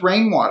thing with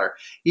rainwater.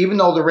 Even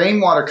though the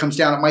rainwater comes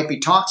down, it might be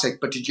toxic,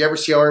 but did you ever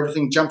see how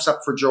everything jumps up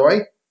for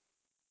joy?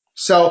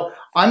 So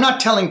I'm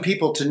not telling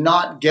people to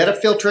not get a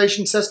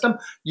filtration system.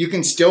 You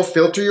can still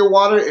filter your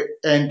water,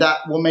 and that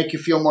will make you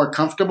feel more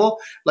comfortable.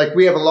 Like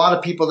we have a lot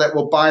of people that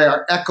will buy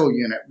our Echo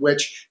unit,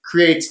 which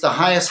creates the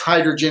highest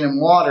hydrogen in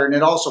water, and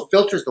it also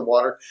filters the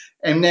water.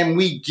 And then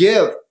we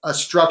give a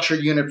structure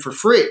unit for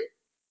free.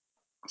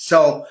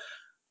 So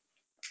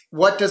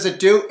what does it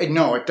do?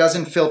 No, it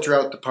doesn't filter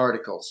out the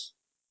particles.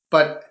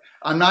 But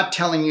I'm not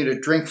telling you to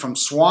drink from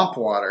swamp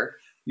water.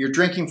 You're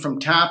drinking from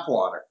tap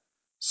water.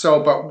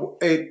 So,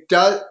 but it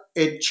does.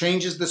 It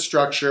changes the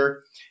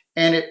structure,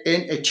 and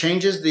it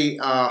changes the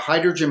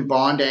hydrogen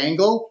bond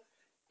angle.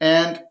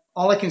 And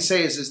all I can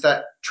say is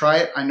that try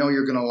it. I know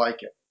you're going to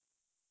like it.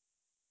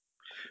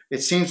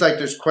 It seems like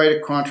there's quite a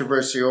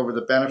controversy over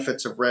the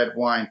benefits of red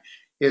wine.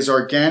 Is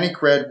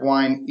organic red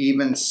wine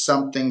even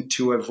something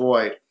to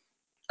avoid?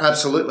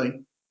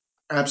 Absolutely.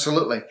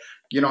 Absolutely.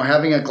 You know,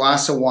 having a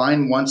glass of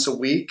wine once a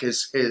week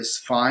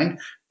is fine.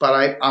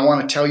 But I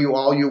want to tell you,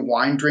 all you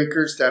wine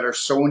drinkers that are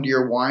so into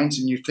your wines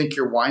and you think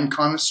you're wine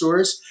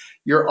connoisseurs,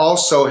 you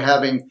also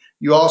have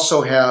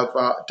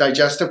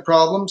digestive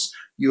problems.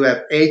 You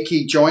have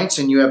achy joints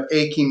and you have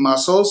achy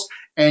muscles,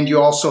 and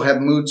you also have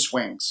mood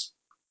swings.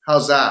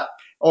 How's that?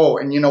 Oh,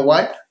 and you know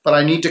what? But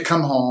I need to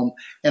come home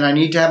and I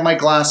need to have my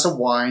glass of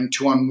wine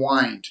to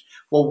unwind.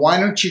 Well, why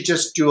don't you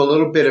just do a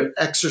little bit of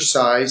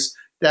exercise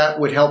that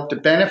would help to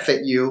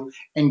benefit you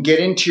and get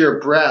into your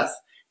breath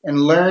and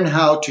learn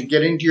how to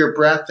get into your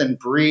breath and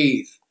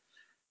breathe?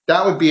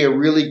 That would be a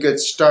really good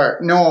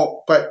start.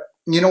 No, but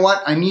you know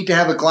what? I need to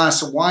have a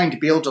glass of wine to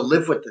be able to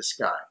live with this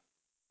guy.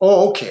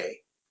 Oh, okay.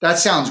 That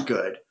sounds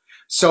good.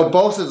 So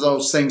both of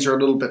those things are a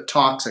little bit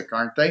toxic,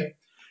 aren't they?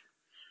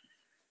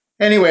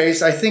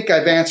 Anyways, I think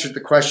I've answered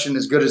the question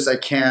as good as I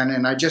can,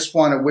 and I just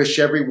want to wish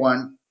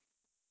everyone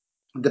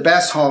the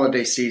best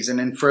holiday season.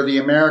 And for the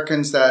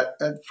Americans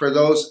for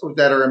those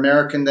that are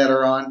American that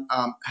are on,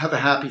 have a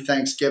happy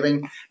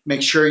Thanksgiving.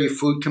 Make sure you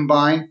food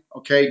combine.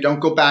 Okay,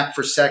 don't go back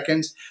for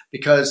seconds,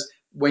 because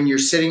when you're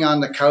sitting on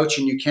the couch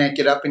and you can't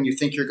get up and you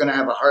think you're going to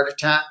have a heart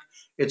attack,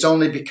 it's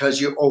only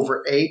because you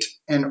overate,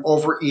 and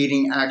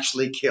overeating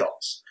actually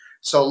kills.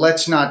 So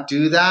let's not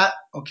do that.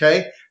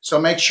 Okay, so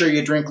make sure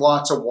you drink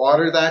lots of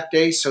water that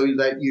day so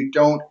that you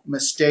don't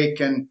mistake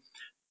and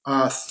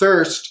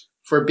thirst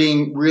for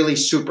being really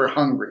super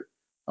hungry.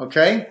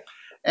 Okay?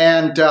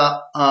 And I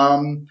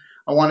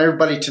want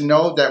everybody to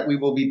know that we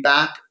will be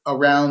back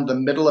around the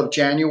middle of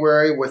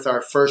January with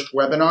our first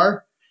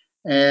webinar.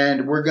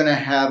 And we're going to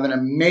have an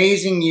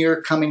amazing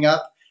year coming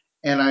up.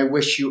 And I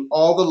wish you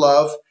all the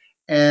love.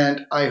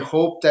 And I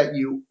hope that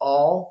you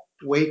all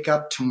wake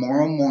up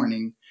tomorrow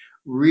morning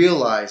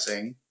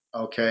realizing,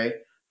 okay,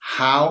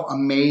 how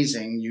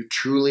amazing you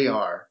truly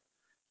are.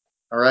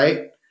 All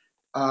right?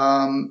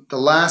 The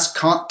last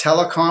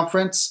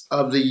teleconference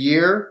of the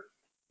year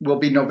will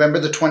be November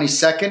the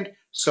 22nd.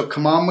 So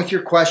come on with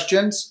your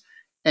questions,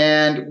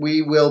 and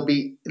we will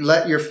be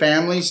let your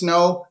families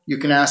know. You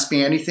can ask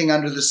me anything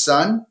under the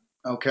sun.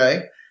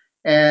 Okay.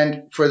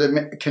 And for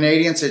the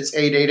Canadians, it's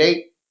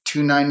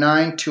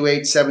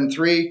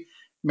 888-299-2873.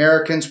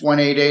 Americans,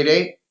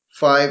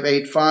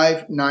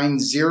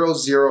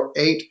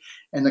 1-888-585-9008.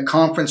 And the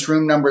conference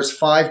room number is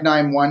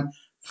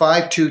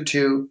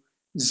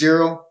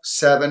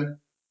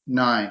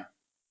 591-522-0779.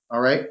 All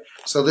right.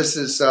 So this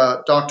is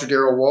Dr.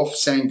 Darrell Wolfe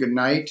saying good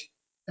night,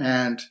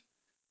 and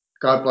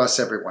God bless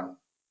everyone.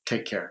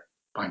 Take care.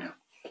 Bye now.